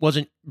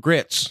wasn't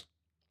grits.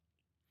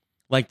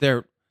 Like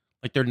they're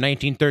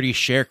 1930s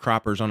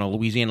sharecroppers on a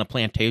Louisiana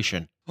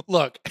plantation.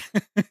 Look,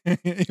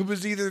 it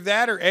was either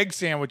that or egg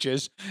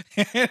sandwiches,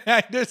 and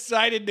I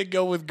decided to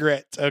go with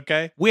grits,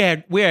 okay? We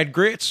had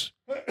grits.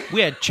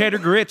 We had cheddar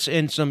grits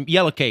and some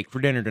yellow cake for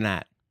dinner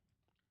tonight.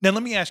 Now,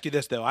 let me ask you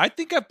this, though. I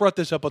think I've brought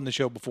this up on the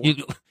show before.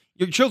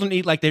 Your children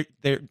eat like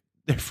they're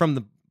from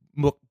the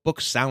book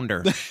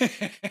Sounder.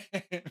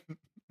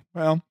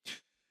 Well,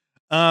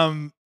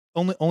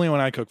 only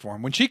when I cook for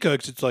them. When she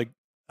cooks, it's like,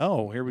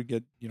 oh, here we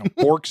get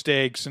pork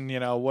steaks and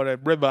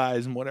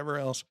ribeyes and whatever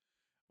else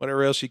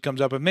she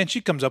comes up with. Man,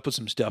 she comes up with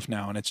some stuff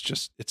now, and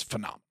it's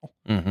phenomenal.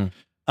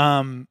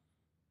 Mm-hmm.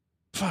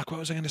 Fuck, what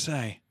was I going to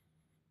say?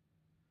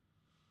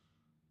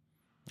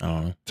 I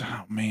don't know.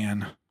 Oh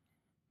man.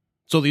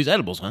 So these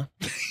edibles, huh?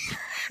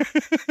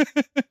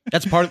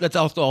 That's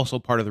also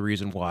part of the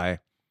reason why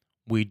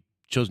we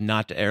chose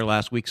not to air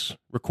last week's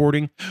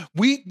recording.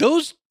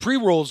 Those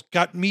pre-rolls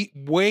got me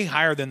way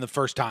higher than the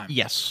first time.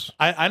 Yes.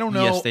 I don't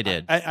know. Yes, they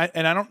did.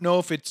 And I don't know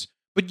if it's,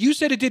 but you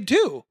said it did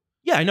too.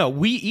 Yeah, I know.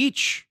 We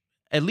each,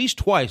 at least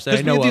twice that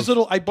I know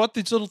of. I bought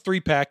this little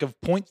 3-pack of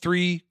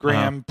 0.3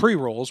 gram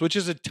pre-rolls, which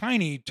is a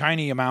tiny,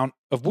 tiny amount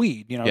of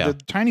weed. The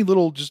tiny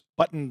little just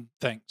button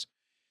things.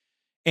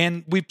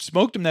 And we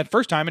smoked them that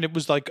first time, and it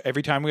was like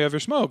every time we ever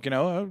smoke,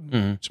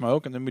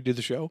 smoke, and then we do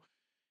the show.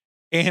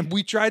 And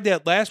we tried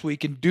that last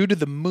week, and due to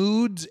the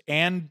moods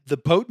and the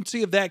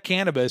potency of that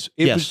cannabis,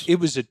 it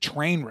was a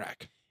train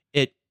wreck.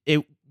 It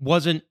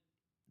wasn't.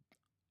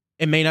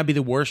 It may not be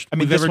the worst. I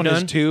mean, we've this ever one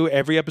done. is too.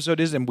 Every episode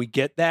is, and we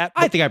get that.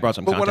 I think I brought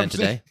some content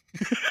today.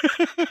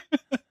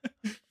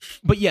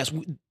 But yes,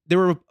 there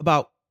were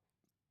about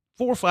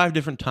 4 or 5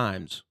 different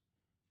times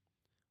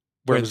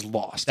where it was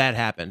lost. That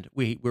happened.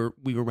 We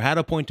had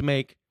a point to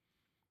make,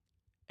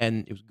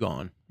 and it was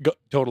gone.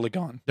 Totally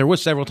gone. There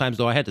was several times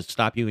though I had to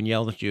stop you and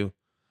yell at you.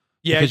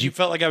 Yeah, because you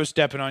felt like I was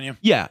stepping on you.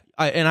 Yeah,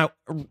 and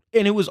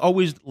it was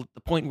always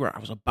the point where I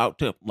was about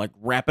to like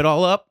wrap it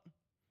all up,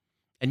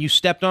 and you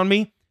stepped on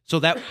me. So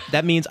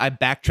that means I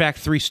backtrack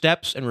 3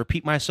 steps and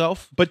repeat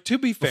myself. But to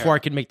be fair, before I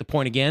can make the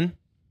point again.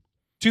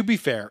 To be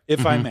fair,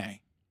 if I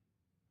may,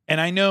 and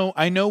I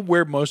know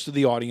where most of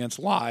the audience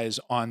lies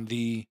on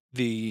the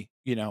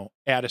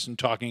Addison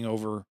talking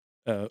over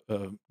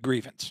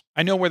grievance.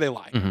 I know where they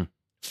lie. Mm-hmm.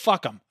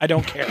 Fuck them. I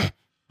don't care.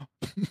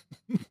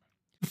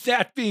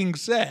 That being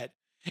said,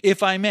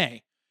 if I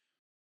may,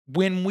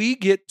 when we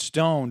get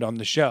stoned on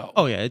the show,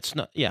 oh yeah, it's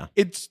not. Yeah,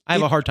 I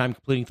have a hard time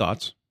completing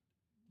thoughts.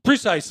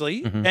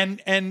 Precisely,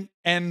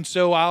 and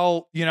so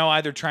I'll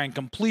either try and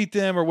complete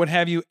them or what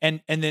have you,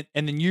 and then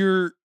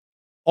you're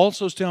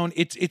also stoned.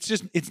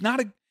 It's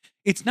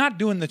not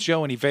doing the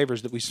show any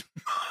favors that we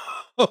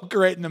Coke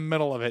right in the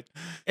middle of it.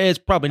 It's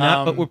probably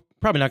not, but we're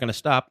probably not going to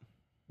stop.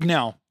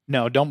 No,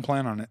 don't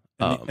plan on it.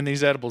 And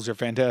these edibles are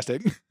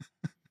fantastic.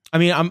 I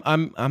mean,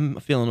 I'm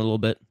feeling a little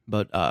bit,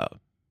 but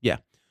yeah.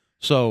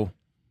 So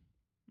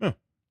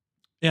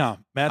yeah,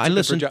 Matt's I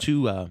listened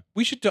to.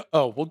 We should.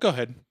 Well, go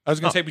ahead. I was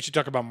going to say we should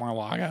talk about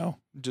Mar-a-Lago.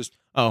 Just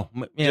yeah,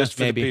 just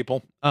for maybe the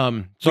people.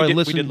 So we I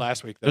listened. We did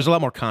last week. Though. There's a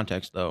lot more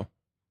context though.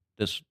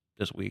 This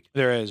week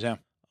there is. Yeah.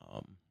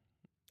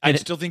 I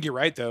still think you're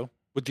right though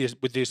with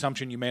the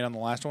assumption you made on the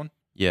last one.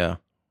 Yeah.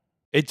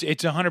 It's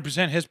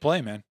 100% his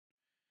play, man.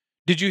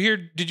 Did you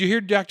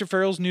hear Dr.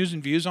 Farrell's news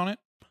and views on it?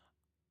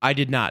 I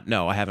did not.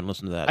 No, I haven't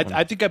listened to that.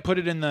 I think I put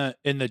it in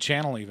the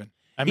channel even.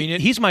 I mean,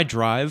 he's my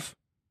drive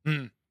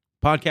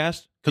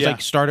podcast because I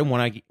started when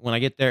I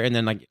get there, and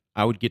then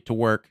I would get to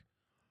work,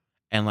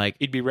 and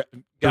he'd be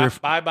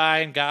bye bye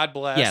and God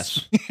bless.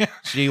 Yes.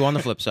 See you on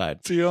the flip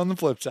side. See you on the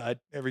flip side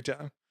every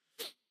time.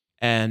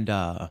 And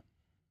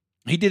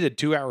he did a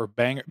 2-hour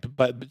banger,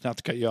 but not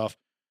to cut you off.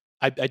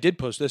 I did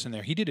post this in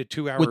there. He did a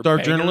 2-hour with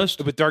Dark Journalist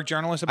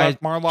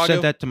about Mar-a-Lago.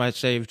 Sent that to my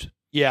saved.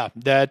 Yeah,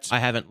 I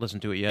haven't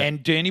listened to it yet.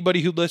 And to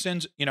anybody who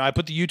listens, I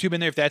put the YouTube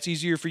in there if that's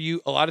easier for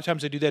you. A lot of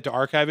times I do that to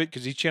archive it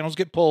because these channels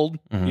get pulled.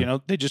 Mm-hmm.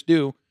 They just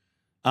do.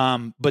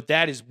 But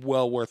that is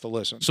well worth a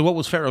listen. So what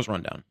was Farrell's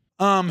rundown?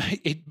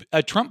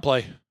 A Trump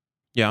play.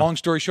 Yeah. Long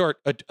story short,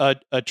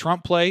 a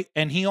Trump play,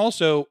 and he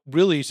also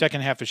really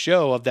second half of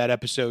show of that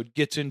episode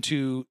gets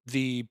into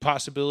the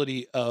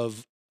possibility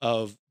of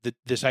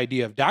this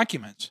idea of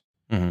documents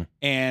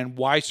and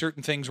why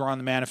certain things were on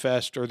the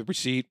manifest or the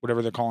receipt,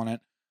 whatever they're calling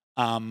it,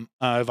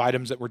 of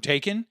items that were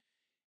taken,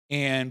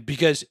 and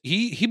because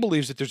he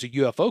believes that there's a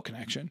UFO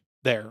connection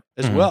there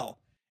as well,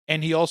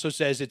 and he also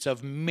says it's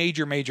of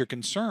major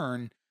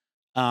concern.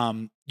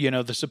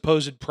 The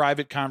supposed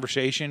private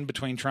conversation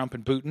between Trump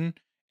and Putin.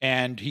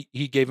 And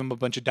he gave him a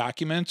bunch of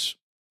documents,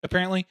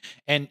 apparently.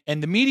 And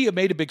the media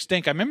made a big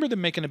stink. I remember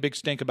them making a big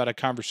stink about a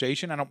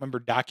conversation. I don't remember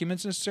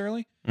documents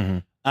necessarily.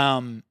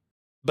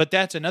 But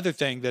that's another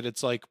thing that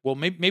it's like, well,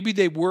 maybe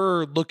they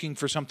were looking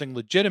for something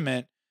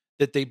legitimate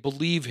that they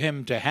believe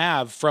him to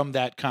have from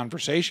that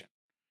conversation.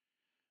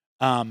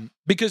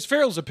 Because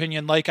Farrell's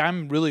opinion,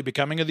 I'm really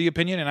becoming of the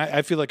opinion, and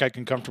I feel like I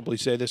can comfortably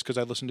say this because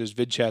I listen to his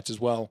vid chats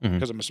as well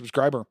because I'm a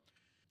subscriber.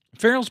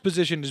 Farrell's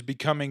position is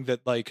becoming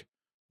that,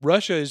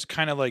 Russia is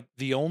kind of like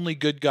the only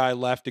good guy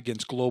left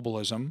against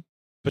globalism,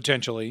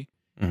 potentially.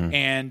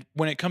 And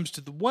when it comes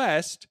to the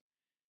West,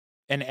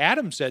 and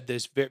Adam said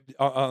this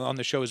on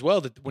the show as well,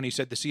 that when he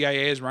said the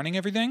CIA is running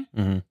everything,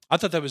 I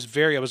thought that was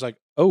I was like,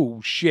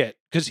 oh, shit.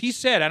 Because he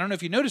said, I don't know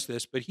if you noticed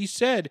this, but he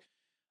said,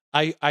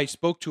 I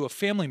spoke to a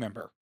family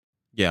member.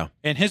 Yeah.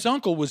 And his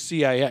uncle was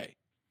CIA.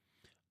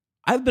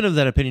 I've been of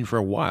that opinion for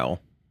a while.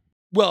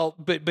 Well,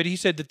 but he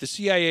said that the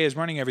CIA is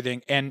running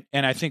everything, and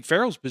I think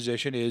Farrell's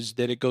position is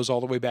that it goes all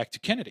the way back to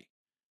Kennedy.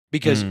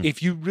 Because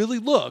if you really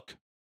look,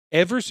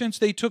 ever since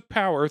they took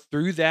power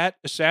through that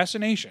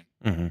assassination,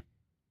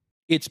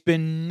 it's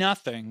been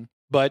nothing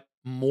but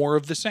more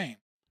of the same.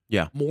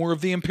 Yeah. More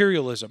of the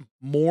imperialism,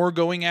 more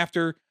going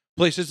after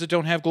places that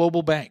don't have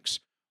global banks,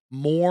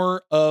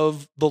 more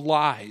of the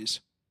lies.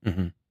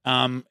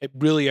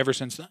 Really ever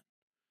since then.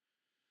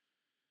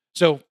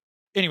 So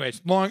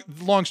anyways,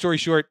 long story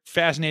short,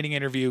 fascinating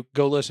interview.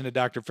 Go listen to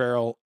Dr.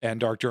 Farrell and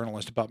Dark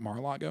Journalist about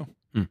Mar-a-Lago.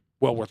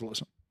 Well worth a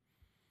listen.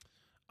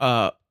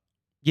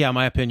 Yeah,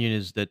 my opinion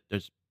is that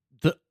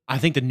I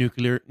think the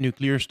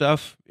nuclear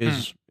stuff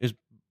is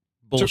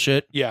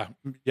bullshit. So, yeah,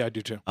 I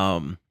do too.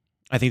 I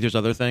think there's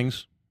other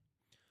things.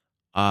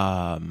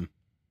 Yeah.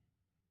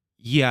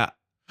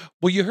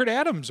 Well, you heard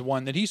Adam's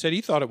one that he said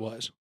he thought it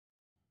was.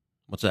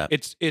 What's that?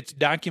 It's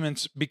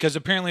documents, because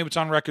apparently it's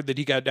on record that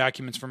he got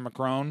documents from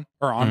Macron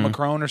or on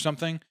Macron or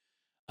something.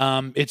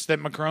 It's that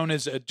Macron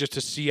is just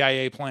a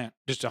CIA plant,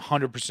 just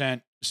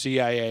 100%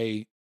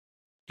 CIA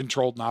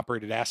controlled and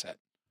operated asset.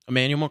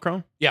 Emmanuel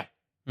Macron? Yeah.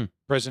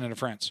 President of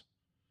France.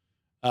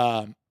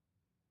 I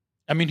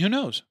mean, who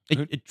knows?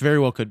 It very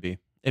well could be.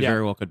 It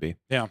very well could be.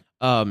 Yeah.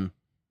 No,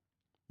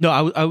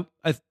 I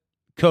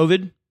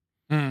COVID.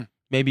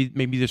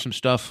 Maybe there's some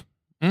stuff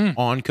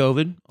on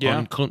COVID.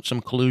 Yeah. On some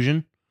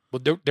collusion.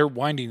 Well, they're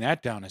winding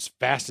that down as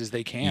fast as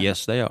they can.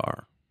 Yes, they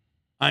are.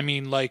 I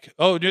mean,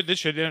 dude, this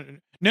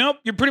should. Nope,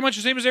 you're pretty much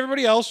the same as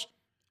everybody else.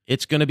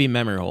 It's going to be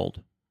memory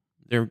hold.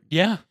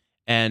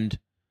 And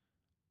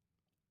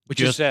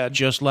which is sad.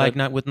 Just like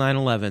not with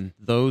 9/11,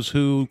 those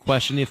who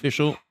question the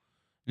official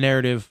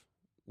narrative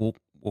will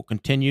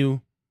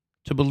continue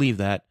to believe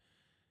that,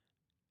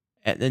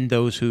 and then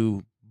those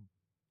who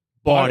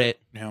bought it,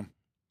 no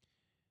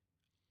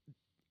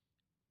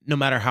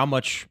matter how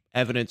much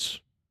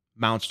evidence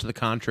mounts to the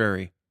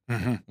contrary,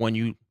 when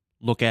you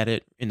look at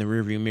it in the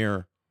rearview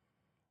mirror,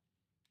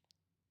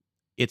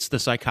 it's the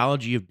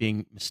psychology of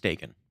being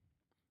mistaken.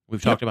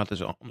 We've talked about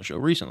this on the show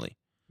recently.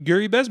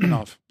 Yuri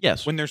Bezmenov.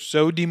 Yes. When they're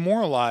so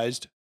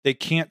demoralized, they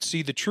can't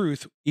see the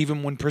truth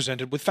even when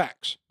presented with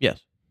facts.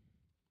 Yes.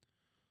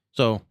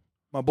 So,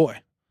 my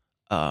boy.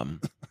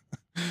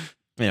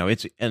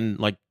 It's, and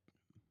like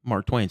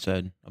Mark Twain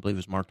said, I believe it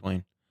was Mark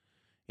Twain,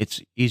 it's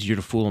easier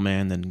to fool a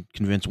man than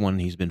convince one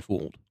he's been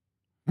fooled.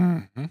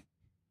 Mm-hmm.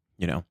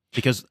 You know,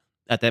 because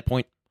at that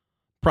point,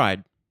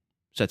 pride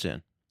sets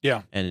in.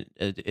 Yeah. And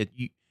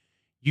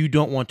you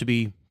don't want to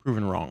be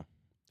proven wrong.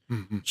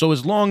 Mm-hmm. So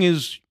as long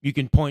as you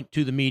can point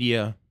to the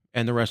media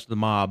and the rest of the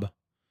mob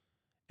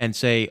and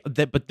say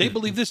that, but they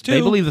believe this too.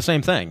 They believe the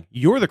same thing.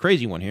 You're the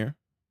crazy one here.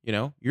 You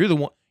know, you're the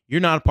one.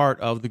 You're not a part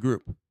of the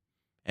group,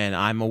 and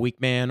I'm a weak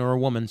man or a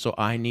woman, so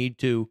I need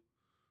to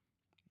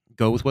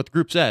go with what the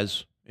group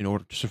says in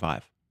order to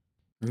survive.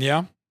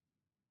 Yeah,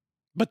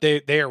 but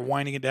they are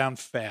winding it down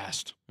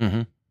fast,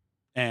 mm-hmm.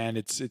 and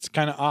it's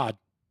kind of odd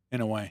in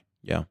a way.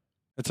 Yeah,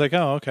 it's like,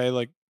 oh, okay,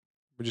 like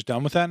we're just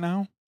done with that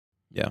now.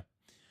 Yeah,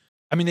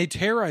 I mean, they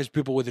terrorized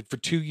people with it for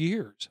 2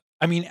 years.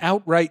 I mean,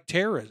 outright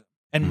terrorism,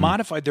 and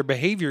modified their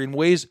behavior in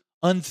ways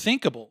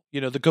unthinkable. You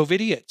know, the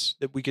COVIDiots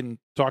that we can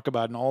talk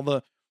about and all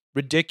the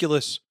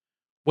ridiculous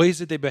ways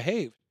that they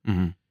behaved.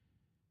 Mm-hmm.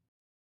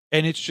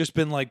 And it's just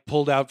been like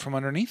pulled out from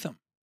underneath them.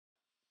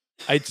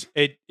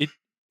 It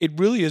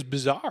really is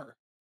bizarre.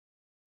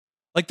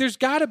 Like there's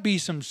got to be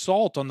some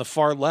salt on the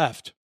far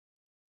left.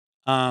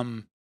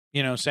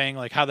 You know, saying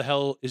like, how the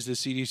hell is the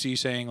CDC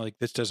saying like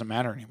this doesn't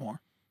matter anymore?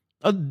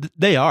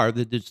 They are.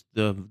 It's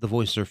the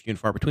voices are few and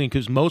far between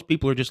because most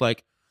people are just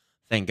like,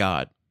 thank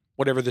God.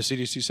 Whatever the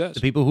CDC says.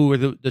 The people who are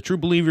the true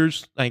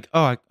believers, like,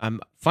 oh, I'm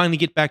finally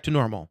get back to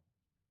normal.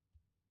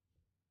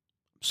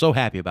 So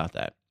happy about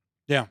that.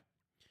 Yeah.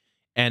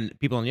 And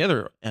people on the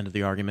other end of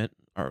the argument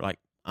are like,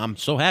 I'm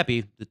so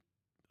happy that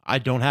I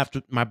don't have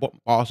to, my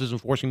boss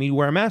isn't forcing me to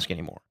wear a mask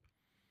anymore.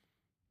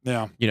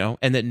 Yeah. You know,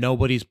 and that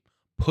nobody's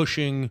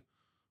pushing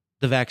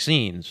the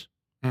vaccines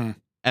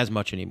as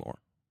much anymore.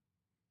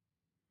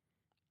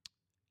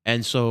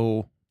 And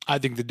so I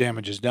think the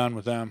damage is done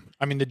with them.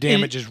 I mean, the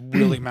damage is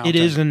really mounting. It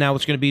is, and now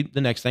it's going to be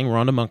the next thing. We're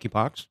on to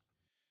monkeypox.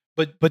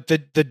 But the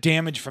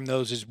damage from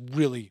those is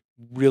really,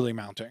 really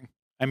mounting.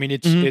 I mean,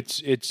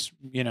 it's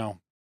you know,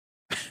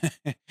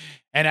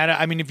 and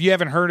I mean, if you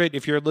haven't heard it,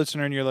 if you're a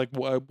listener and you're like,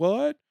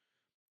 what?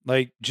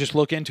 Like, just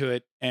look into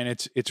it, and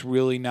it's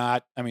really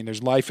not. I mean,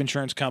 there's life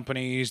insurance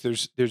companies.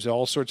 There's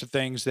all sorts of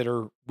things that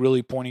are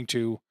really pointing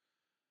to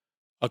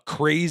a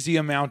crazy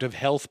amount of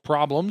health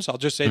problems. I'll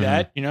just say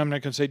that. You know, I'm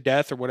not going to say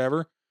death or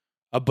whatever,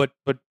 but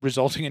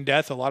resulting in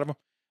death. A lot of them,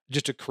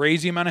 just a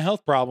crazy amount of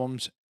health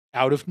problems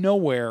out of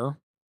nowhere.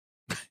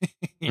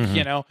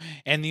 You know,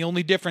 and the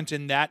only difference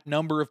in that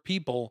number of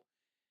people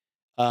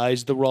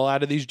is the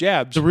rollout of these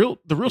jabs. The real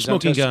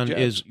smoking gun jabs.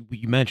 Is,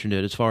 you mentioned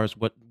it, as far as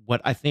what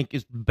I think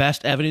is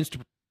best evidence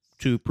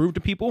to prove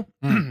to people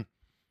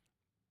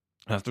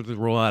after the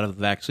rollout of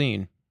the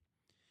vaccine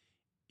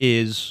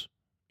is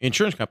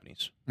insurance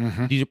companies.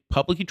 These are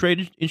publicly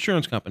traded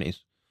insurance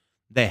companies.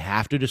 They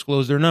have to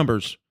disclose their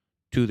numbers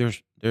to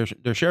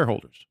their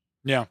shareholders.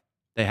 Yeah.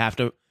 They have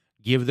to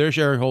give their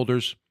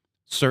shareholders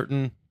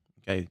certain,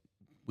 okay,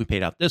 we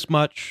paid out this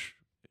much.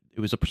 It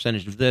was a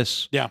percentage of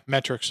this. Yeah,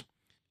 metrics.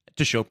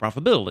 To show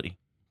profitability.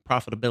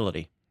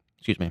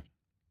 Excuse me.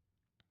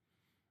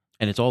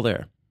 And it's all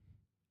there.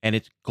 And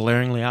it's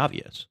glaringly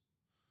obvious.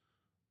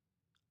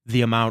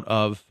 The amount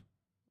of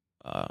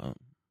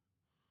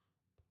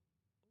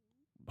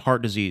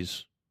heart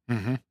disease,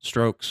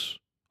 strokes,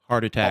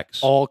 heart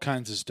attacks. All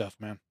kinds of stuff,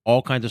 man.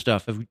 All kinds of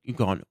stuff have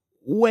gone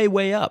way,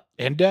 way up.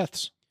 And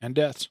deaths.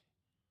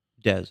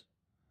 Des.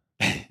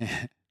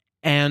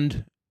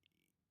 And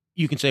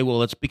you can say,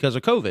 well, it's because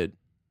of COVID.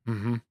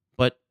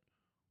 But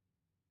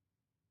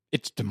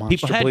it's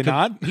demonstrably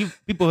not.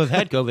 People have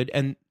had COVID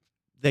and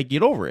they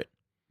get over it.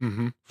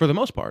 For the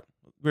most part.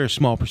 A very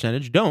small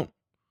percentage don't.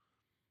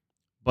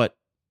 But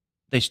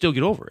they still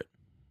get over it.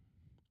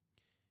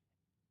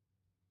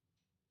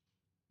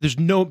 There's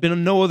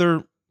been no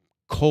other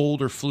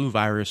cold or flu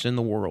virus in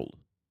the world.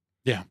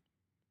 Yeah.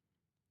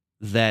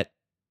 That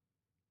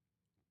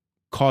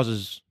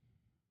causes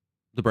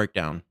the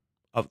breakdown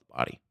of the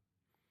body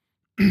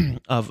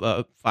of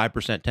 5%,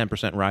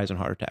 10% rise in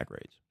heart attack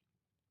rates.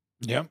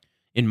 Yeah.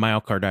 In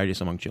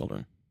myocarditis among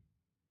children.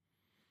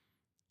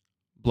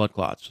 Blood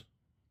clots.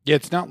 Yeah,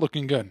 it's not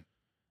looking good.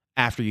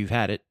 After you've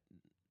had it,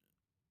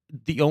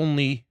 the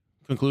only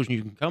conclusion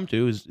you can come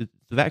to is the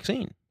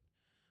vaccine,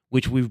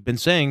 which we've been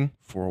saying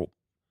for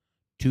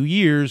 2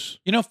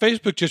 years. You know,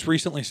 Facebook just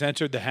recently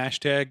censored the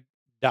hashtag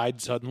died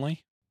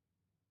suddenly.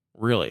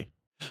 Really?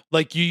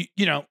 Like you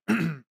know,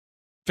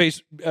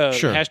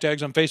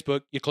 hashtags on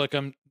Facebook, you click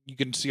them, you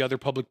can see other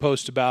public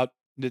posts about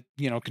that,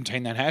 you know,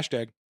 contain that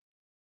hashtag.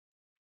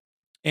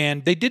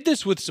 And they did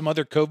this with some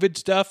other COVID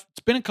stuff.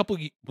 It's been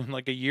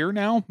like a year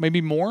now,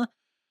 maybe more,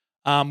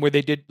 where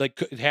they did like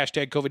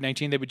hashtag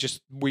COVID-19. They would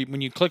just,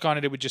 when you click on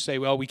it, it would just say,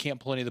 well, we can't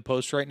pull any of the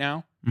posts right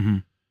now.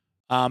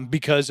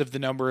 Because of the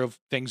number of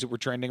things that were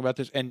trending about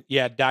this. And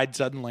yeah, died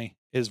suddenly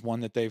is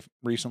one that they've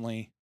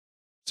recently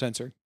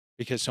censored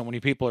because so many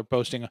people are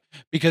posting.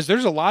 Because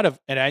there's a lot of,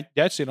 and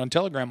that's it on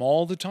Telegram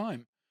all the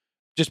time,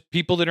 just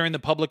people that are in the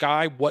public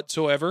eye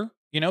whatsoever,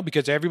 you know,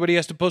 because everybody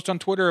has to post on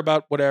Twitter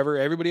about whatever.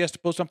 Everybody has to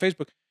post on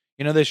Facebook.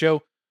 You know, they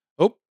show,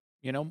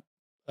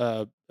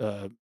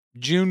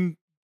 June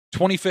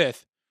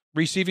 25th,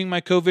 receiving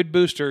my COVID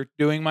booster,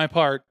 doing my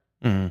part,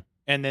 Mm-hmm.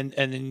 and then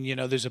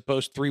there's a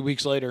post 3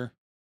 weeks later.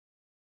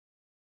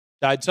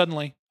 Died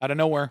suddenly out of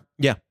nowhere.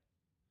 Yeah.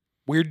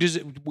 Weird.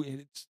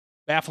 It's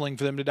baffling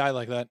for them to die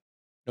like that.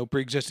 No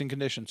pre-existing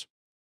conditions,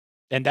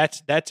 and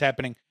that's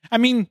happening. I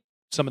mean,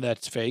 some of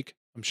that's fake,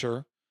 I'm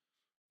sure,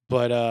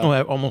 but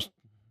almost.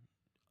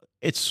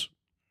 It's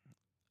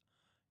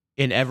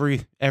in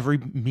every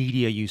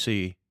media you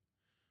see.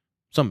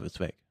 Some of it's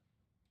fake.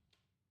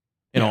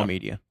 In all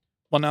media.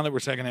 Well, now that we're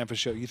second half of the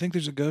show, you think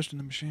there's a ghost in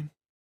the machine?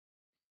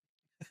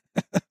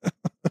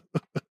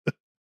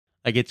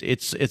 Like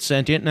it's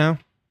sentient now.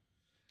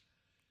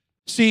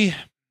 See,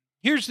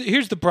 here's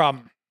the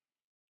problem.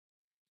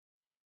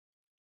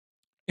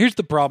 Here's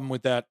the problem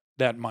with that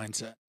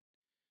mindset.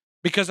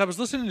 Because I was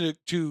listening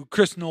to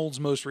Chris Knowles'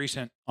 most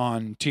recent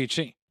on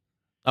THC.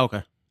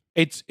 Okay.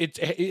 It's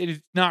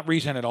not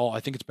recent at all. I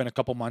think it's been a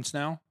couple months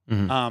now.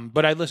 Mm-hmm.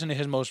 But I listened to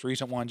his most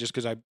recent one just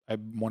because I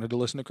wanted to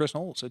listen to Chris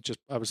Knowles.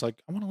 I was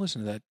like, I want to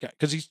listen to that guy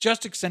because he's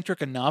just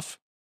eccentric enough,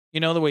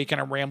 the way he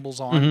kind of rambles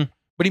on. Mm-hmm.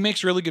 But he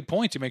makes really good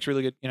points. He makes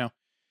really good,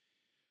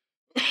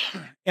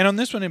 And on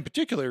this one in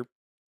particular,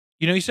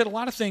 he said a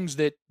lot of things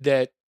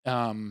that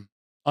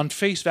on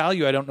face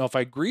value I don't know if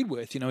I agreed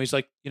with. He's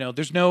like,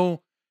 there's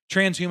no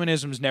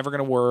transhumanism is never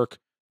going to work.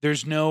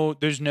 There's no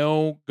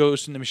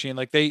ghost in the machine.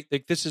 Like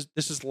this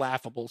is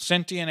laughable.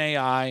 Sentient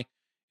AI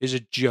is a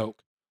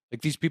joke.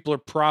 Like these people are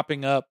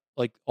propping up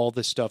like all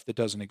this stuff that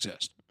doesn't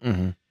exist.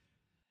 Mm-hmm.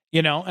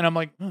 And I'm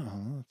like,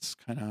 oh, that's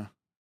kind of,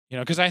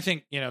 because I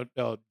think,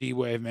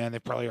 D-Wave, man, they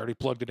probably already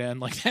plugged it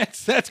in. Like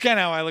that's kind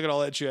of how I look at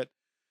all that shit.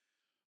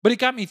 But it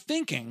got me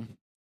thinking,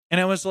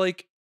 and I was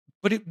like,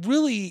 but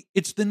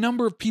it's the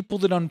number of people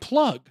that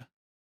unplug,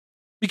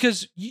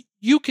 because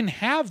you can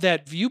have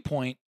that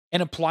viewpoint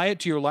and apply it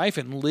to your life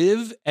and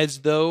live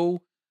as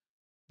though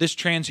this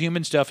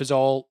transhuman stuff is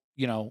all,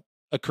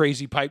 a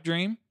crazy pipe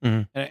dream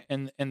and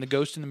the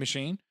ghost in the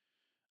machine.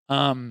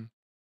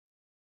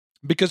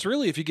 Because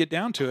really, if you get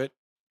down to it,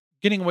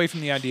 getting away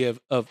from the idea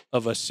of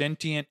a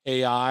sentient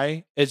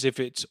AI as if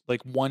it's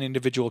like one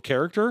individual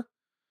character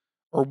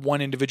or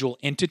one individual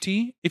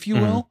entity, if you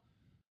will.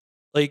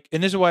 Like,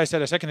 and this is why I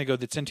said a second ago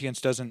that sentience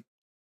doesn't,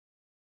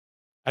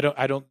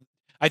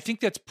 I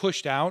think that's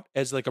pushed out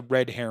as like a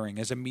red herring,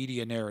 as a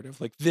media narrative.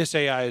 Like this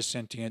AI is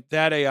sentient,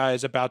 that AI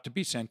is about to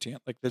be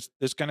sentient, like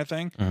this kind of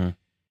thing. Mm-hmm.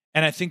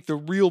 And I think the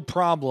real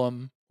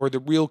problem or the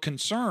real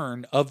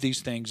concern of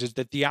these things is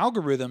that the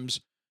algorithms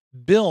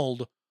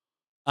build,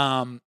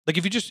 like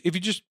if you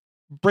just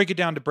break it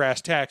down to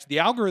brass tacks, the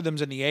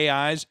algorithms and the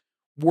AIs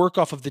work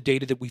off of the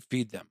data that we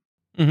feed them.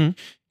 Mm-hmm.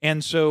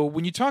 And so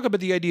when you talk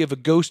about the idea of a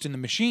ghost in the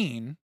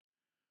machine,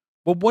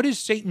 well, what is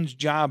Satan's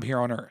job here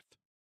on earth?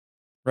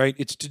 Right?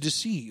 It's to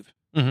deceive.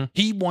 Mm-hmm.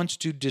 He wants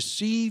to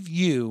deceive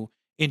you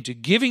into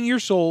giving your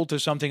soul to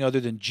something other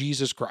than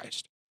Jesus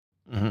Christ.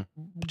 Mm-hmm.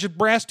 Just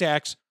brass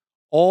tacks,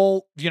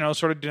 all,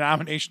 sort of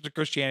denominations of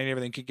Christianity and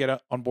everything can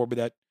get on board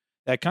with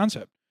that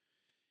concept.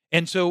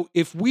 And so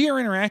if we are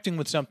interacting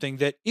with something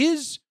that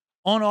is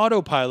on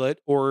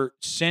autopilot or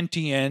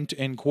sentient,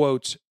 in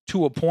quotes,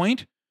 to a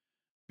point,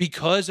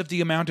 because of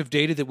the amount of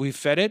data that we've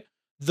fed it,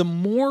 the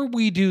more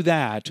we do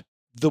that,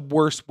 the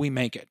worse we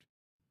make it.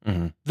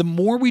 Mm-hmm. The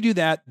more we do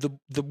that,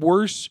 the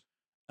worse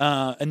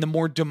and the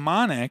more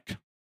demonic,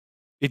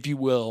 if you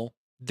will,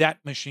 that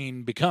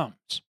machine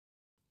becomes.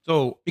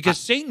 So, because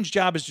Satan's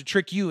job is to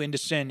trick you into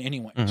sin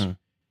anyways. Mm-hmm.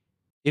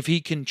 If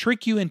he can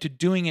trick you into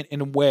doing it in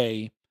a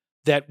way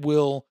that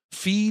will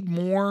feed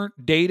more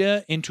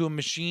data into a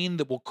machine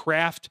that will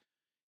craft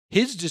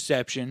his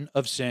deception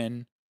of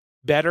sin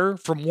better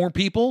for more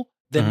people,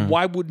 then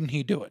why wouldn't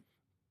he do it?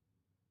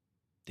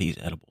 These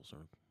edibles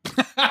are...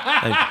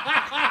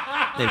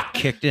 they've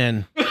kicked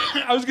in.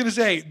 I was going to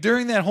say,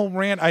 during that whole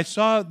rant, I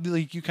saw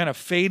like you kind of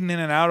fading in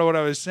and out of what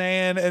I was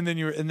saying, and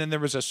then there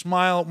was a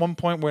smile at one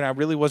point when I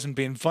really wasn't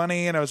being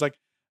funny, and I was like,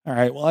 all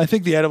right, well, I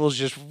think the edibles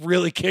just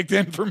really kicked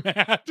in for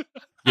Matt.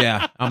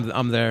 Yeah,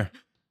 I'm there.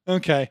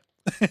 Okay.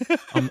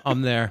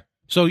 I'm there.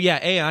 So yeah,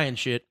 AI and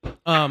shit.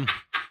 I'm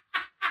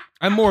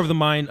more of the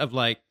mind of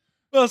like,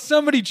 well,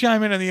 somebody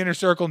chime in on the inner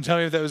circle and tell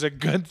me if that was a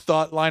good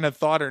line of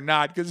thought or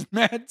not, because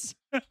Matt's.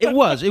 It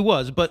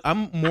was, but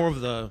I'm more of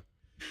the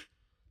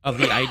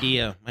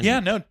idea.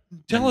 Yeah, no.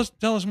 Tell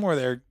us more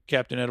there,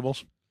 Captain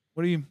Edibles.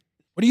 What do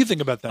you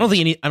think about that?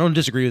 I don't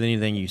disagree with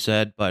anything you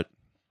said, but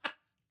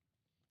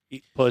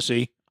eat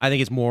pussy. I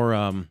think it's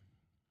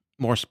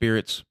more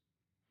spirits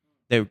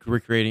they're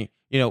recreating.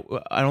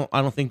 I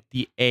don't think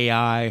the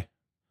AI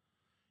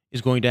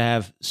is going to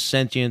have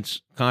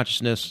sentience,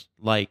 consciousness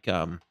like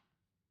a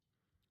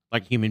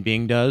human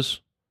being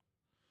does.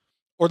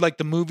 Or like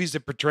the movies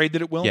that portrayed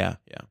that it will? Yeah.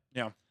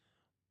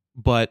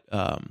 But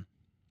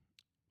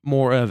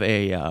more of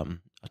a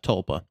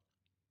tulpa,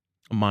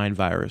 a mind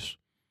virus,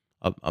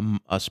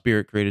 a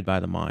spirit created by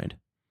the mind,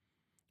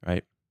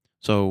 right?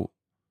 So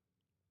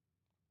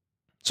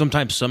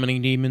sometimes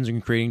summoning demons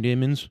and creating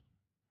demons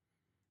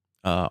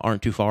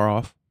aren't too far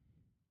off.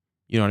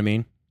 You know what I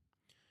mean?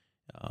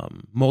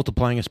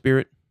 Multiplying a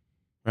spirit,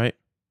 right?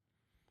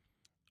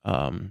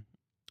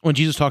 when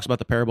Jesus talks about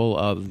the parable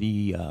of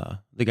the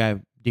guy,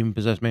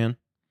 demon-possessed man.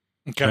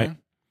 Okay. Right?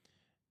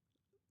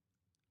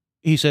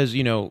 He says,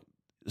 the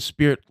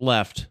spirit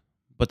left,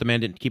 but the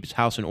man didn't keep his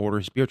house in order,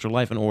 his spiritual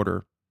life in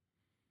order.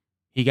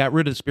 He got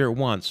rid of the spirit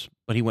once,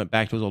 but he went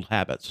back to his old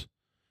habits.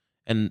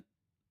 And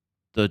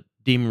the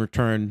demon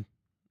returned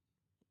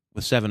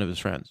with 7 of his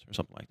friends or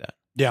something like that.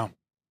 Yeah.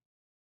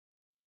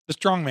 The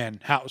strong man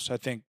house, I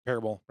think,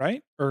 parable,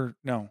 right? Or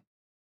no?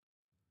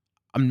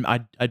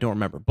 I don't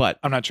remember, but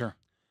I'm not sure.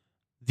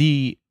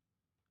 The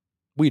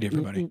weed,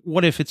 everybody.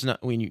 What if it's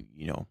not when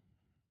you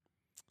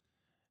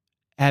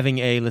having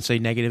a, let's say,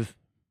 negative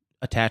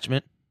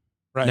attachment,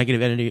 right?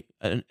 Negative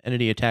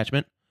entity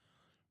attachment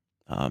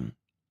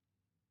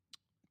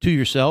to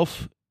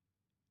yourself.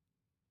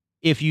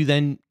 If you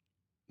then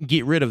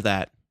get rid of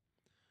that,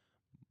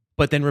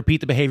 but then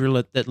repeat the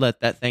behavior that let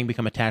that thing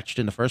become attached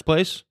in the first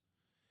place.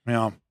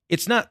 Yeah,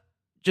 it's not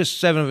just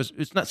 7 of his.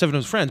 It's not 7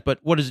 of his friends, but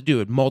what does it do?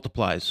 It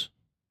multiplies.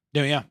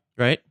 Yeah.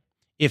 Right.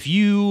 If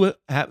you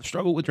have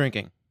struggled with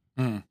drinking,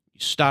 you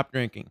stop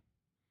drinking.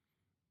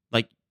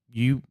 Like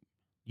you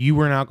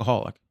were an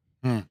alcoholic,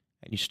 and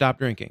you stop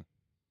drinking,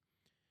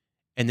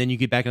 and then you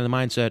get back into the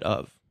mindset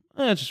of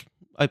it's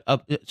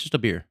just a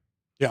beer.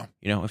 Yeah.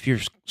 If you're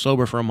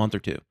sober for a month or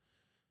 2,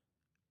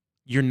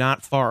 you're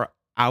not far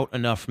out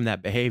enough from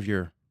that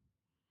behavior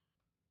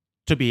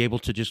to be able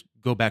to just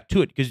go back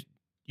to it because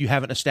you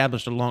haven't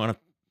established a long enough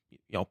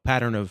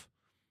pattern of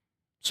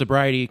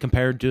sobriety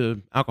compared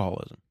to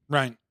alcoholism.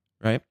 Right.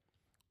 Right.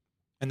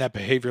 And that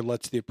behavior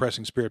lets the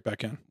oppressing spirit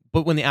back in.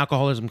 But when the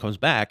alcoholism comes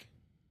back,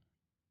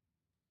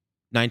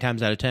 9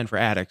 times out of 10 for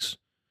addicts,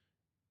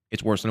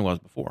 it's worse than it was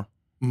before.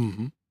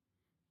 Mm-hmm.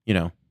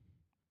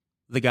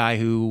 The guy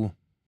who...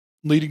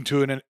 leading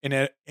to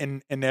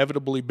an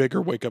inevitably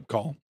bigger wake-up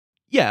call.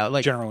 Yeah,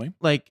 like... generally.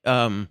 Like,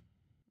 I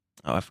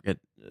forget.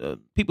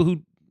 People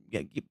who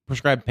get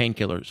prescribed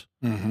painkillers.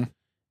 Mm-hmm.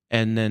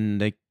 And then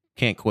they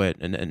can't quit,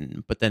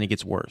 but then it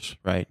gets worse,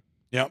 right?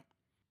 Yep.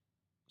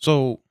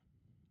 So,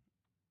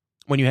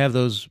 when you have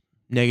those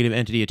negative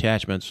entity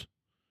attachments,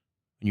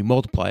 and you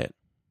multiply it,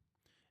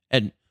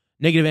 and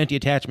negative entity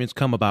attachments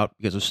come about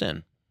because of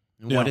sin.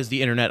 And what has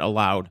the internet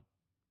allowed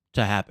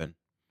to happen?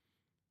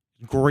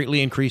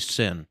 Greatly increased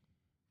sin.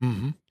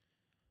 Mm-hmm.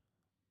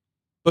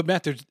 But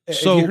Matt, have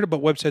you heard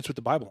about websites with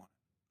the Bible on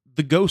it?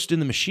 The ghost in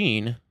the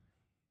machine,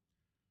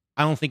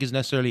 I don't think is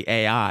necessarily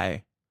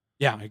AI.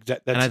 Yeah,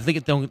 exactly. And I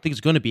don't think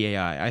it's going to be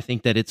AI. I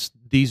think that it's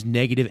these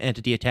negative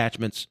entity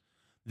attachments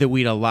that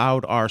we'd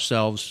allowed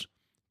ourselves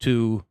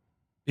to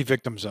be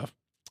victims of.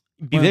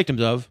 We're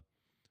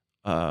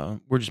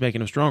just making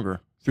them stronger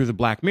through the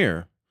Black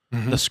Mirror,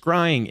 the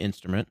scrying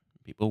instrument.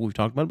 People, we've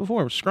talked about it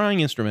before.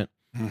 Scrying instrument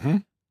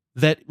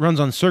that runs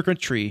on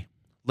circuitry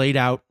laid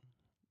out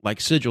like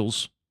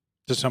sigils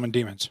to summon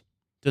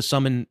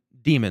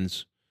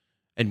demons.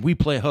 And we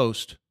play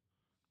host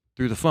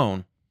through the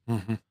phone.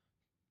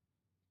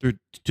 Through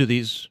to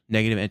these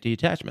negative entity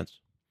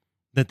attachments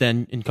that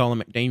then call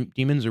them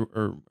demons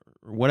or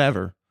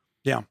whatever.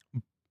 Yeah.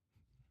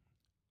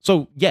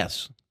 So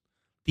yes,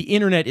 the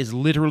internet is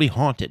literally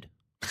haunted.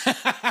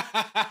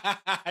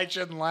 I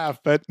shouldn't laugh,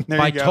 but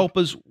by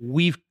tulpas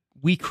we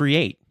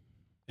create.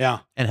 Yeah.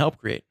 And help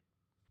create.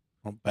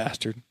 Oh,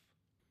 bastard.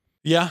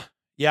 Yeah.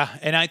 Yeah,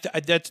 and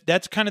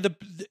that's kind of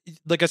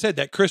like I said,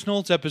 that Chris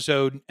Knowles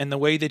episode and the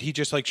way that he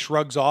just like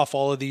shrugs off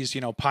all of these,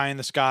 pie in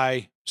the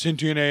sky,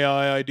 sentient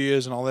AI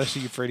ideas and all this. Are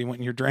you afraid he went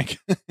in your drink?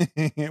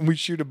 And we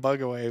shoot a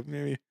bug away.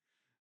 Maybe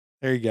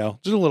there you go.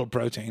 Just a little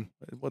protein.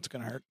 What's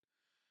going to hurt?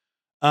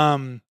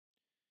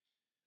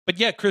 But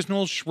yeah, Chris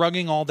Knowles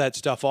shrugging all that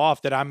stuff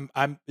off that I'm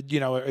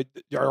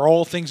are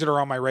all things that are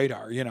on my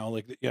radar.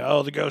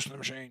 The ghost in the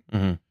machine.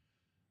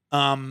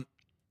 Mm-hmm.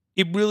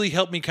 It really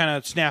helped me kind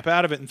of snap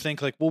out of it and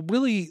think like, well,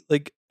 really,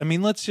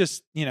 let's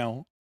just,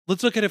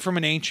 let's look at it from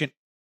an ancient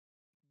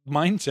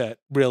mindset,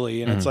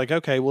 really. And it's like,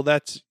 okay, well,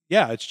 it's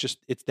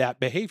that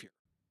behavior.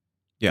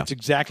 Yeah. It's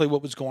exactly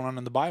what was going on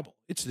in the Bible.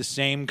 It's the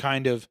same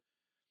kind of,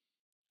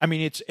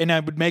 and I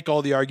would make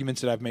all the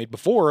arguments that I've made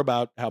before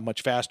about how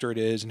much faster it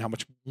is and how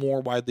much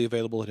more widely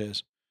available it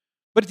is.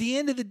 But at the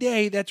end of the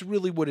day, that's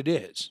really what it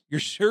is. You're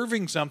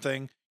serving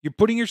something, you're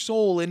putting your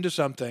soul into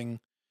something,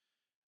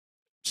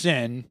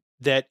 sin,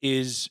 that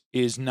is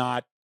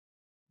not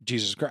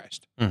Jesus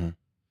Christ. Mm-hmm.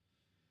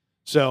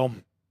 So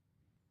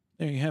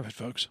there you have it,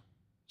 folks.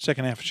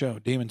 Second half of the show,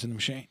 Demons in the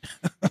Machine.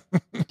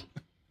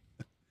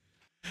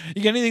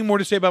 You got anything more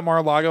to say about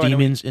Mar-a-Lago?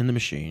 Demons in the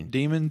Machine.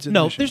 Demons in the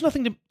Machine. No, there's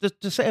nothing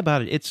to say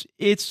about it.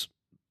 It's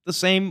the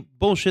same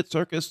bullshit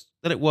circus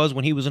that it was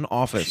when he was in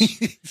office.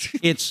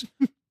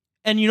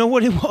 And you know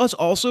what it was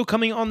also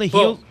coming on the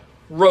heels?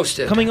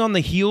 Roasted. Coming on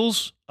the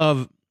heels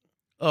of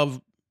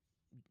good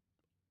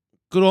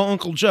old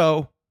Uncle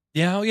Joe,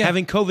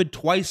 having COVID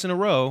twice in a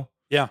row,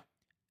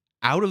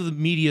 out of the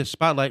media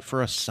spotlight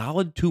for a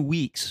solid 2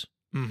 weeks.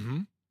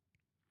 Mm-hmm.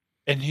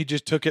 And he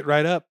just took it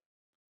right up.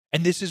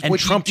 And this is what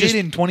Trump did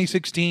in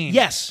 2016.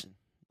 Yes.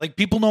 Like,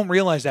 people don't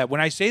realize that. When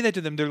I say that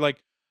to them, they're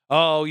like,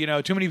 oh,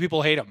 too many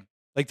people hate him.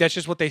 Like, that's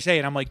just what they say.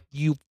 And I'm like,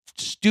 you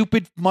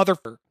stupid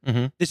motherfucker.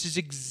 Mm-hmm. This is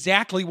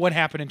exactly what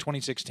happened in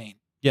 2016.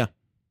 Yeah.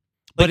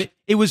 But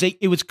it was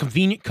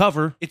convenient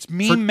cover. It's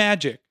meme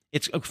magic.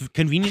 It's a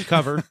convenient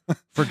cover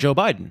for Joe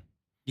Biden.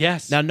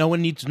 Yes. Now, no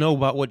one needs to know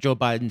about what Joe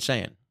Biden's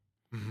saying.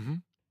 Mm-hmm.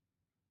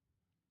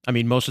 I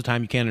mean, most of the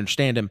time you can't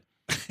understand him,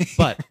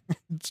 but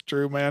it's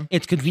true, man.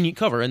 It's convenient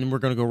cover. And then we're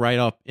going to go right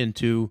up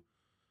into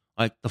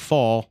like the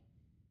fall,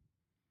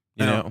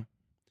 you know,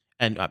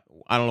 and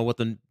I don't know what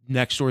the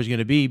next story is going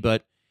to be,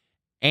 but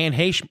Anne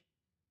Heche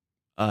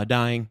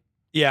dying.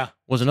 Yeah.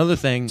 Was another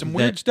thing. Some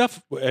weird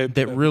stuff.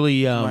 That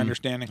really, my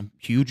understanding.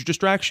 Huge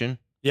distraction.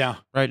 Yeah.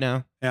 Right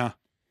now. Yeah.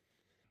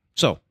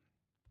 So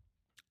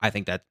I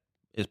think that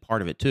is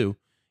part of it too.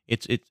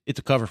 It's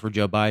a cover for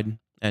Joe Biden,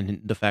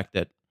 and the fact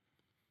that,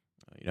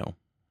 you know,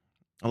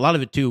 a lot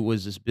of it too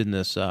has been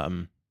this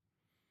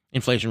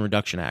Inflation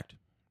Reduction Act.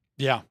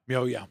 Yeah.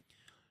 Oh yeah.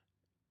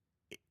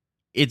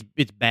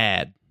 It's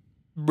bad.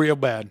 Real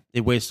bad.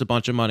 It wastes a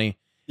bunch of money.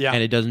 Yeah.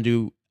 And it doesn't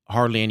do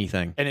hardly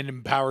anything. And it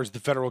empowers the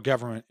federal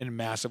government in a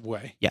massive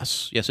way.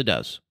 Yes, it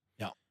does.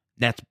 Yeah.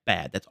 That's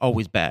bad. That's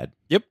always bad.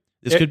 Yep.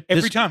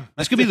 Every time.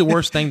 This could be the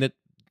worst thing that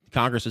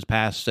Congress has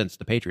passed since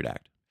the Patriot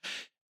Act.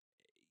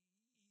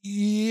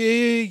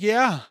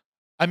 Yeah.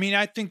 I mean,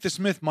 I think the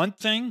Smith-Mundt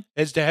thing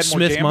has had more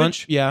damage.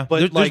 Smith-Mundt, yeah.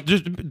 But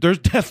there's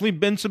definitely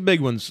been some big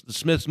ones. The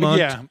Smith-Mundt,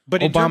 yeah.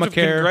 But in Obamacare. terms of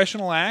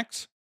congressional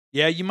acts,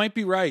 yeah, you might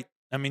be right.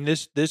 I mean,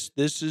 this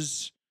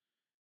is,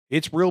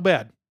 it's real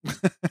bad.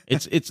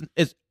 It's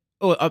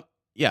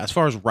yeah, as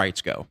far as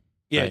rights go.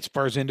 Yeah, right? as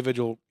far as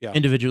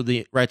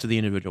the rights of the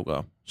individual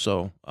go.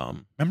 So,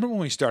 remember when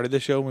we started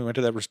this show and we went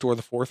to that Restore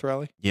the Fourth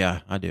rally?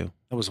 Yeah, I do.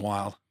 That was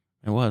wild.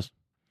 It was.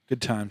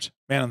 Good times.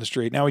 Man on the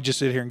street. Now we just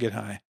sit here and get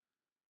high.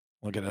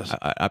 Look at us.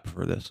 I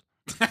prefer this.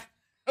 I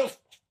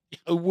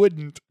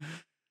wouldn't.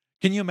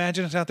 Can you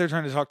imagine us out there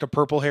trying to talk to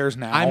purple hairs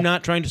now? I'm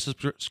not trying to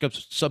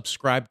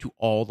subscribe to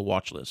all the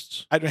watch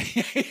lists.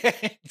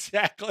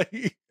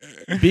 Exactly.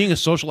 Being a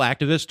social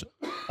activist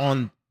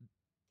on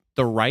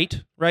the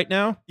right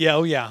now. Yeah.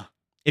 Oh, yeah.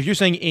 If you're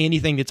saying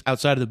anything that's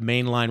outside of the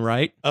mainline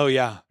right. Oh,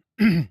 yeah.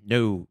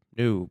 No.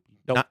 It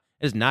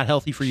is not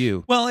healthy for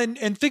you. Well,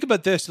 and think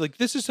about this. Like,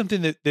 this is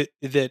something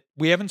that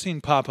we haven't seen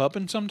pop up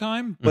in some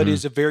time, but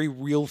is a very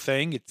real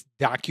thing. It's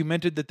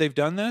documented that they've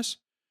done this.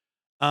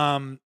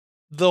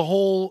 The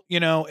whole,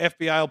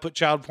 FBI will put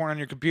child porn on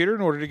your computer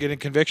in order to get a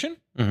conviction.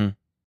 Mm-hmm.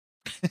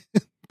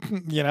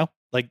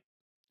 Like,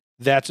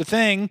 that's a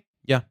thing.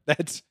 Yeah.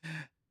 That's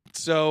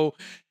so.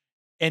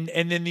 And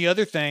then the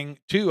other thing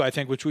too, I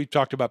think, which we've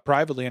talked about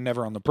privately and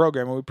never on the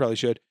program, and we probably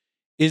should,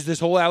 is this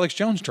whole Alex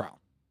Jones trial.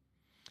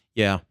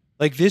 Yeah.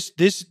 Like this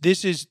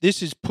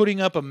is putting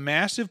up a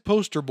massive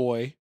poster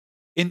boy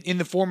in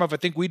the form of, I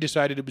think we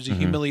decided it was a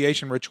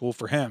humiliation ritual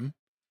for him.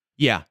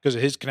 Yeah. Because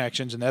of his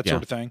connections and that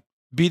sort of thing.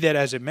 Be that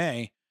as it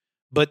may.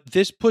 But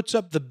this puts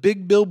up the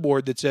big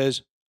billboard that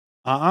says,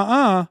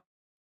 don't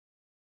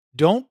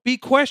be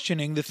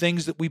questioning the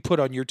things that we put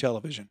on your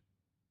television.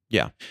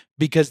 Yeah.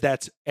 Because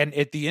and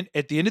at the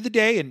end of the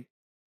day, and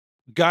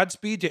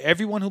Godspeed to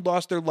everyone who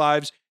lost their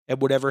lives at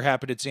whatever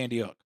happened at Sandy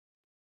Hook.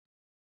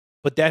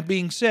 But that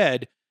being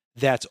said,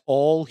 that's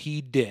all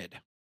he did.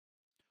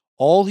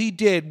 All he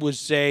did was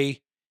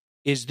say,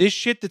 is this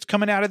shit that's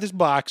coming out of this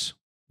box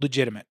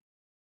legitimate?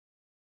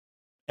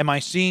 Am I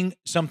seeing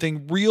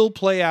something real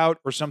play out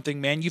or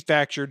something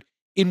manufactured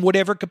in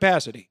whatever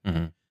capacity?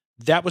 Mm-hmm.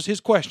 That was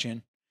his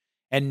question.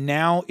 And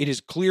now it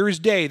is clear as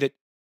day that,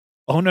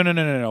 oh,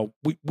 no.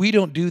 We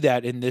don't do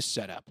that in this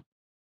setup.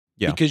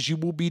 Yeah. Because you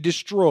will be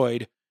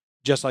destroyed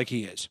just like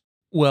he is.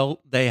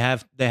 Well, they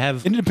have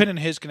independent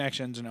of his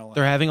connections and all that.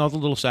 They're having all the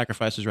little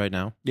sacrifices right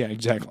now. Yeah,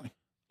 exactly.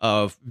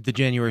 Of the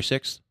January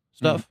 6th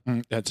stuff.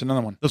 Mm-hmm. That's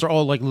another one. Those are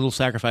all like little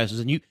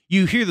sacrifices. And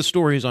you hear the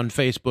stories on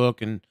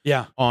Facebook and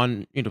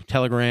on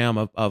Telegram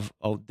of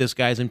this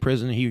guy's in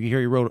prison.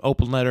 He wrote an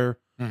open letter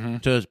to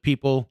his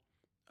people.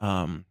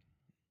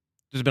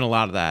 There's been a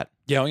lot of that.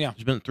 Yeah.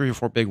 There's been 3 or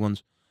 4 big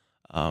ones.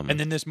 And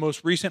then this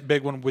most recent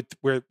big one with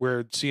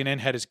where CNN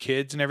had his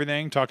kids and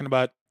everything talking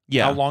about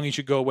how long he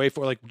should go away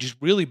for, like just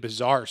really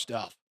bizarre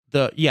stuff.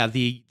 The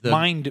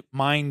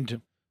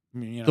mind.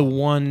 The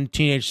one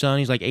teenage son,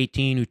 he's like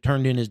 18, who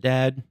turned in his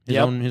dad, his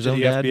own the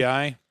dad.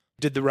 FBI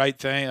did the right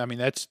thing. I mean,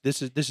 this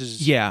is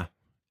it's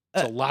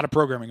a lot of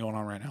programming going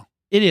on right now.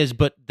 It is,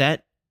 but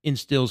that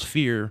instills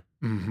fear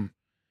in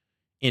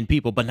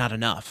people, but not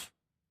enough.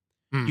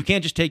 You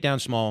can't just take down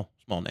small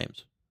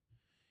names.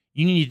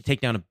 You need to take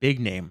down a big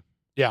name.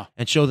 Yeah.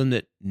 And show them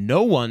that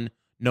no one,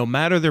 no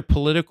matter their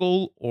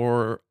political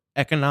or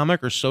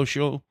economic or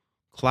social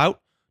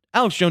clout,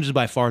 Alex Jones is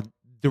by far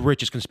the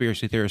richest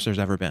conspiracy theorist there's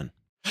ever been.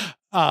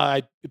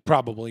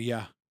 Probably,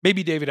 yeah.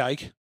 Maybe David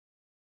Icke.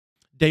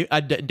 David, I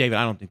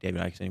don't think David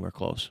Icke's anywhere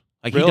close.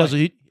 Like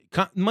really?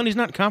 Money's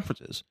not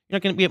conferences. You're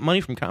not going to get money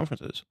from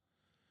conferences.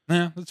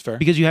 Yeah, that's fair.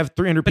 Because you have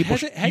 300 people.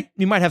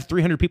 You might have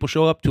 300 people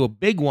show up to a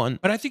big one.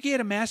 But I think he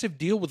had a massive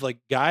deal with like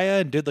Gaia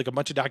and did like a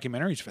bunch of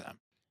documentaries for them.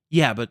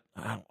 Yeah, but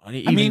I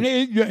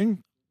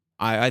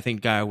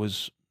think Gaia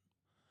was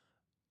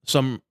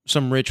some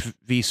rich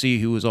VC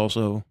who was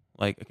also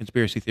like a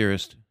conspiracy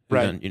theorist. Who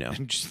Right. Then, you know,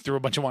 Just threw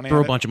a bunch of money threw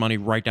at a bunch of money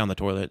right down the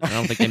toilet. I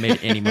don't think they made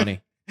any money.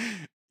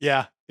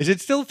 Yeah. Is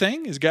it still a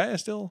thing? Is Gaia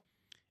still?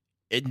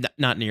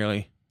 Not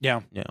nearly.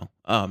 Yeah. You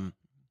know,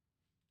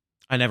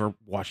 I never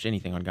watched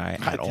anything on Gaia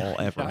at all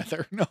ever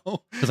Either. No.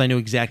 because I knew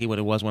exactly what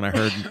it was when I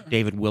heard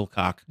David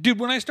Wilcock. Dude,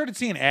 when I started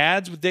seeing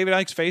ads with David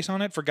Icke's face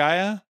on it for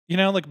Gaia, you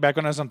know, like back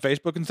when I was on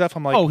Facebook and stuff,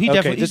 I'm like, Oh, he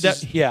okay,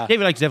 definitely. yeah.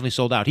 David Icke's definitely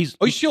sold out. He's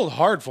Oh, he shielded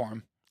hard for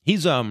him.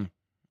 he's not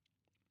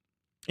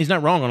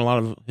wrong on a lot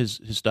of his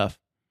stuff,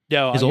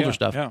 Yeah. his older yeah,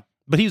 stuff. Yeah.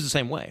 but he was the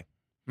same way.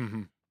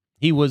 Mm-hmm.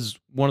 He was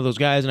one of those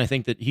guys, and I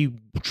think that he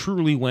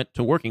truly went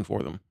to working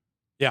for them.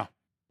 Yeah.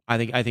 I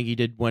think he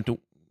did went to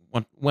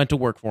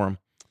work for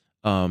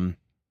him.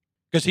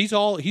 Because he's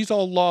all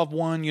law of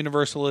one,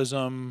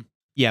 universalism.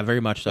 Yeah, very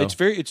much so.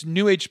 It's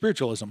new age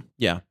spiritualism.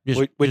 Yeah,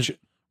 Which just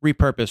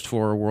repurposed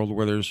for a world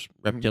where there's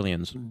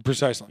reptilians,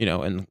 precisely. you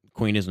know, and the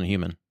Queen isn't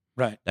human,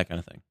 Right. that kind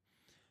of thing.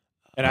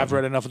 And I've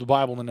read enough of the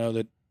Bible to know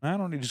that I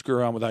don't need to screw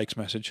around with Ike's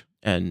message.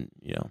 And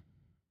you know,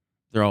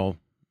 they're all.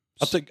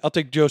 I'll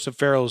take Joseph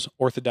Farrell's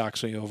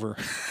orthodoxy over.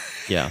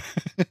 Yeah.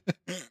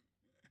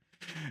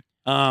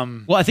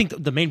 Well, I think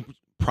the main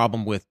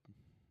problem with,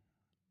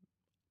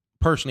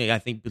 personally,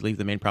 believe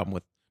the main problem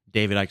with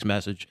David Icke's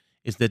message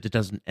is that it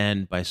doesn't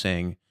end by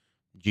saying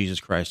Jesus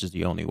Christ is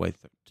the only way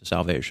to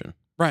salvation.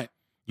 Right.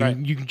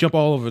 You can jump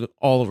all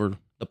over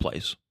the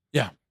place.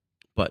 Yeah.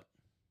 But,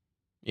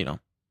 you know,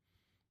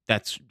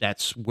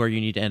 that's where you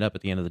need to end up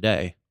at the end of the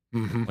day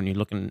when you're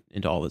looking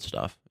into all this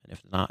stuff.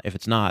 And if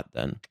it's not,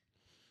 then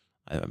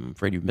I'm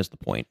afraid you've missed the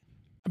point.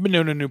 I've been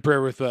doing a new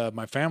prayer with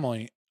my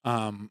family.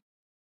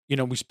 You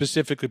know, we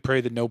specifically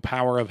pray that no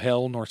power of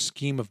hell nor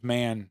scheme of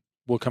man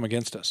will come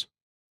against us.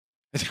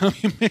 So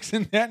you're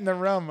mixing that in the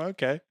rum.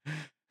 Okay.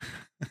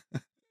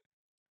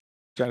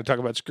 Trying to talk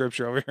about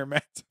scripture over here,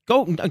 Matt.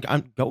 Go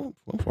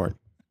for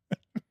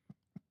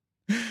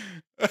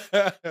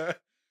it.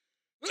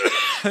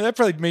 That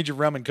probably made your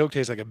rum and coke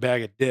taste like a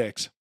bag of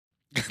dicks.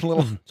 A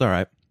little. It's all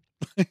right.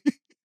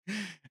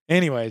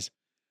 Anyways,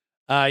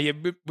 yeah,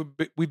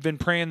 we've been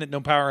praying that no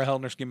power of hell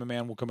nor scheme of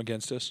man will come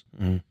against us.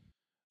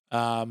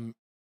 Mm-hmm.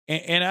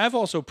 And I've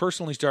also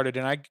personally started,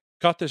 and I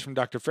caught this from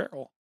Dr.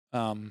 Farrell,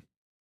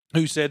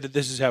 who said that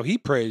this is how he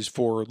prays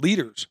for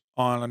leaders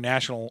on a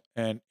national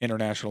and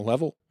international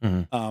level,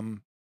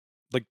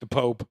 like the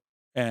Pope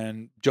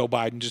and Joe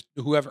Biden, just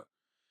whoever.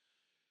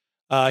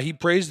 He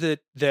prays that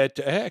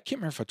I can't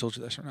remember if I told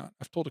you this or not.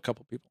 I've told a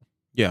couple people.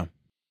 Yeah,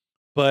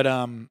 but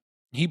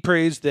he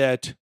prays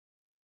that.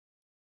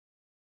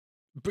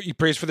 He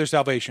prays for their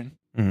salvation.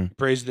 Mm-hmm. He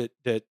prays that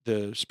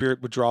the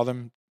Spirit would draw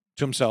them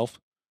to Himself,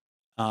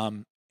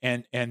 and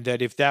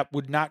that if that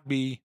would not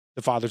be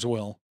the Father's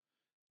will,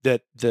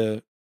 that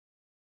the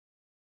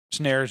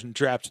snares and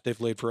traps that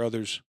they've laid for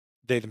others,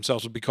 they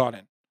themselves would be caught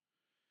in.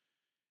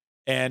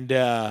 And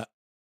I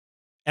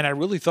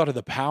really thought of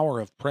the power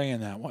of praying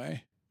that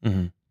way.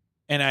 Mm-hmm.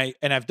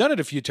 And I've done it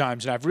a few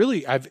times, and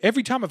I've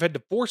every time I've had to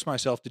force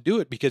myself to do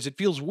it because it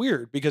feels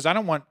weird, because I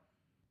don't want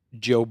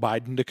Joe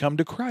Biden to come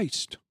to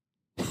Christ.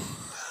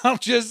 I'll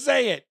just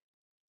say it.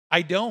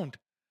 I don't.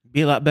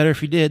 Be a lot better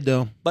if you did,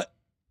 though. But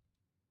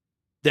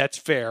that's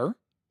fair.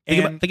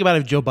 Think about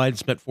if Joe Biden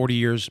spent 40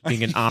 years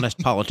being an honest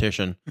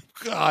politician.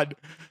 God,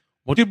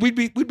 dude, we'd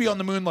be on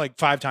the moon like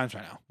 5 times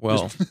by now.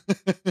 Well,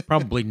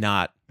 probably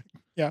not.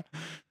 Yeah,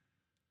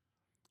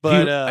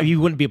 but you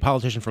wouldn't be a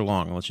politician for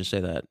long. Let's just say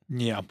that.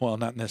 Yeah, well,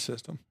 not in this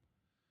system.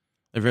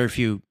 There are very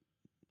few.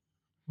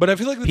 But I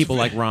feel like people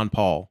like Ron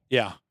Paul.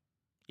 Yeah.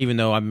 Even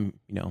though I'm,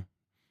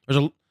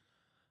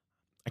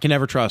 I can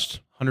never trust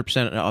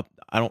 100%.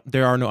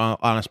 There are no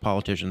honest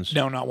politicians.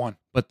 No, not one.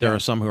 But there are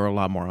some who are a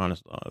lot more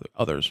honest than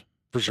others.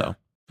 For sure.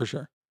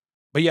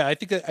 But yeah, I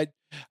think that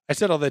I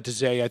said all that to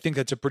say, I think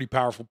that's a pretty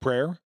powerful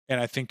prayer. And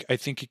I think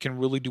it can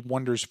really do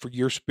wonders for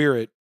your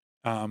spirit,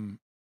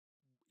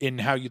 in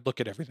how you look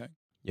at everything.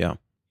 Yeah.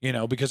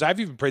 Because I've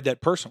even prayed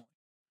that personally,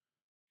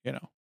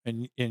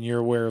 and you're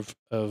aware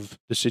of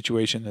the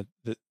situation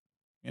that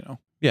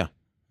Yeah.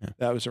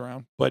 that was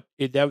around. But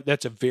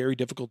that's a very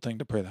difficult thing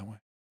to pray that way.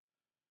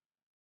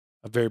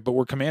 But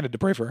we're commanded to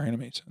pray for our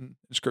enemies in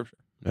Scripture.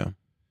 Yeah.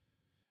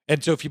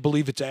 And so if you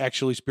believe it's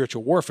actually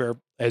spiritual warfare,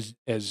 as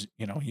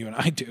you and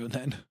I do,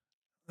 then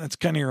that's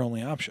kind of your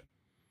only option.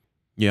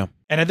 Yeah.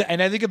 And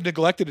I think I've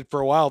neglected it for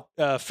a while.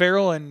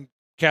 Farrell and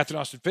Catherine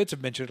Austin Fitts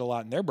have mentioned it a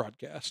lot in their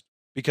broadcast,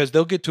 because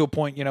they'll get to a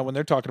point, when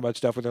they're talking about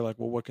stuff where they're like,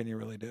 well, what can you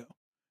really do?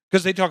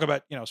 Because they talk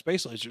about,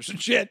 space lasers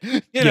and shit,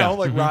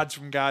 like rods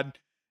from God,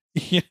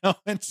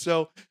 and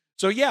so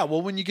yeah,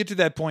 well, when you get to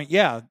that point,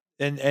 yeah.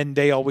 And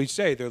they always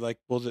say, they're like,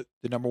 well, the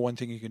number one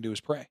thing you can do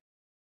is pray.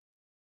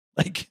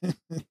 Like,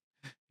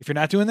 if you're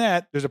not doing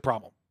that, there's a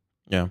problem.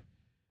 Yeah.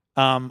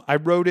 I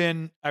wrote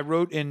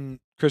in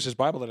Chris's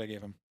Bible that I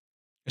gave him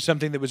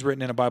something that was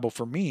written in a Bible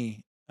for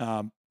me,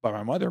 by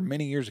my mother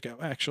many years ago,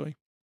 actually.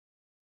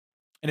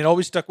 And it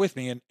always stuck with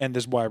me. And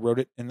this is why I wrote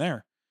it in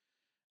there.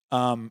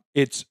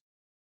 It's,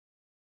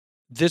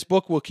 this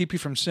book will keep you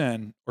from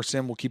sin, or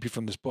sin will keep you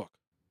from this book.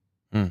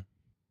 Mm.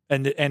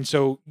 And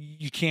so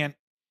you can't,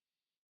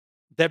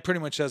 that pretty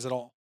much says it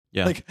all.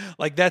 Yeah.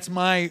 Like that's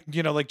my,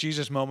 like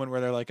Jesus moment where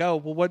they're like, oh,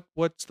 well,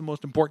 what's the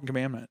most important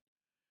commandment?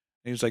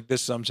 And he was like,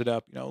 this sums it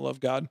up, love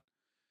God.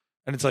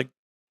 And it's like,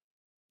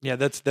 yeah,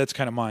 that's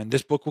kind of mine.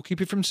 This book will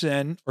keep you from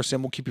sin, or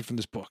sin will keep you from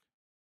this book.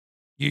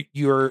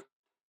 You're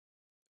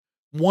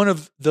one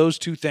of those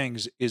two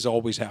things is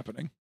always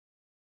happening.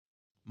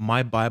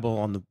 My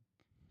Bible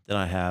that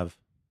I have.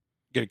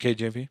 Get a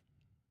KJV?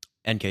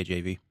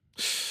 NKJV.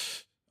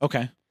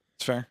 Okay.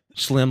 It's fair.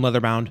 Slim, leather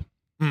bound.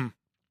 I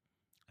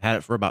had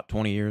it for about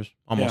 20 years.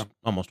 Almost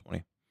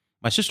 20.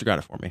 My sister got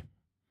it for me.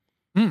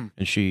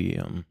 And she,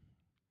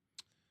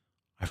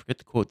 I forget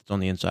the quote that's on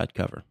the inside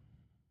cover.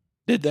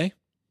 Did they?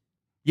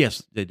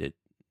 Yes, they did.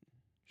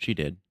 She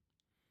did.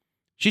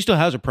 She still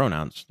has her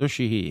pronouns. They're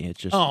she, he.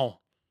 It's just. Oh.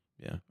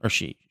 Yeah. Or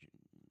she.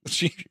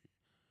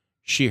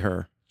 She,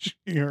 her. She,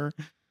 her.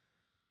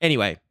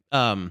 Anyway.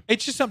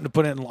 It's just something to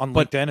put in on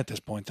LinkedIn at this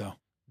point, though.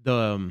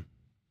 The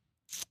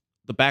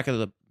back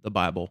of the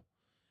Bible,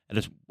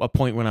 at a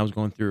point when I was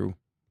going through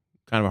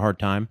kind of a hard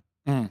time,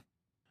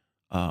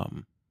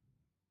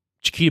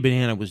 Chiquita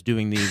Banana was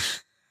doing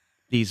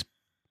these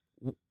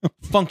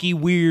funky,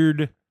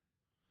 weird,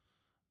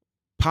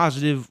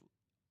 positive,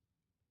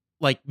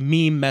 like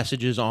meme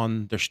messages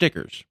on their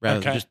stickers rather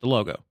than just the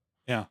logo.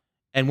 Yeah.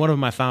 And one of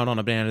them I found on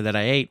a banana that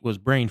I ate was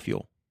brain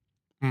fuel.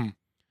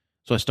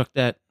 So I stuck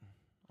that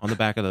on the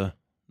back of the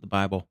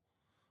Bible.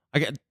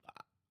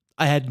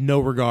 I had no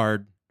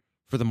regard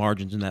for the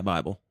margins in that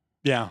Bible.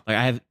 Yeah. Like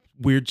I have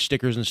weird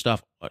stickers and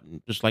stuff,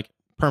 just like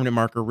permanent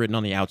marker written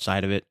on the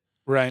outside of it.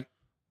 Right.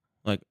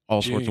 Like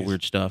all sorts of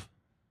weird stuff.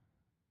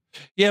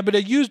 Yeah, but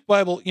a used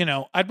Bible,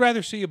 I'd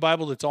rather see a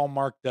Bible that's all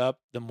marked up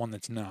than one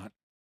that's not.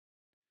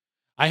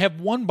 I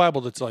have one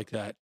Bible that's like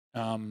that.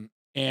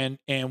 And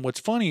what's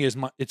funny is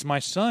it's my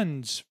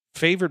son's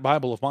favorite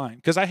Bible of mine,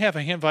 because I have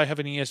an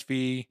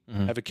ESV,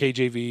 I have a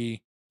KJV.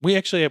 We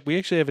actually have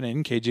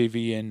an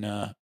NKJV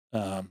in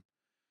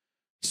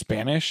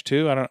Spanish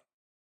too. I don't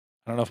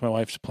know if my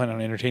wife's planning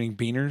on entertaining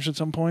beaners at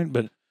some point,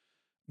 but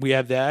we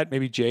have that.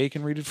 Maybe Jay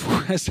can read it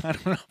for us. I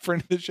don't know,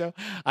 friend of the show.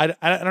 I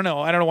don't know.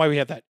 I don't know why we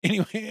have that.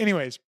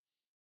 Anyways,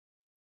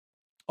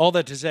 all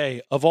that to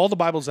say, of all the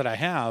Bibles that I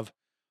have,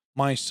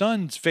 my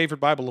son's favorite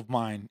Bible of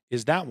mine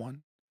is that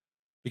one,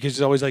 because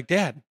he's always like,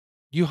 Dad,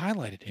 you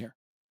highlighted here.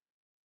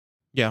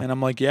 Yeah. And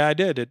I'm like, yeah, I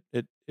did.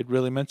 It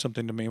really meant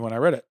something to me when I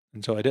read it.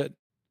 And so I did.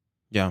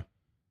 Yeah.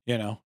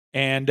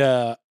 And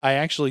I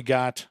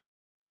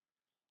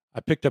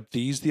picked up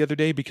these the other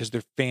day because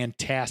they're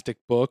fantastic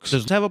books.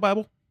 Does it have a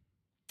Bible?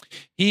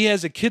 He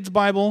has a kid's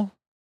Bible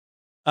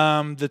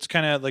that's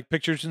kind of like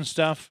pictures and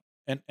stuff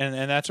and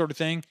that sort of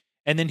thing.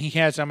 And then he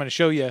has, I'm going to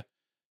show you.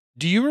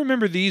 Do you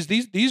remember these?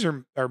 These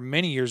are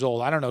many years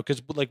old. I don't know,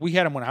 because like we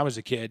had them when I was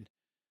a kid.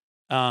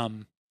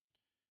 10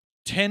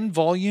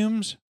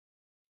 volumes,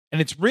 and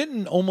it's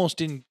written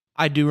almost in.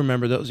 I do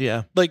remember those,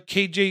 yeah. Like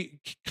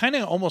kind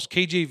of almost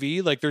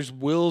KJV. Like there's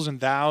wills and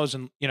thous,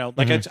 and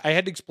I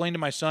had to explain to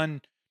my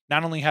son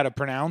not only how to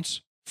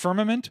pronounce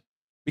firmament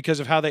because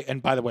of how they.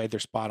 And by the way, they're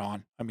spot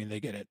on. I mean, they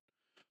get it,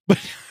 but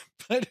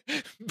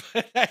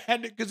I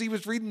had to, because he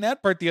was reading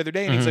that part the other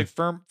day, and he's like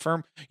firm.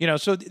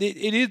 So it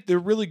is. They're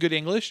really good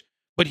English,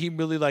 but he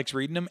really likes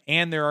reading them,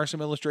 and there are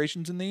some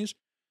illustrations in these.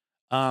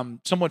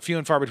 Somewhat few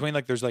and far between.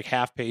 Like there's like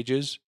half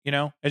pages,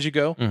 as you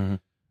go.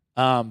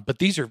 But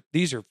these are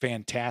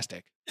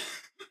fantastic.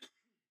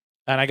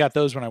 And I got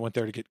those when I went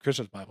there to get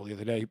Christmas Bible the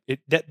other day.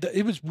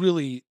 It was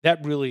really, I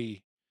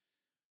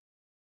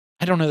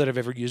don't know that I've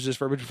ever used this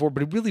verbiage before,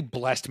 but it really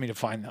blessed me to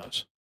find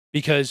those,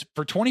 because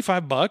for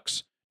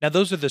 $25, now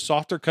those are the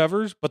softer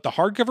covers, but the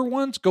hardcover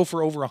ones go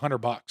for over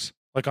 $100,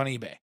 like on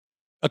eBay,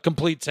 a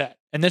complete set.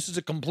 And this is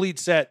a complete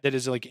set that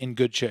is like in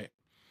good shape.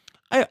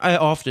 I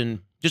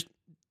often just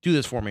do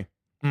this for me.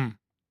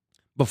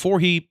 Before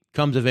he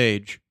comes of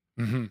age,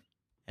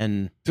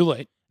 and too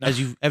late. As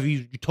you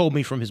told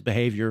me from his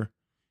behavior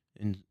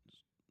in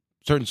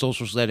certain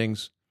social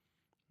settings,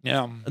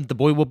 the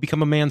boy will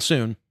become a man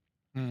soon.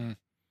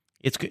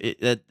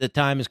 The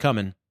time is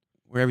coming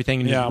where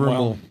everything in his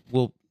room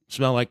will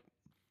smell like.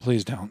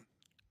 Please don't.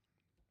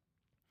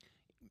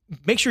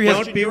 Make sure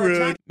don't be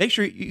rude. Make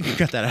sure you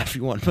cut that out if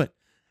you want, but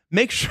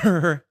make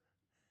sure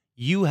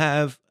he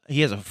has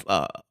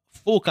a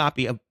full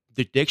copy of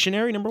the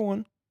dictionary. Number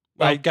one,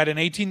 I got an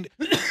 18.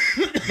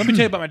 Let me tell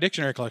you about my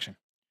dictionary collection.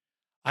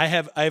 I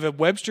have a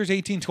Webster's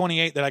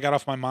 1828 that I got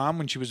off my mom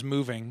when she was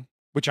moving,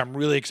 which I'm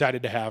really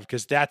excited to have,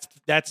 because that's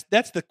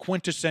the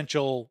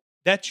quintessential.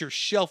 That's your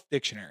shelf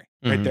dictionary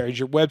right there. Is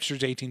your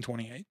Webster's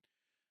 1828.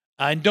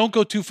 And don't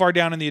go too far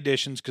down in the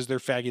editions because they're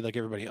faggy like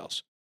everybody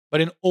else.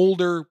 But an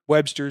older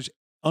Webster's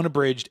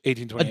unabridged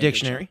 1828. A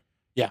dictionary.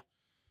 Yeah.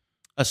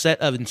 A set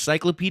of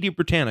Encyclopedia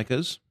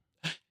Britannicas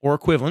or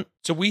equivalent.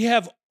 So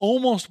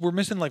we're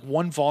missing like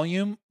one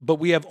volume, but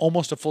we have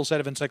almost a full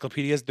set of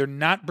encyclopedias. They're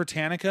not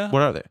Britannica.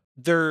 What are they?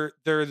 They're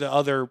the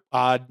other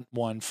odd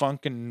one,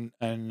 Funk and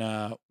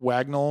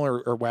Wagnall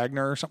or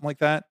Wagner or something like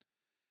that.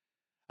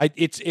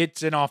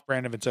 It's an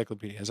off-brand of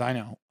encyclopedias. I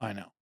know.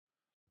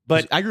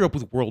 But I grew up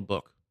with World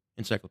Book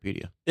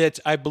Encyclopedia.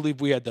 I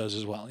believe we had those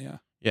as well. Yeah.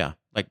 Yeah,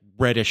 like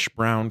reddish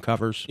brown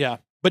covers. Yeah.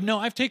 But no,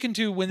 I've taken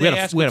to when they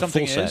ask what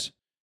something is,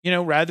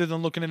 rather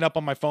than looking it up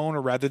on my phone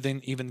or rather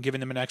than even giving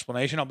them an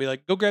explanation, I'll be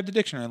like, go grab the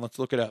dictionary and let's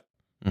look it up.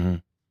 Mm-hmm.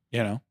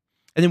 And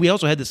then we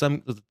also had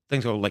some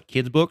things called like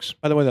kids books.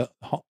 By the way, they're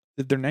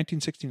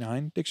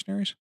 1969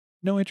 dictionaries.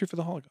 No entry for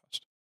the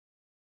Holocaust.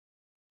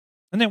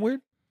 Isn't that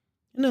weird?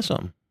 Isn't that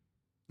something?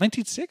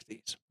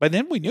 1960s. By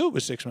then we knew it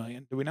was 6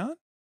 million. Did we not?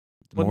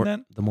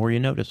 The more you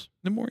notice.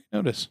 The more you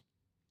notice.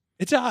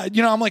 It's odd.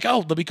 I'm like,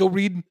 oh, let me go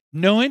read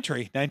no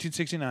entry.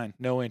 1969.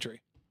 No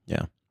entry.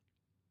 Yeah.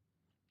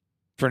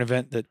 For an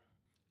event that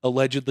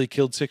allegedly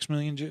killed 6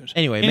 million Jews.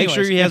 Anyways. Make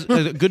sure he has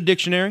a good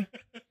dictionary,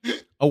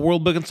 a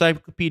World Book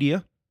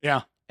Encyclopedia.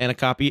 Yeah. And a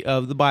copy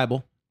of the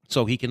Bible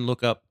so he can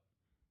look up,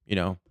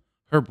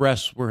 her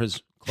breasts were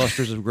his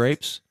clusters of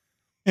grapes.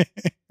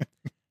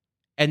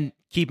 And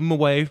keep him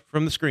away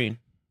from the screen.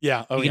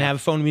 Yeah. You can have a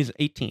phone when he's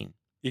 18.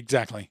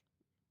 Exactly.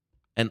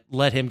 And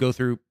let him go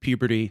through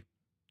puberty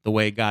the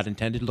way God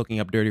intended, looking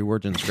up dirty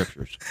words in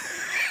scriptures.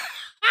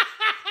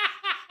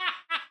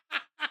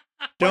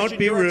 Don't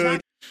be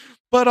rude.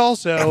 But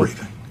also,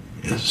 everything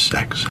is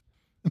sex.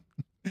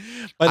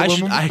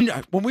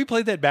 When we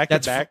played that back to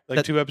back,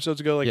 2 episodes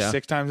ago,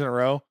 6 times in a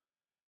row,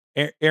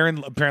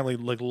 Aaron apparently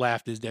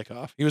laughed his dick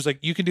off. He was like,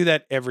 "You can do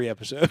that every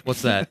episode."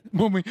 What's that?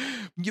 When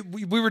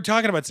we were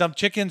talking about some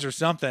chickens or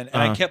something,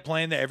 and I kept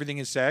playing that everything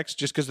is sex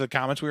just because of the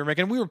comments we were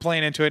making. We were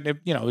playing into it, and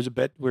it was a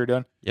bit we were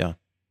doing. Yeah.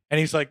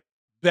 And he's like,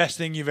 "Best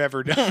thing you've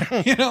ever done,"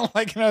 and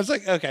I was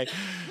like, "Okay,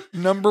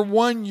 number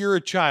 1, you're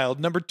a child.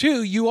 Number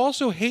 2, you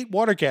also hate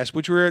Watercast,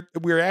 which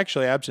we're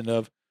actually absent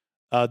of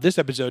this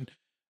episode."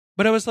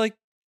 But I was like,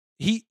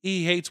 He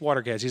hates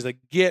Watercast. He's like,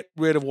 get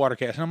rid of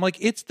Watercast. And I'm like,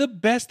 it's the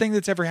best thing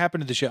that's ever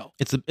happened to the show.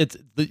 It's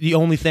the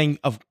only thing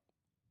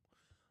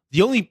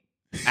the only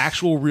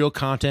actual real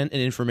content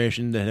and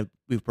information that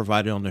we've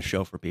provided on the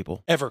show for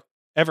people. Ever.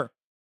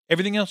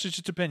 Everything else is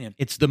just opinion.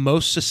 It's the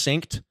most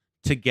succinct,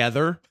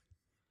 together.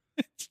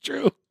 It's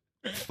true.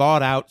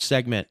 Thought out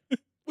segment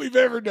we've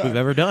ever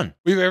done.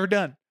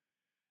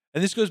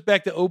 And this goes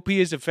back to OP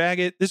as a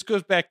faggot. This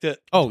goes back to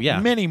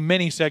many,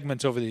 many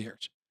segments over the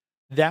years.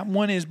 That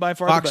one is by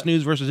far Fox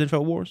News versus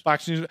InfoWars.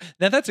 Fox News.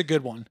 Now that's a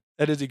good one.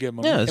 That is a good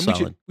one. Yeah, that's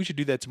solid. We should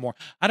do that some more.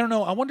 I don't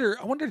know. I wonder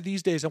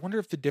these days. I wonder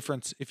if the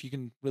difference, if you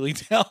can really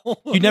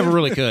tell. You never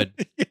really could.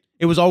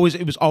 It was always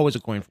a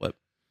coin flip.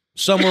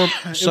 Some were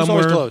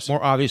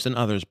more obvious than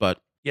others,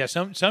 but yeah,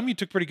 some you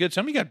took pretty good.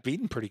 Some you got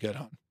beaten pretty good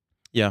on.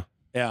 Yeah.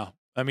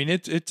 I mean,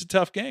 it's a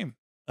tough game.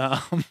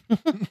 I'm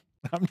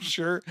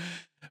sure.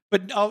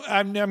 But now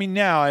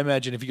I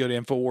imagine if you go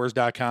to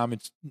Infowars.com,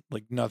 it's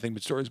like nothing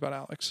but stories about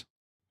Alex.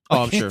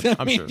 Oh, I'm sure. Sure.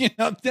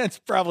 That's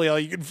probably all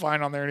you can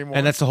find on there anymore.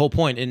 And that's the whole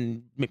point.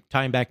 And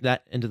tying back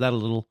into that a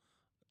little,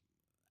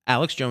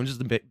 Alex Jones is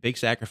the big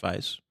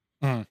sacrifice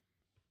that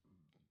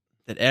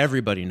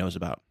everybody knows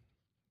about.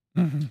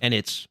 Mm-hmm. And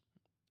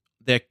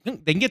they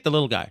can get the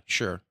little guy,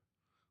 sure,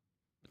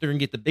 but they're gonna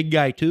get the big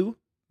guy too,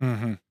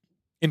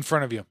 in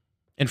front of you,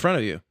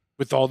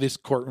 with all this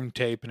courtroom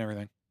tape and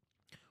everything,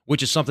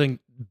 which is something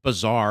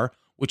bizarre.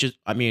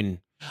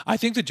 I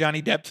think the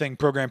Johnny Depp thing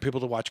programmed people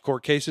to watch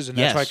court cases, and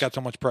that's why it got so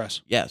much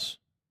press. Yes.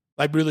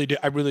 I really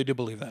do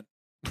believe that.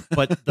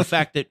 But the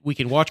fact that we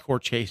can watch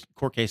court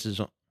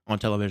cases on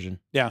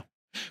television. Yeah.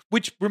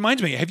 Which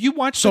reminds me, have you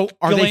watched are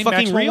they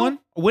fucking Maxwell real? one?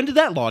 When did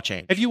that law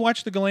change? Have you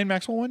watched the Ghislaine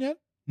Maxwell one yet?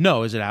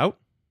 No. Is it out?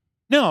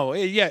 No.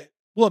 Yeah.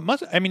 Well, it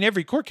must. I mean,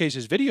 every court case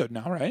is videoed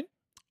now, right?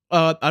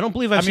 I don't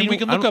believe I've seen. We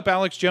can look up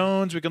Alex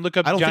Jones. We can look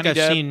up Johnny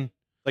Depp.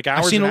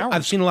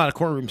 I've seen a lot of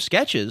courtroom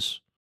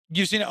sketches.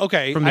 You've seen it?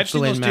 Okay. From I've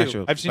seen those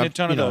too. I've seen a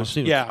ton of those.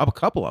 Yeah. A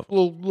couple of them.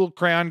 Little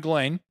crayon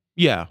Ghislaine.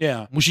 Yeah.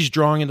 Yeah. When she's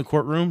drawing in the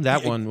courtroom,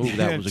 that one,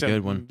 that was a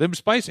good one. They were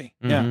spicy.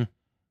 Mm-hmm.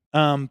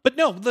 Yeah. But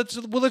no, let's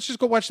just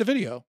go watch the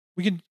video.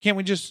 Can't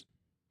we just?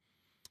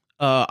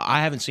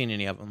 I haven't seen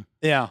any of them.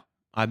 Yeah.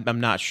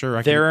 I'm not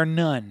sure. There are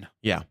none.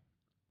 Yeah.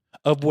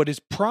 Of what is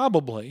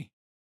probably,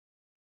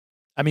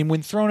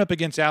 when thrown up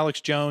against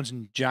Alex Jones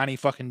and Johnny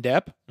fucking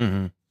Depp,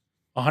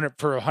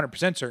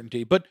 100%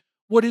 certainty, but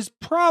what is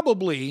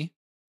probably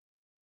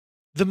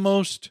the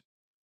most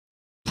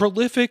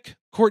prolific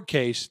court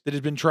case that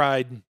has been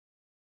tried,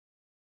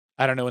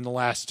 I don't know, in the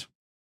last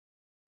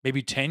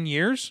maybe 10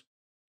 years.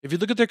 If you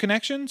look at their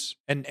connections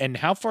and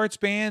how far it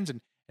spans and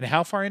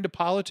how far into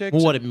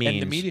politics, what it means,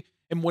 and the media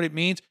and what it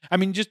means.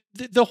 Just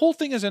the whole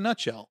thing is a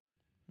nutshell.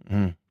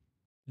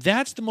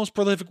 That's the most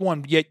prolific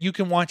one. Yet you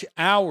can watch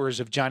hours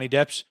of Johnny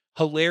Depp's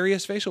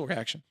hilarious facial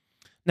reaction.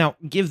 Now,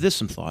 give this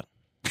some thought.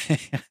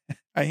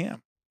 I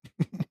am.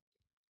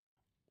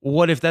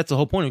 What if that's the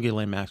whole point of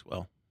Ghislaine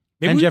Maxwell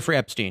and Jeffrey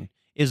Epstein?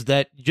 Is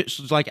that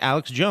just like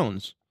Alex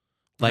Jones?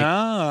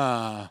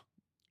 Yeah,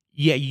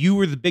 you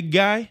were the big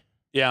guy.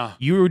 Yeah.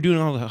 You were doing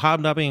all the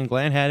hobnobbing and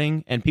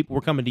glad-hatting, and people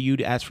were coming to you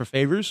to ask for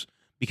favors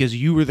because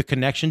you were the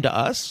connection to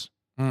us.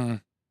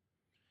 And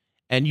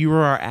you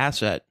were our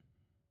asset,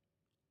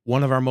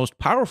 one of our most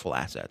powerful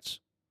assets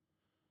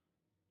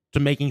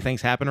to making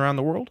things happen around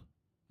the world.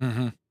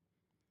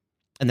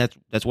 And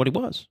that's what he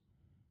was.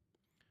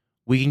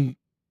 We can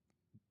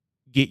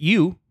get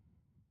you,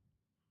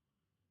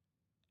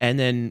 and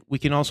then we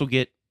can also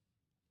get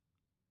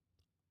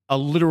a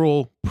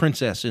literal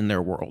princess in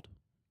their world.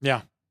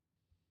 Yeah.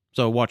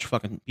 So watch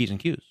fucking P's and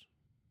Q's.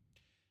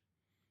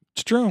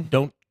 It's true.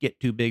 Don't get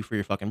too big for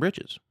your fucking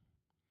britches.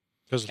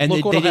 Because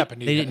look what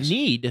happened to They you didn't guys.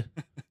 need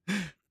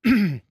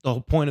the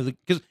whole point of the...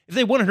 Because if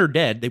they wanted her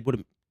dead, they would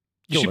have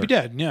You should be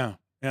dead. Yeah.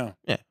 Yeah.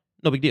 Yeah.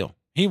 No big deal.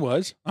 He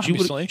was,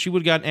 obviously. She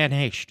would have gotten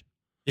anhashed.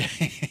 Yeah.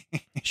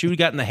 She would have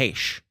gotten the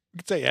Haish. You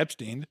could say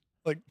Epstein.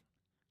 Like,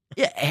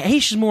 Yeah,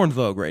 Haish is more in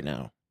vogue right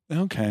now.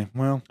 okay,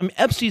 well. I mean,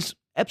 Epstein's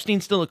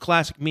still a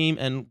classic meme,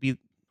 and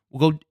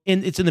we'll go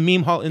in. It's in the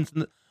meme hall, in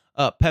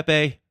the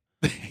Pepe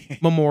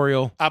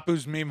Memorial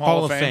Apu's Meme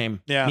Hall of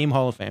Fame. Yeah. Meme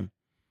Hall of Fame.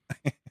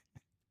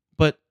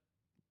 But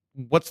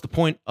what's the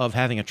point of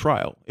having a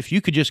trial if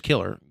you could just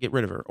kill her, get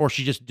rid of her, or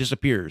she just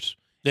disappears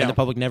Yeah. and the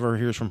public never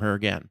hears from her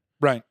again?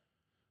 Right.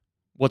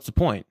 What's the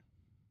point?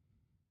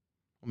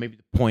 Well, maybe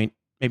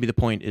the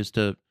point is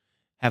to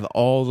have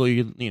all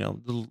the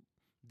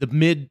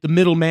the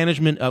middle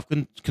management of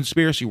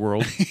conspiracy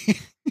world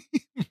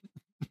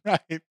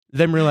Right.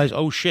 then realize,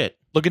 oh shit,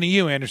 Looking at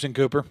you, Anderson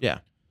Cooper. yeah,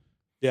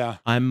 Yeah.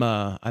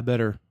 I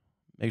better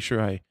make sure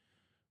I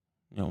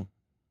Not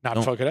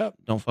Don't- fuck it up.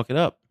 don't fuck it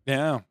up,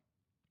 Yeah.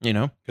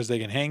 because They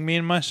can hang me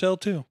in my cell,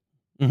 too.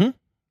 Mhm.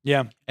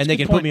 Yeah. and they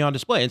Good can point. put me on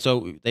display, and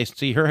so they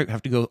see her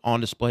have to go on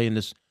display in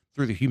this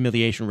through the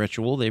humiliation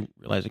ritual. They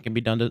realize it can be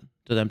done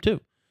to them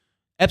too.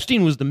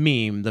 Epstein was the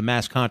meme, the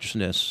mass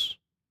consciousness,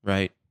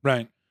 right?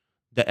 Right.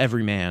 The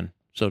everyman,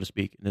 so to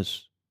speak, in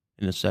this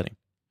setting.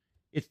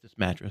 It's this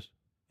mattress.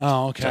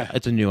 Oh, okay.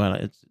 It's a new one.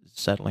 It's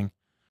settling.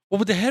 Well,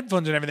 with the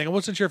headphones and everything, I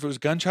wasn't sure if it was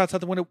gunshots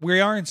out the window. We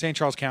are in St.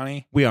 Charles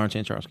County. We are in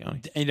St. Charles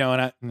County,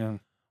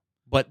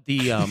 but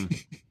the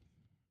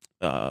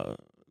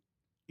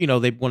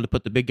they wanted to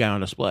put the big guy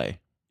on display.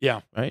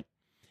 Yeah. Right.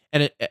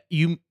 And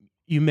you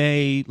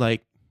may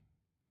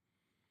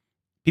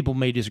people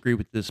may disagree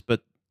with this,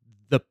 but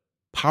the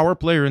power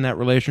player in that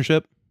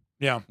relationship,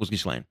 Yeah. was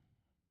Ghislaine.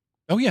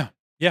 Oh, yeah.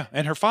 Yeah.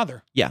 And her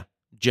father. Yeah,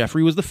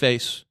 Jeffrey was the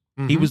face.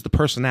 He Mhm. was the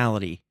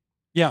personality.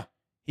 Yeah.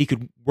 He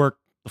could work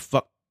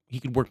He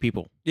could work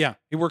people. Yeah.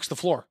 He works the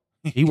floor.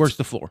 He works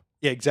the floor.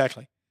 Yeah,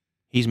 exactly.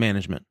 He's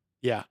management.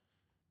 Yeah.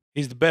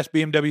 He's the best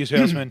BMW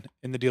salesman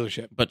in the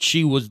dealership. But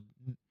she was the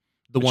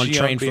But one she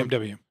owned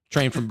BMW.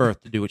 trained from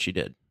birth to do what she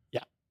did.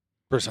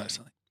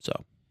 Precisely.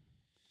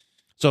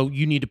 So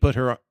you need to put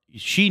her.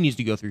 She needs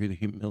to go through the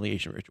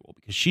humiliation ritual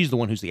because she's the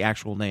one who's the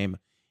actual name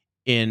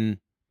in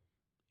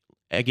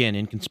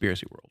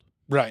conspiracy world.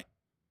 Right.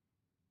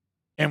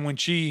 And when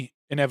she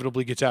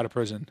inevitably gets out of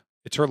prison,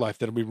 it's her life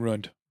that'll be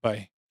ruined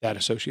by that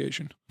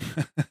association.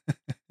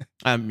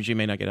 She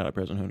may not get out of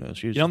prison. Who knows?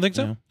 She's, You don't think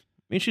so? I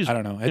mean, she's I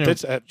don't know. you know,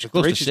 That's at she's the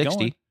close rate to she's 60.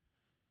 going.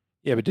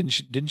 Yeah, but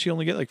didn't she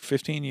only get like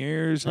 15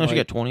 years? No, she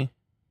got 20.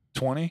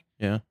 20?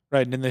 Yeah.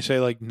 Right. And didn't they say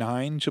like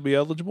 9 she'll be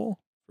eligible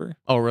for?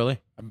 Oh, really?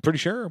 I'm pretty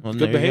sure. Well,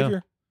 Good there you go.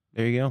 behavior.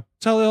 There you go.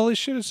 That's how all this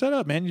shit is set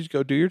up, man. You just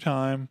go do your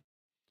time.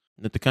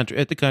 At the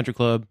country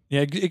club,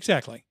 Yeah,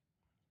 exactly.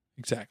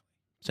 Exactly.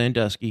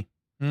 Sandusky.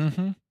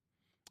 Mm-hmm.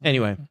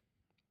 Anyway,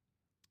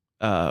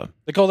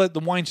 They call that the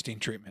Weinstein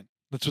treatment.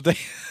 That's what they.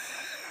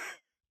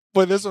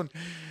 Boy, this one.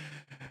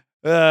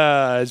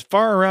 As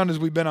far around as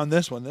we've been on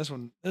this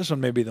one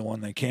may be the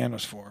one they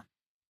canvass for.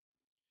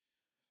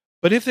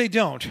 But if they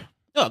don't,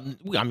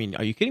 I mean,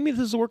 are you kidding me? This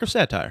is a work of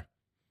satire.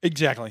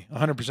 exactly,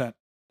 100%.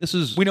 This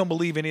is We don't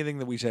believe anything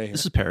that we say here,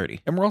 this is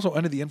parody. and we're also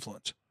under the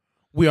influence.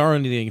 We are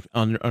under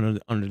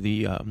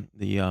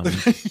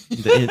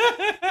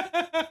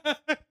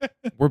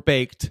we're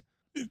baked.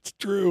 It's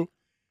true.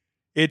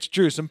 It's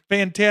true. Some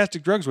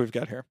fantastic drugs we've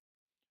got here.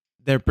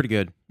 They're pretty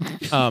good.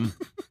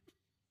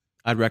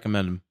 I'd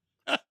recommend them.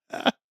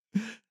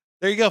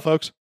 There you go,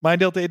 folks.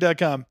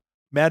 MindDelta8.com.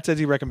 Matt says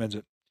he recommends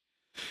it.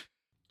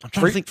 I'm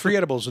trying to think. Free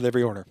edibles with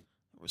every order.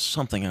 There was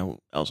something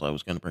else I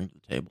was going to bring to the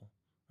table.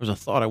 There was a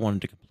thought I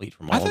wanted to complete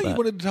from all I of thought that. you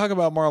wanted to talk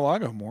about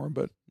Mar-a-Lago more,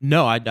 but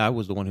No, I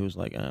was the one who was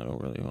like, I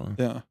don't really want.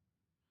 yeah.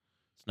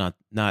 It's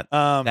not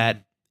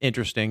that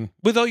interesting.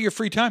 With all your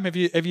free time, have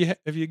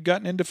you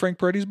gotten into Frank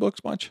Peretti's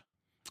books much?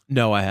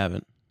 No, I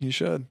haven't. You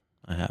should.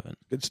 I haven't.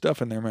 Good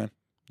stuff in there, man.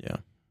 Yeah.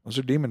 Those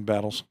are demon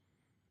battles.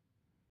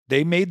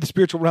 They made the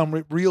spiritual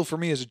realm real for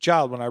me as a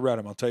child when I read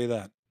them. I'll tell you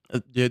that.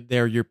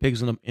 They're your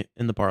pigs in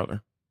the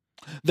parlor.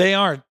 They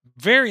are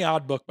very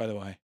odd book, by the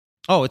way.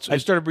 Oh, I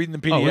started reading the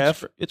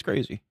PDF. It's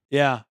crazy.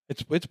 Yeah,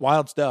 it's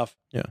wild stuff.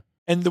 Yeah.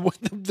 And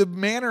the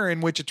manner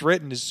in which it's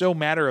written is so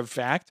matter of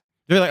fact.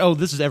 They're like, oh,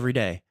 this is every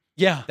day.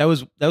 Yeah. That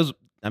was.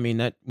 I mean,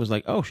 that was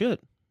like, oh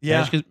shit.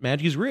 Yeah.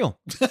 Magic is real.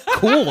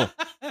 Cool.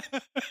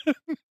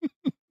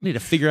 Need to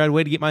figure out a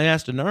way to get my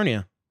ass to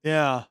Narnia.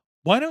 Yeah.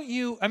 Why don't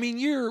you? I mean,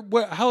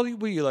 how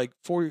old were you? Like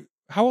 4?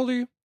 How old are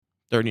you?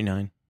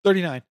 39.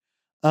 39.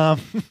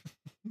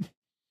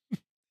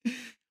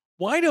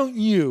 Why don't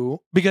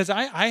you? Because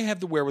I have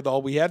the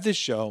wherewithal. We have this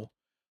show.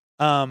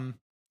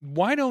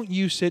 Why don't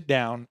you sit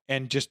down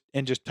and just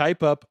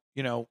type up,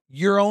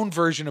 your own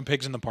version of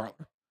Pigs in the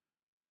Parlor?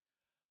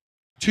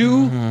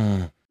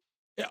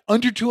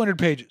 Under 200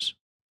 pages.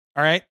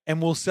 All right.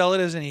 And we'll sell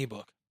it as an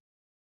ebook.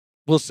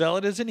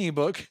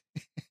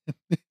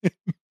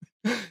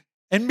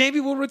 And maybe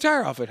we'll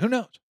retire off it. Who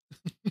knows?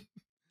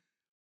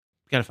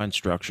 Got to find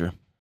structure.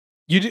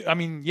 You do. I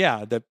mean,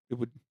 yeah, that it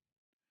would,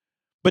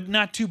 but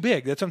not too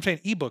big. That's what I'm saying.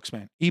 Ebooks,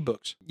 man.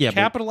 Ebooks. Yeah.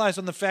 Capitalize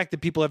on the fact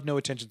that people have no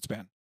attention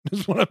span.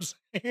 Is what I'm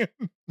saying.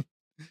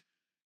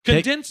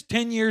 Condense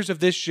 10 years of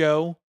this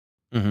show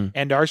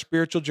and our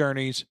spiritual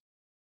journeys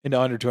into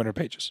under 200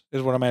 pages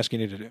is what I'm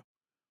asking you to do.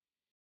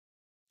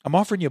 I'm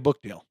offering you a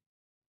book deal.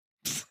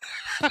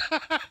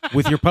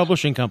 With your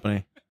publishing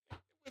company.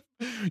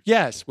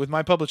 Yes, with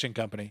my publishing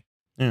company.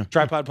 Yeah.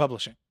 Tripod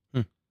Publishing.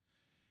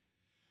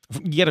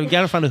 You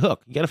gotta find a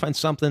hook. You gotta find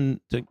something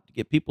to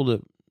get people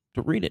to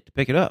read it, to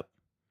pick it up.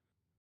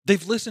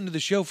 They've listened to the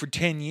show for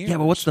 10 years. Yeah,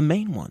 but what's the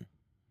main one?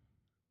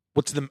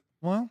 What's the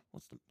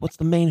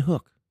main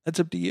hook? That's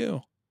up to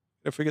you.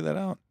 Gotta figure that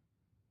out.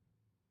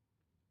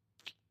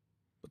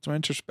 Put some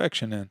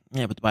introspection in.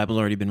 Yeah, but the Bible's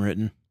already been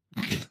written.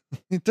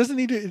 It doesn't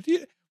need to.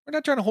 We're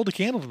not trying to hold a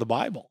candle to the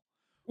Bible.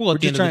 Well,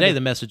 at the end of the day,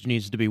 the message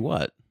needs to be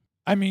what?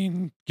 I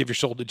mean, give your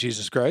soul to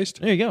Jesus Christ.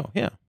 There you go.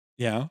 Yeah.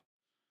 Yeah.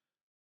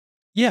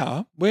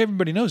 Yeah. Well,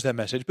 everybody knows that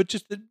message, but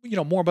just,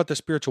 more about the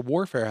spiritual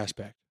warfare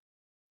aspect.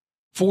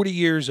 40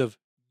 years of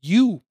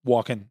you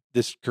walking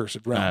this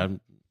cursed realm.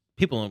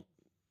 People,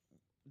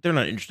 they're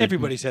not interested.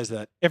 Everybody says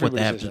that.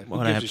 Everybody says that.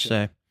 What I have to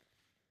say.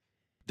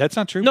 That's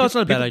not true. No, it's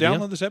not a bad idea.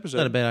 Download this episode.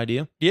 It's not a bad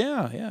idea.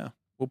 Yeah.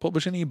 We'll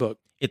publish an ebook.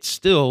 It's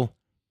still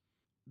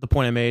the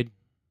point I made.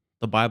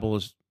 The Bible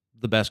is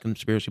the best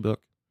conspiracy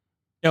book.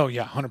 Oh,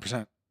 yeah,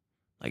 100%.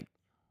 Like,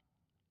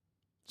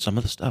 some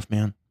of the stuff,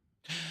 man.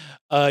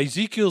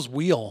 Ezekiel's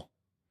wheel.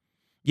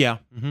 Yeah.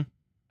 Mm-hmm.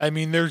 I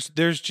mean, there's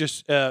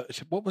just,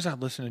 what was I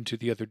listening to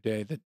the other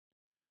day? That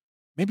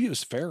maybe it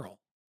was Farrell.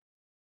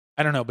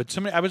 I don't know, but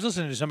I was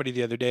listening to somebody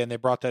the other day and they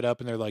brought that up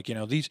and they're like,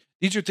 these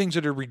are things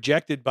that are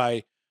rejected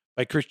by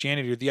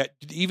Christianity, or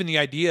even the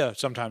idea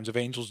sometimes of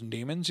angels and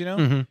demons,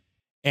 Mm-hmm.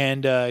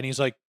 And he's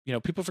like,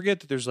 people forget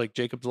that there's like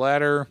Jacob's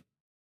ladder,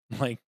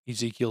 like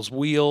Ezekiel's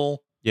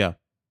wheel. Yeah.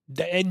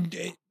 And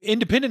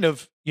independent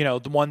of, the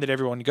one that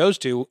everyone goes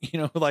to,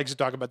 who likes to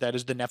talk about that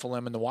is the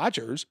Nephilim and the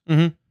Watchers.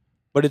 Mm-hmm.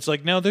 But it's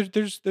like, no,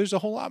 there's a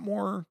whole lot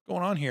more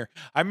going on here.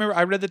 I remember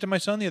I read that to my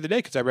son the other day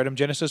because I read him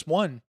Genesis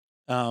 1,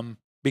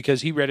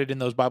 because he read it in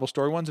those Bible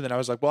story ones. And then I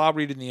was like, well, I'll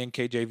read it in the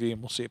NKJV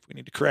and we'll see if we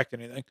need to correct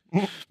anything.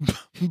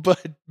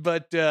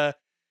 but and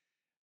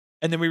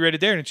then we read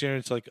it there and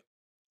it's like,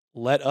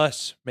 let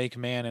us make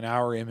man in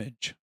our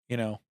image,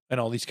 and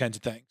all these kinds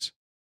of things.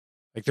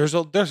 Like there's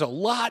a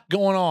lot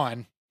going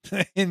on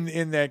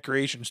in that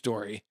creation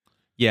story.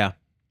 Yeah.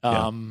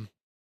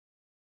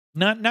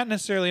 Not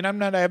necessarily, and I'm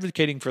not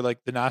advocating for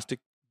like the Gnostic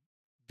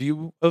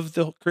view of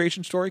the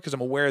creation story because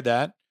I'm aware of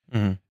that.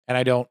 Mm-hmm.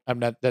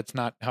 And that's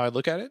not how I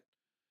look at it.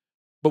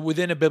 But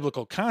within a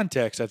biblical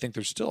context, I think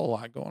there's still a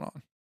lot going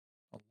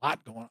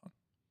on.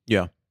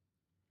 Yeah.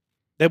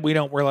 That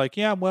we're like,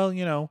 yeah, well,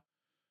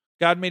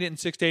 God made it in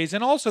 6 days.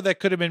 And also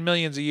that could have been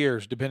millions of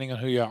years, depending on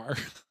who you are.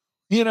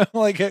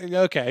 Like,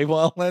 okay,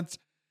 well,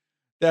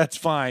 that's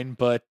fine.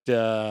 But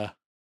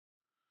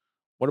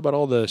what about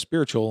all the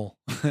spiritual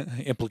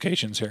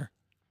implications here?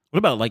 What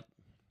about like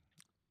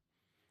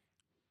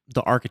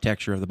the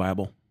architecture of the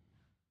Bible?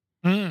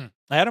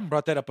 Adam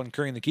brought that up on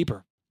Curry and the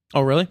Keeper.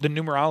 Oh, really? The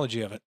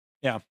numerology of it.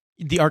 Yeah.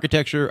 The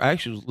architecture. I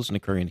actually was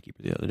listening to Curry and the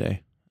Keeper the other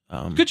day.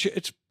 Good show.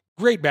 It's a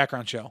great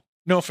background show.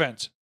 No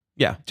offense.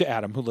 Yeah. To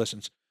Adam, who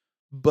listens.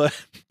 But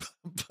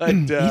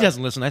he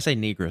doesn't listen. I say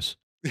Negress.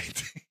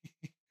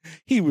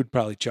 He would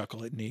probably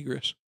chuckle at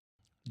Negress.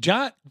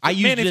 John,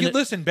 if you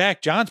listen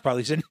back, John's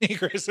probably said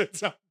Negress at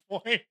some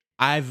point.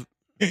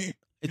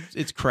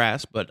 It's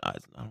crass, but I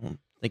don't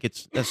think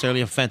it's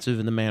necessarily offensive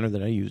in the manner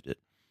that I used it.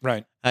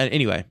 Right.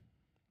 Anyway.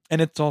 And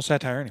it's all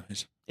satire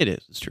anyways. It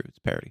is. It's true. It's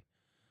parody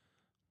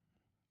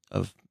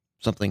of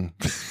something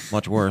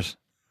much worse.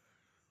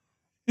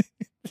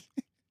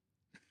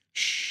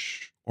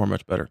 Shh. Or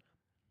much better.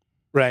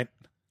 Right.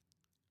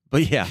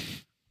 But yeah,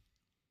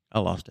 I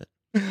lost it.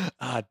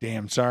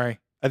 Damn. Sorry.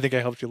 I think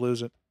I helped you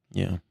lose it.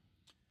 Yeah.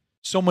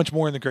 So much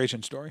more in the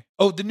creation story.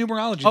 Oh, the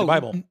numerology of the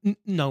Bible.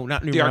 No,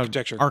 not numerology. The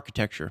architecture.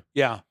 Architecture.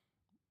 Yeah.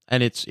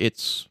 And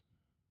it's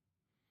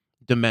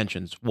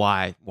dimensions.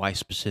 Why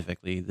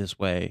specifically this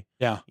way?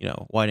 Yeah.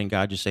 Why didn't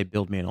God just say,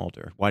 build me an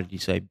altar? Why did he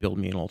say, build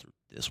me an altar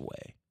this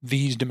way?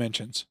 These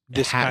dimensions.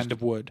 This kind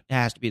of wood. It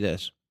has to be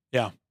this.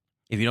 Yeah.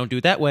 If you don't do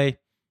it that way,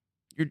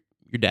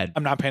 you're dead.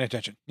 I'm not paying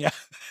attention. Yeah.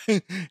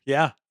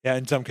 Yeah.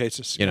 In some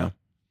cases.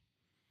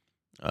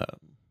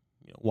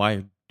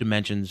 Why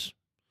dimensions?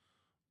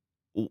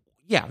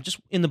 Yeah, just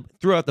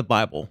throughout the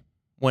Bible,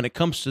 when it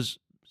comes to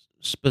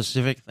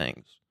specific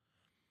things,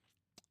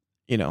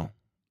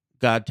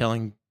 God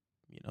telling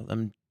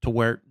them to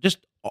wear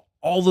just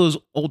all those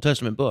Old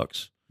Testament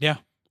books. Yeah,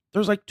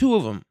 there's like 2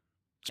 of them,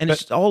 and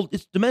it's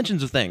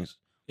dimensions of things.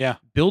 Yeah,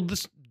 build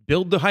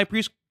the high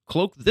priest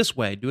cloak this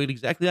way. Do it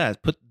exactly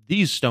that. Put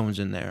these stones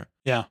in there.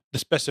 Yeah, the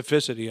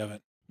specificity of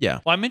it. Yeah.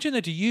 Well, I mentioned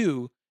that to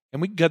you,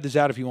 and we can cut this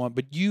out if you want,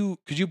 but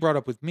because you brought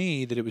up with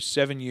me that it was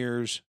 7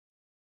 years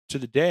to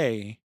the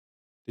day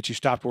that you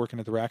stopped working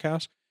at the rack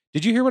house.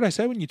 Did you hear what I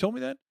said when you told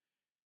me that?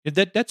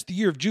 That's the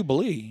year of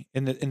Jubilee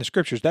in the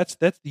scriptures. That's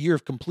the year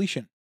of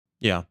completion.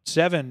 Yeah.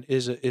 7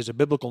 is a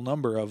biblical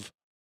number of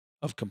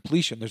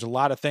completion. There's a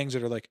lot of things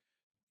that are like,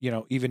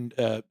 even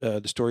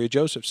the story of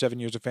Joseph, 7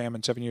 years of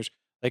famine, 7 years,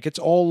 like it's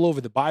all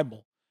over the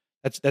Bible.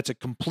 That's a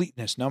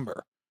completeness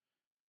number.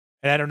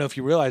 And I don't know if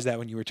you realized that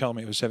when you were telling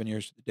me it was 7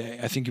 years to the day.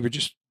 I think you were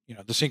just,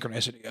 the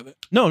synchronicity of it.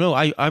 No,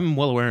 I'm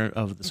well aware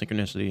of the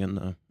synchronicity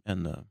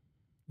and the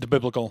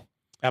biblical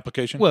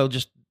application. Well,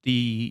 just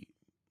the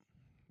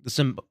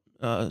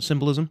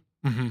symbolism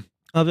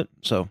of it.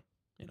 So,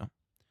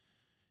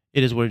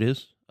 it is what it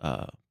is.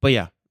 But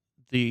yeah,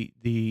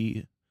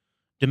 the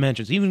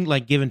dimensions, even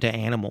like given to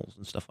animals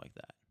and stuff like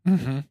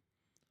that,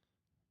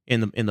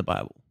 in the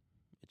Bible,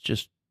 it's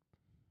just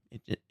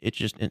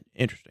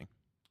interesting.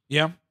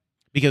 Yeah,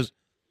 because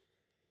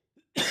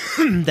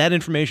that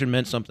information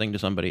meant something to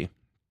somebody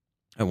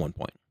at one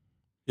point.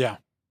 Yeah,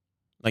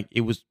 like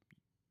it was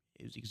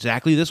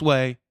exactly this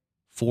way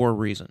for a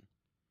reason.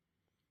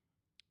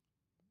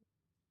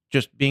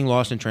 Just being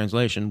lost in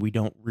translation, we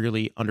don't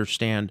really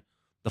understand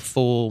the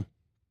full.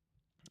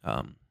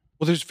 Well,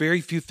 there's very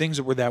few things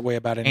that were that way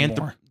about it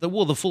anymore.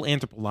 The full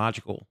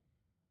anthropological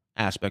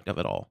aspect of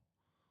it all.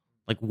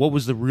 Like, what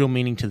was the real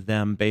meaning to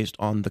them based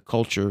on the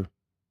culture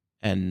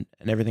and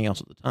everything else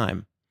at the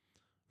time,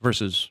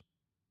 versus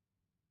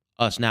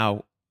us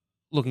now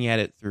looking at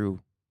it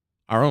through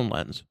our own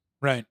lens,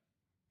 right?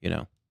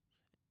 And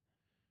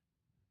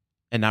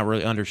not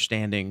really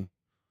understanding,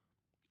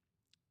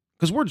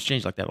 because words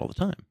change like that all the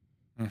time.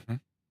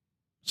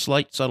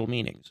 Slight, subtle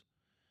meanings,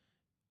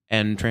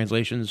 and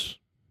translations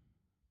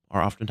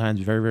are oftentimes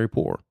very, very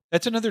poor.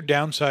 That's another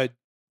downside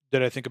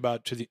that I think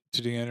about to the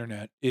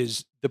internet,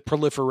 is the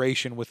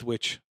proliferation with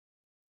which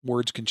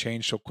words can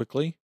change so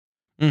quickly.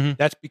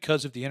 That's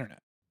because of the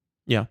internet.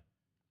 Yeah.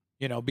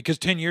 Because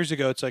 10 years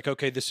ago, it's like,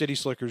 okay, the city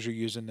slickers are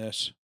using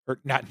this, or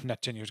not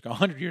 10 years ago,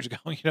 100 years ago,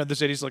 the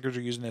city slickers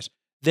are using this.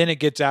 Then it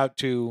gets out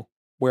to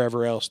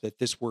wherever else that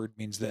this word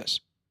means this.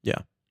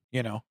 Yeah.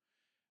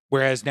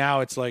 Whereas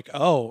now it's like,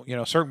 oh,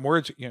 certain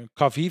words,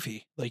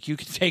 kafifi, like you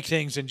can take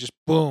things and just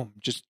boom,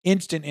 just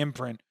instant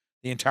imprint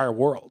the entire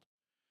world.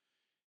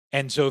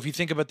 And so if you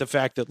think about the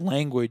fact that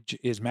language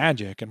is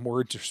magic and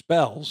words are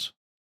spells,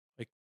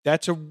 like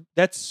that's a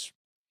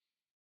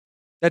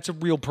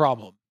real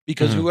problem,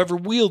 because whoever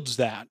wields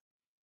that,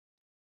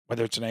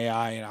 whether it's an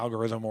AI, an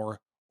algorithm, or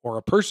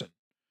a person,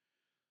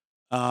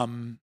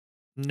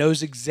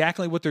 knows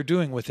exactly what they're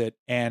doing with it,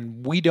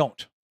 and we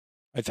don't.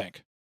 I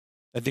think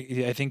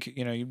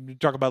you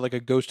talk about like a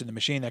ghost in the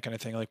machine, that kind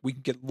of thing. Like we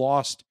can get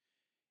lost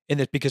in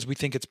it because we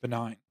think it's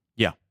benign.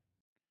 Yeah.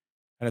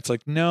 And it's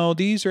like, no,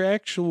 these are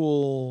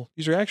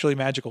actually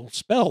magical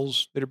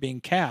spells that are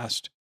being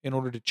cast in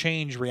order to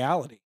change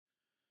reality.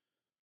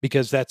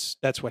 Because that's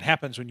what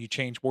happens when you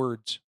change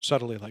words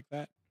subtly like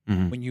that.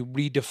 When you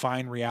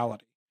redefine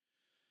reality.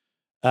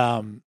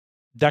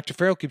 Dr.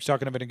 Farrell keeps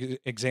talking about an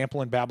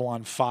example in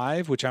Babylon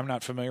 5, which I'm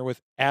not familiar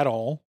with at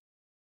all.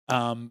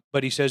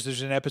 But he says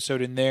there's an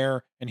episode in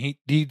there, and he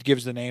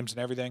gives the names and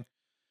everything.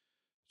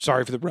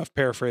 Sorry for the rough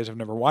paraphrase. I've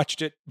never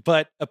watched it,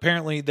 but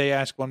apparently they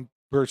ask one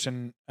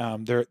person,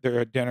 they're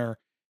at dinner,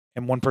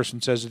 and one person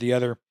says to the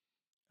other,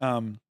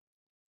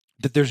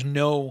 that there's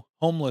no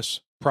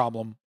homeless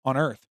problem on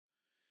Earth.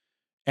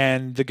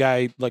 And the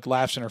guy like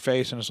laughs in her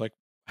face and is like,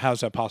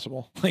 how's that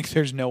possible? Like,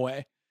 there's no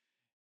way.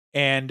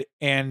 And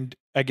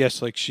I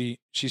guess like she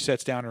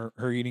sets down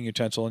her eating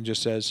utensil and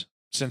just says,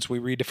 since we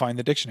redefined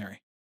the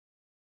dictionary.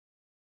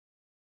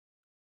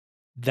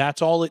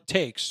 That's all it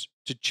takes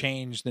to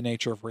change the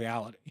nature of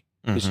reality,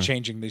 is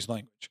changing these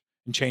language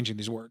and changing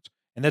these words.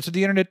 And that's what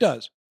the internet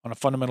does on a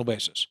fundamental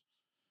basis.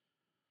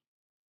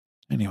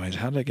 Anyways,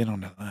 how did I get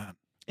onto that?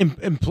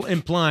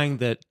 Implying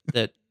that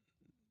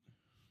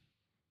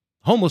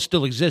homeless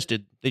still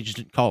existed. They just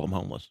didn't call them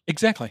homeless.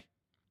 Exactly.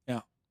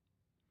 Yeah.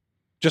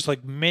 Just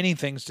like many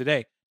things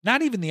today.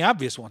 Not even the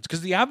obvious ones,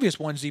 because the obvious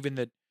ones, even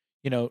that,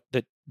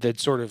 that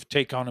sort of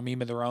take on a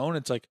meme of their own.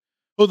 It's like,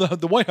 oh,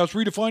 the White House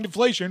redefined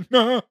inflation.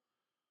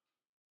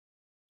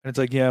 And it's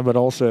like, yeah, but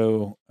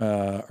also,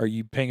 are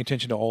you paying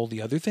attention to all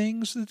the other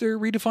things that they're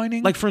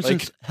redefining? Like, for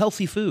instance,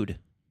 healthy food.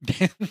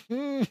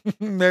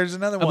 There's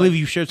another one. I believe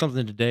you shared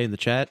something today in the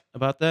chat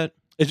about that.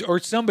 Or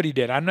somebody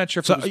did. I'm not sure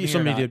if it was me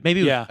somebody or not. did.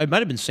 Maybe it might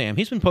have been Sam.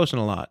 He's been posting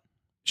a lot.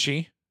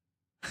 She?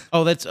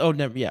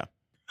 Never. Yeah.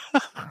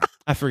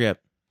 I forget.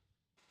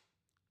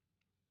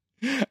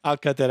 I'll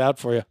cut that out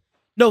for you.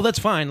 No, that's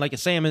fine. Like,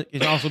 Sam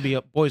can also be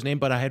a boy's name,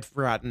 but I had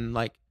forgotten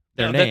like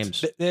their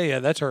names.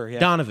 That's her. Yeah.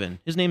 Donovan.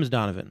 His name is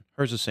Donovan.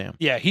 Hers is Sam.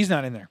 Yeah, he's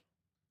not in there.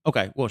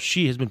 Okay. Well,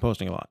 she has been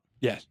posting a lot.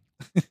 Yes.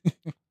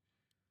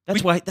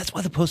 That's why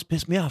the post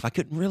pissed me off. I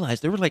couldn't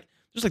realize there's like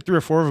 3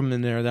 or 4 of them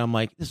in there that I'm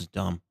like, this is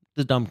dumb.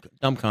 This is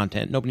dumb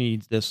content. Nobody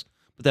needs this.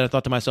 But then I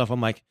thought to myself,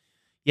 I'm like,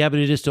 yeah, but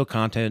it is still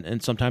content,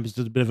 and sometimes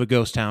there's a bit of a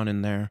ghost town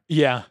in there.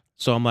 Yeah.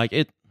 So I'm like,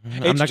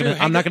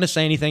 I'm not gonna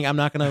say anything. I'm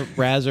not gonna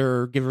razz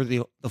her or give her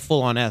the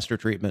full on Esther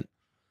treatment.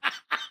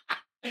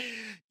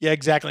 Yeah,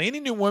 exactly. Any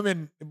new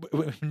women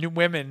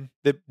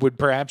that would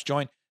perhaps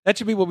join, that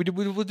should be what we do.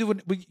 We'll do.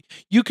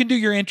 You can do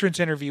your entrance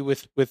interview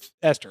with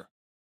Esther.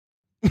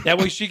 That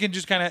way she can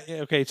just kind of,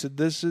 okay, so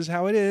this is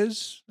how it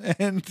is,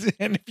 and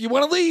if you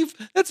want to leave,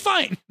 that's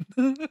fine.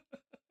 Anyway.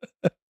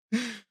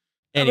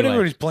 But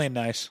everybody's playing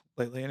nice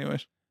lately,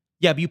 anyways.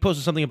 Yeah, but you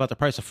posted something about the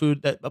price of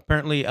food that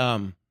apparently,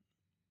 no,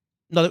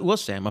 it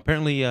was Sam.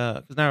 Apparently,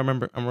 because now I'm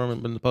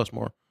remembering the post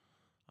more.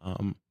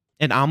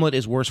 An omelet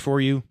is worse for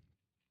you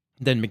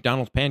than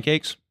McDonald's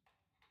pancakes,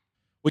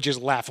 which is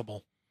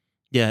laughable.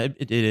 Yeah,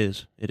 it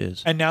is. It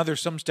is. And now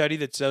there's some study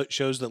that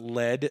shows that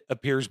lead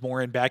appears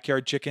more in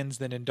backyard chickens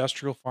than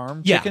industrial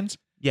farm chickens.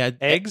 Yeah.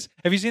 Eggs.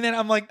 Have you seen that?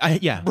 I'm like,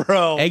 yeah.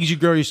 Bro. Eggs you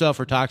grow yourself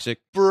are toxic.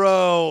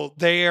 Bro,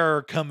 they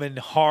are coming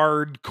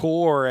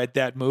hardcore at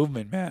that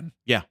movement, man.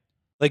 Yeah.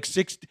 Like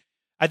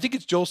I think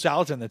it's Joel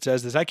Salatin that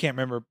says this. I can't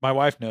remember. My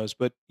wife knows.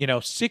 But,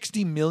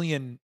 60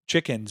 million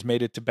chickens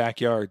made it to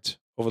backyards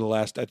over the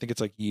last, I think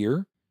it's like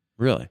year.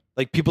 Really?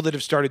 Like people that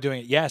have started doing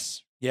it.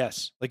 Yes.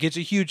 Like it's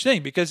a huge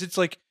thing because it's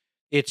like,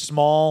 it's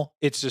small,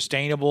 it's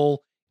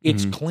sustainable,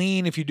 it's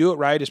clean if you do it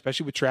right,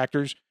 especially with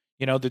tractors.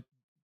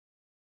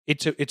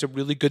 It's a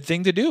really good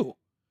thing to do.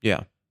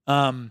 Yeah.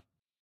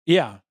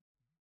 Yeah.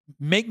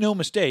 Make no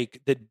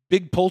mistake that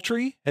Big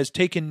Poultry has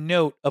taken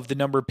note of the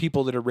number of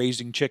people that are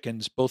raising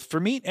chickens, both for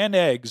meat and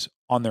eggs,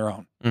 on their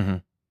own. Mm-hmm.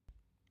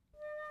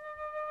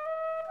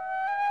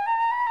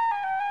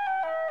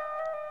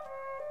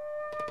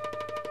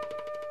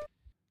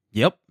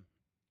 Yep.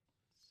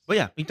 But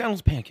yeah,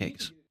 McDonald's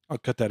pancakes. I'll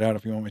cut that out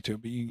if you want me to.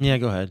 But yeah,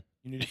 go ahead.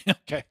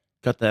 Okay.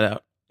 Cut that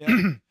out.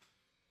 Yeah.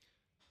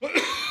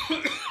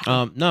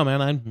 No,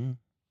 man, I don't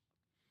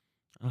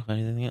have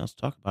anything else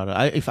to talk about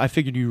it. I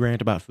figured you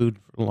rant about food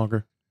for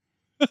longer.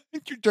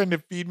 You're trying to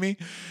feed me?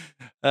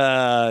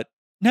 Nah,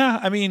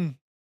 I mean,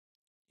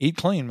 eat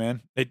clean,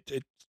 man.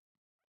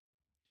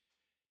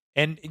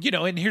 And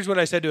here's what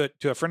I said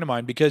to a friend of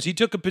mine, because he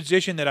took a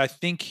position that I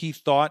think he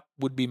thought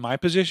would be my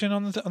position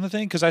on the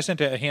thing, because I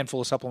sent a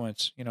handful of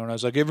supplements, and I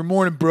was like, every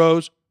morning,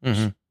 bros,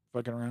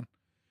 fucking around.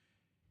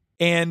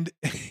 And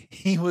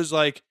he was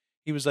like,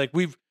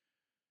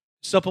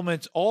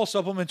 all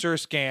supplements are a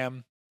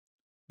scam.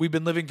 We've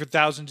been living for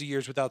thousands of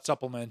years without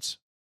supplements,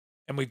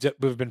 and we've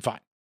been fine.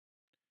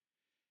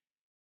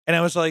 And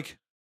I was like,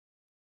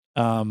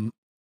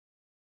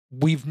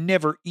 we've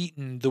never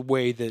eaten the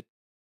way that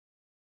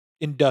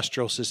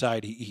industrial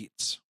society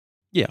eats.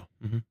 Yeah.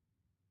 Mm-hmm.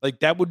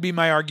 Like that would be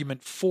my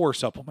argument for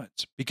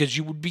supplements, because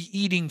you would be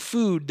eating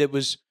food that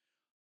was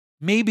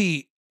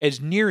maybe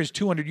as near as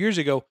 200 years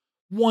ago,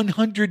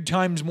 100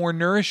 times more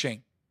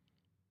nourishing.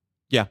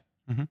 Yeah.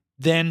 Mm-hmm.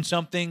 Than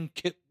something,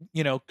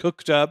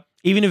 cooked up.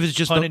 Even if it's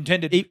just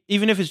unintended.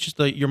 Even if it's just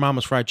the your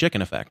mama's fried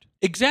chicken effect.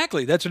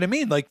 Exactly. That's what I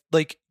mean. Like,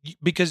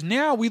 because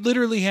now we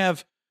literally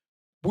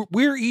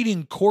we're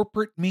eating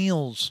corporate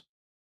meals.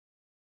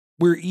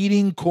 We're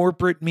eating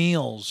corporate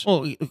meals.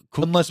 Well,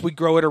 unless we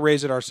grow it or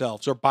raise it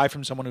ourselves or buy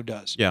from someone who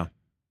does. Yeah.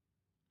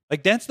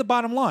 Like that's the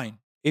bottom line.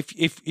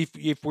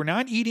 If we're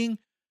not eating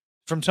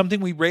from something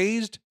we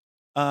raised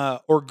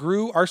or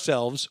grew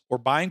ourselves or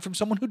buying from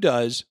someone who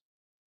does,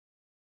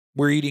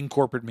 we're eating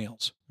corporate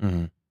meals.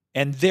 Mm-hmm.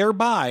 And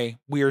thereby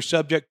we are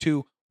subject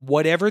to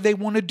whatever they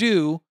want to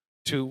do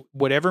to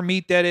whatever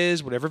meat that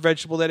is, whatever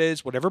vegetable that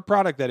is, whatever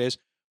product that is,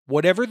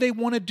 whatever they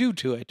want to do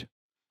to it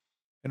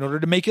in order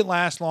to make it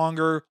last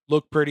longer,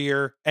 look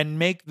prettier, and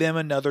make them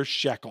another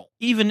shekel.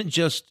 Even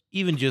just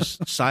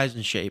size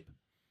and shape.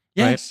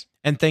 Yes. Right?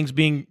 And things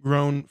being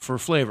grown for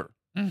flavor.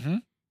 Mm-hmm.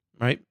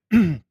 Right?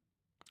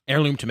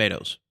 Heirloom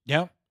tomatoes.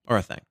 Yeah. Are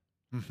a thing.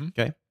 Mm-hmm.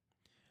 Okay.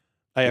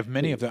 I have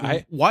many of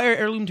them. Why are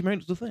heirloom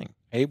tomatoes a thing?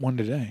 I ate one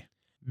today.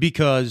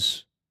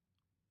 Because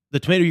the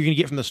tomato you're going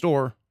to get from the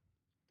store,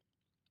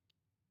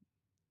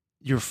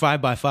 your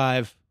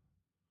 5x5,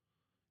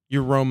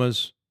 your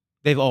Romas,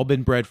 they've all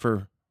been bred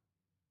for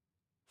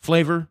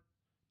flavor,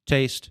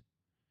 taste,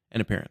 and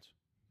appearance.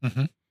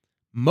 Mm-hmm.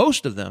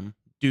 Most of them,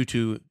 due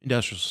to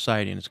industrial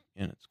society and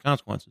its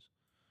consequences,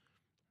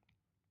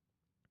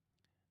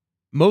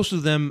 most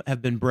of them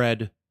have been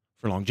bred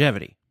for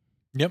longevity.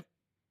 Yep.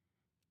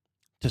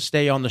 To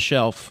stay on the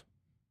shelf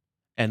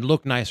and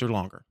look nicer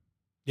longer.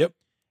 Yep.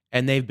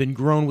 And they've been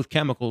grown with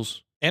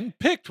chemicals. And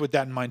picked with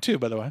that in mind too,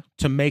 by the way.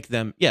 To make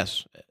them,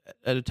 yes,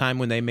 at a time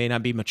when they may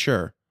not be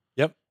mature.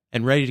 Yep.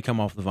 And ready to come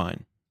off the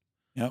vine.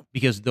 Yep.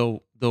 Because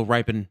they'll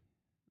ripen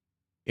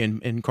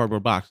in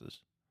cardboard boxes.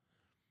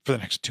 For the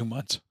next 2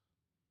 months.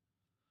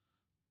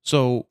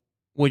 So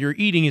what you're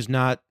eating is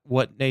not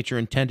what nature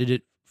intended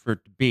it for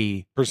it to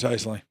be.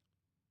 Precisely.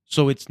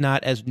 So it's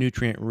not as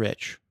nutrient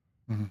rich.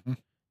 Mm-hmm.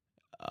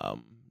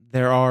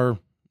 There are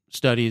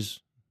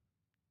studies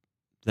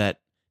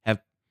that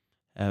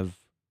have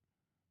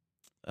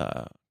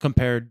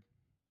compared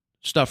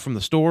stuff from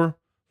the store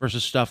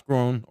versus stuff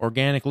grown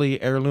organically,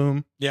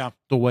 heirloom. Yeah.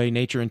 The way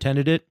nature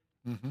intended it.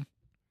 Mm-hmm.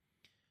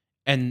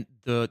 And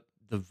the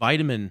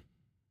vitamin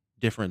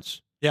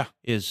difference yeah.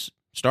 is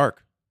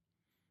stark.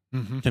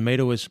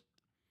 Tomato is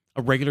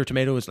a regular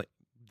tomato is like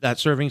that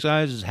serving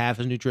size is half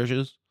as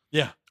nutritious.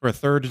 Yeah. Or a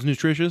third as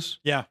nutritious.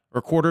 Yeah. Or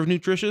a quarter of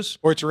nutritious.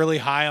 Or it's really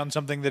high on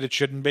something that it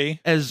shouldn't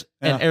be. As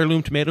an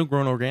heirloom tomato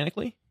grown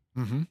organically.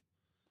 Mm-hmm.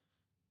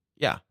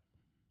 Yeah.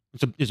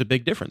 It's a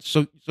big difference.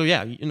 So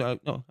yeah,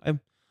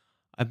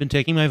 I've been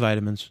taking my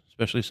vitamins,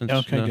 especially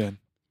since good.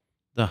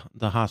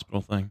 The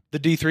hospital thing. The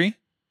D3?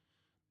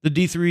 The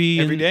D3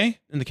 every day?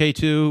 And the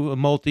K2, a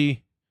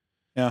multi.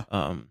 Yeah.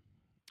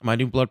 My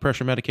new blood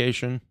pressure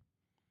medication.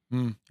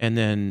 And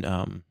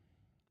then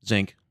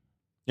zinc.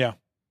 Yeah.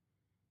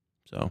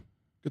 So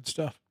good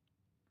stuff.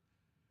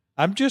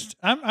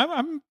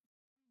 I'm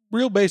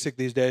real basic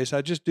these days.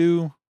 I just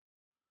do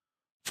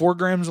 4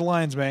 grams of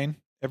lion's mane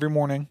every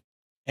morning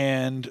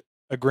and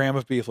a gram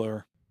of beef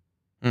liver.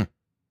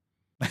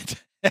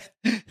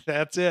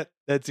 That's it.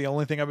 That's the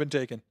only thing I've been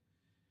taking.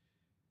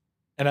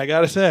 And I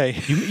gotta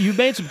say, you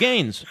made some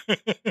gains.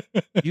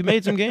 You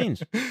made some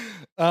gains.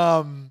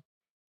 And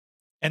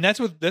that's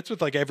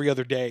with like every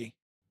other day,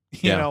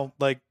 you know,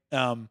 like,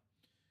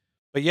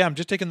 but yeah, I'm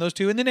just taking those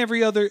 2. And then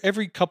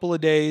every couple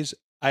of days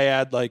I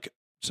add like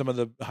some of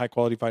the high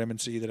quality vitamin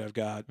C that I've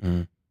got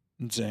and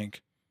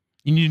zinc.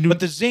 You need to do, but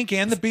the zinc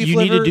and the beef you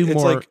liver, need to do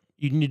more. Like,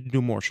 you need to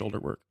do more shoulder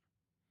work.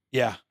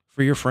 Yeah.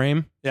 For your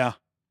frame. Yeah.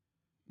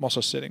 I'm also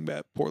sitting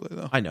bad poorly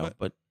though. I know,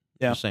 but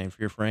yeah. I'm saying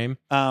for your frame,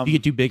 if you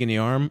get too big in the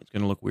arm, it's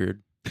going to look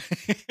weird.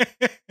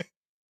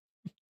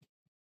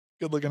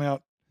 Good looking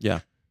out. Yeah.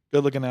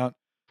 Good looking out.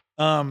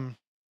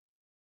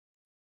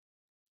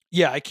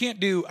 Yeah, I can't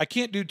do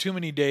too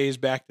many days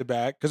back to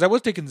back because I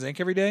was taking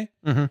zinc every day.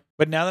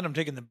 But now that I'm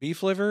taking the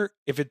beef liver,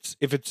 if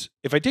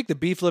I take the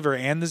beef liver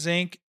and the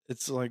zinc,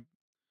 it's like,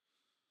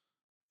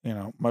 you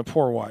know, my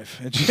poor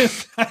wife.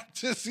 It's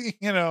just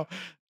you know,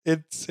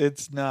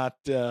 it's not.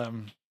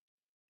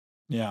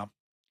 Yeah.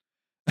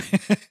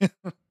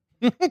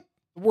 The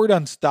word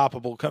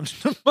unstoppable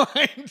comes to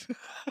mind.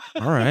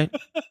 All right.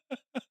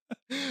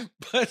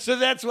 But so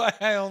that's why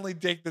I only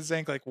take the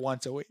zinc like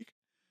once a week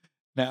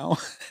now,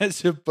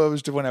 as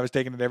opposed to when I was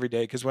taking it every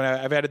day. Because when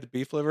I've added the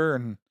beef liver,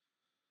 and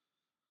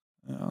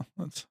you know,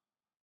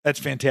 that's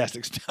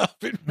fantastic stuff.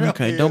 It really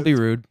okay, don't be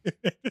rude.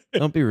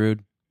 Don't be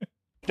rude.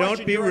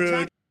 Don't be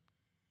rude.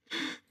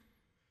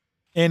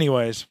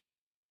 Anyways,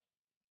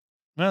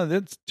 well,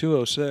 that's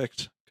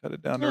 206. Cut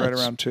it down to right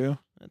around 2.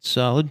 That's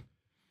solid.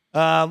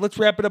 Let's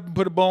wrap it up and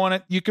put a bow on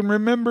it. You can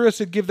remember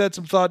us at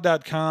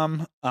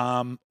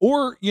givethatsomethought.com.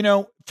 Or, you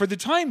know, for the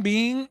time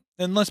being,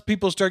 unless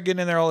people start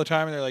getting in there all the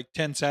time and they're like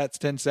 10 sats,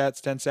 10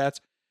 sats, 10 sats,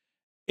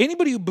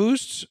 anybody who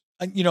boosts,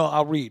 you know,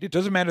 I'll read. It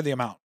doesn't matter the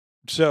amount.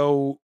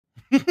 So,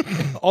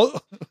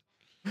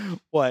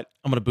 what?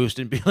 I'm going to boost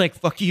it and be like,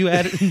 fuck you,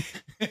 add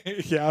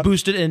it. Yeah.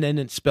 Boost it and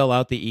then spell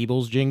out the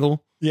Evil's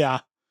jingle.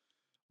 Yeah.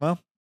 Well,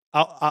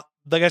 I'll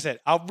like I said,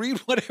 I'll read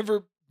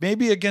whatever.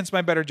 Maybe against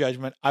my better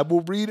judgment, I will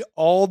read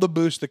all the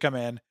boosts that come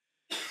in.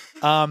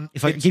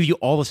 If I give you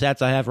all the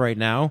stats I have right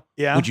now,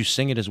 would you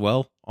sing it as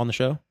well on the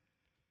show?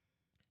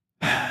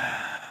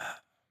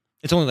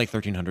 It's only like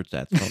 1,300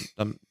 stats. So it's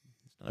not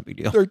a big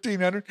deal.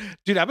 1,300?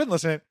 Dude, I've been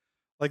listening.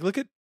 Like, look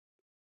at...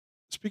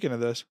 Speaking of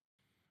this.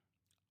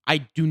 I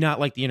do not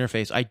like the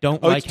interface. I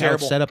don't like how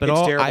it's set up at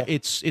all.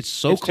 It's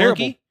so clunky.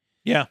 Terrible.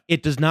 Yeah.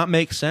 It does not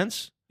make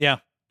sense. Yeah.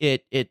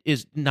 It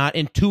is not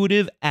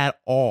intuitive at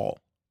all.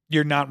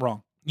 You're not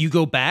wrong. You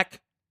go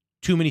back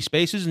too many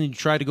spaces and you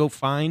try to go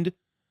find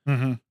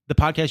the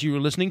podcast you were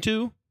listening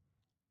to.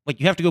 Like,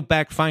 you have to go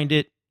back, find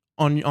it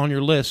on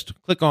your list,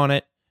 click on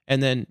it,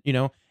 and then, you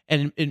know,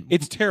 and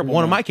it's terrible.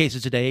 One of my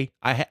cases today,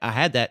 I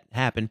had that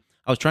happen.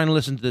 I was trying to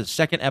listen to the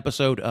second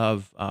episode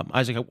of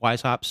Isaac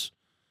Weishauпт's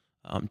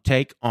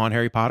take on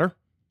Harry Potter.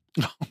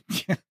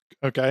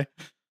 Okay.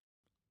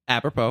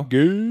 Apropos.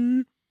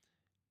 Good.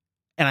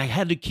 And I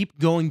had to keep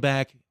going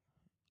back.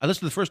 I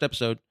listened to the first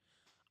episode.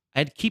 I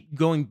had to keep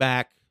going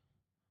back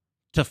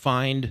to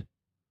find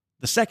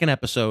the second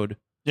episode.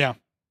 Yeah.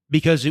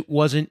 Because it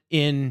wasn't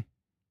in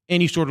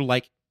any sort of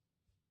like,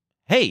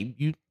 hey,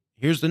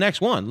 here's the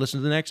next one.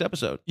 Listen to the next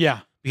episode.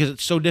 Yeah. Because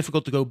it's so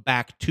difficult to go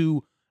back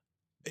to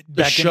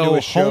the back show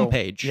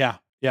homepage. Yeah.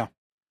 Yeah.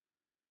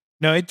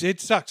 No, it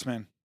sucks,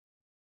 man.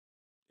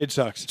 It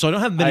sucks. So I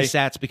don't have many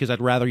sats because I'd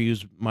rather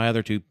use my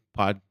other two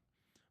podcast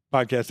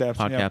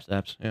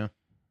apps. Yeah.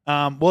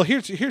 Well,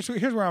 here's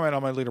where I'm at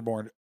on my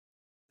leaderboard.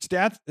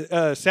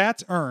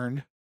 Sats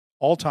earned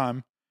all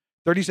time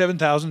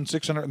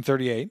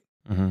 37,638.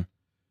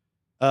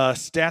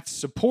 Stats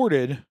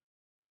supported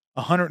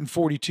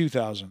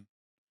 142,000.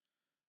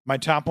 My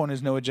top one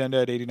is No Agenda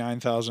at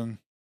 89,000.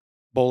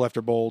 Bowl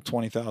After Bowl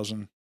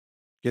 20,000.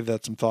 Give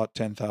That Some Thought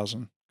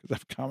 10,000 because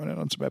I've commented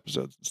on some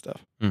episodes and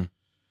stuff.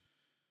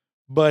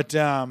 But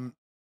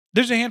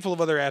there's a handful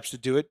of other apps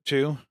that do it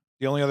too.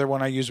 The only other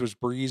one I used was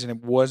Breeze, and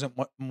it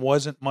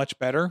wasn't much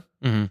better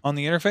on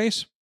the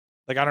interface.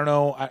 Like, I don't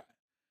know.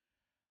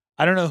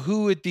 I don't know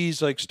who at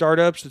these like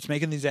startups that's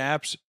making these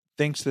apps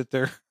thinks that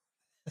they're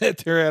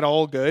at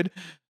all good.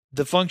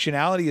 The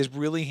functionality is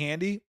really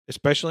handy,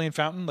 especially in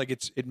Fountain. Like,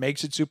 it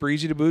makes it super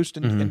easy to boost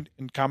and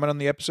comment on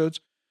the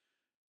episodes.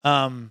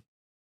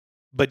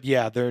 But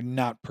yeah, they're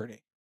not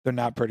pretty. They're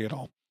not pretty at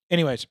all.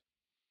 Anyways,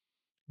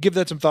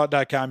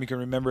 givethatsomethought.com. You can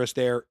remember us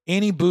there.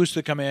 Any boosts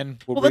that come in,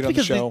 we'll read on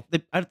the show.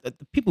 The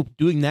people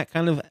doing that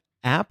kind of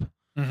app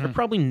are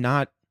probably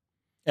not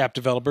app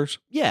developers.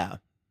 Yeah.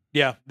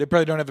 Yeah. They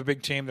probably don't have a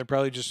big team. They're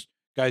probably just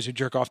guys who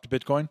jerk off to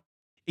Bitcoin.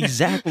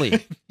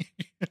 Exactly.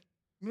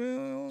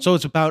 So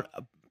it's about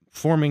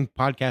forming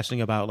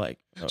podcasting about like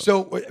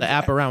the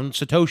app around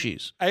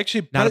Satoshis. I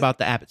actually not about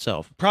the app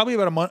itself. Probably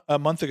about a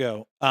month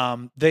ago,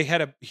 they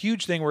had a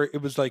huge thing where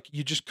it was like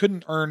you just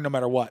couldn't earn no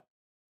matter what,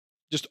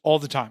 just all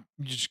the time.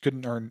 You just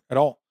couldn't earn at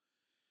all.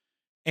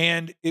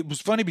 And it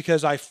was funny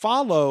because I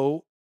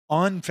follow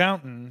on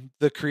Fountain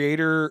the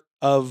creator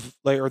of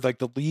like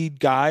the lead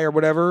guy or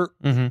whatever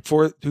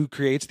for who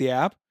creates the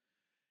app.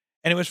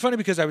 And it was funny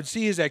because I would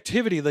see his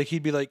activity, like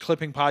he'd be like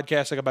clipping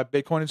podcasts like about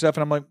Bitcoin and stuff,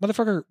 and I'm like,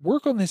 motherfucker,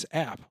 work on this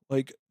app.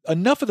 Like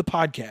enough of the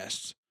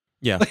podcasts.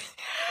 Yeah.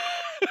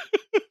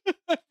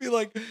 I feel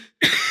like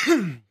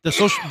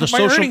my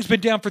earnings been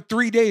down for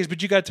 3 days,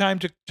 but you got time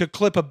to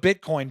clip a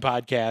Bitcoin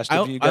podcast.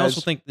 I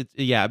also think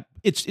that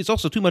it's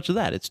also too much of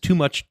that. It's too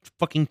much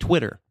fucking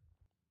Twitter.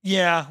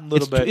 Yeah, a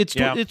little bit.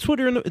 It's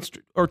Twitter and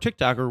or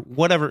TikTok or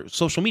whatever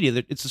social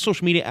media. It's a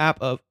social media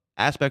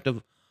aspect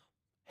of,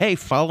 hey,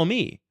 follow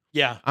me.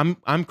 Yeah,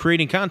 I'm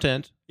creating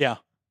content. Yeah,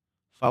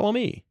 follow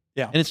me.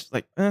 Yeah, and it's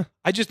like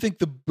I just think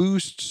the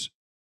boosts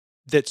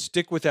that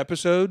stick with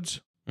episodes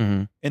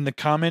in the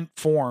comment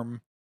form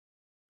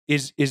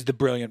is the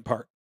brilliant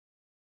part.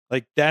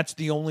 Like that's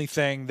the only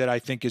thing that I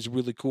think is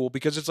really cool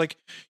because it's like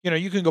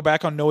you can go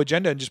back on No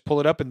Agenda and just pull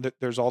it up and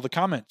there's all the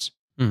comments.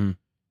 So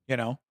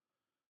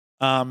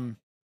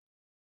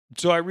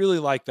I really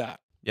like that.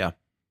 Yeah,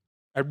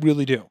 I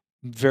really do.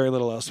 Very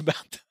little else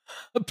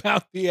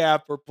about the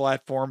app or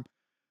platform.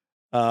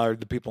 Or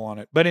the people on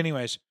it. But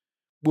anyways,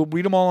 we'll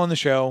read them all on the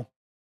show.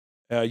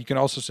 You can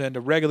also send a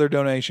regular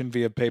donation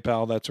via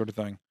PayPal, that sort of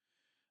thing.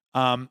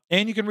 And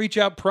you can reach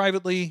out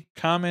privately,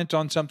 comment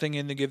on something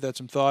in the Give That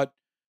Some Thought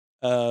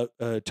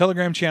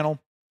Telegram channel.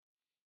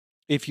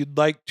 If you'd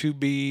like to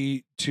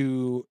we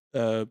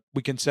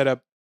can set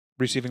up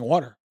receiving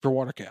water for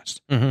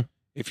Watercast.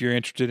 If you're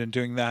interested in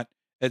doing that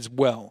as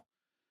well.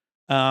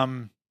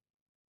 Links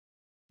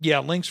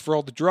for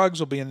all the drugs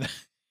will be in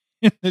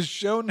the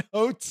show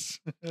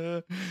notes.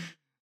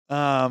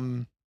 I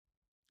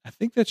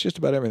think that's just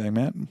about everything,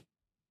 Matt.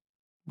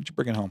 What you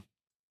bringing home?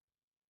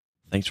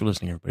 Thanks for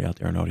listening, everybody out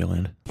there in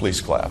Audioland. Please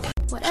clap.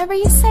 Whatever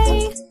you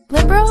say,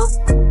 liberal.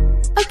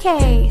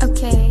 Okay,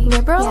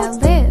 liberal. Yeah,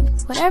 lib.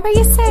 Whatever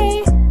you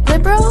say,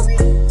 liberal.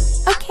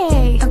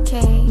 Okay,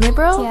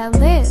 liberal. Yeah,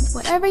 lib.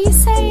 Whatever you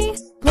say,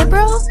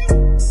 liberal.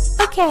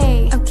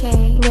 Okay,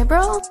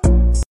 liberal.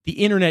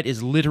 The internet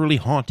is literally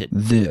haunted.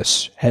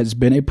 This has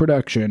been a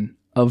production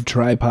of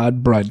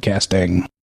Tripod Broadcasting.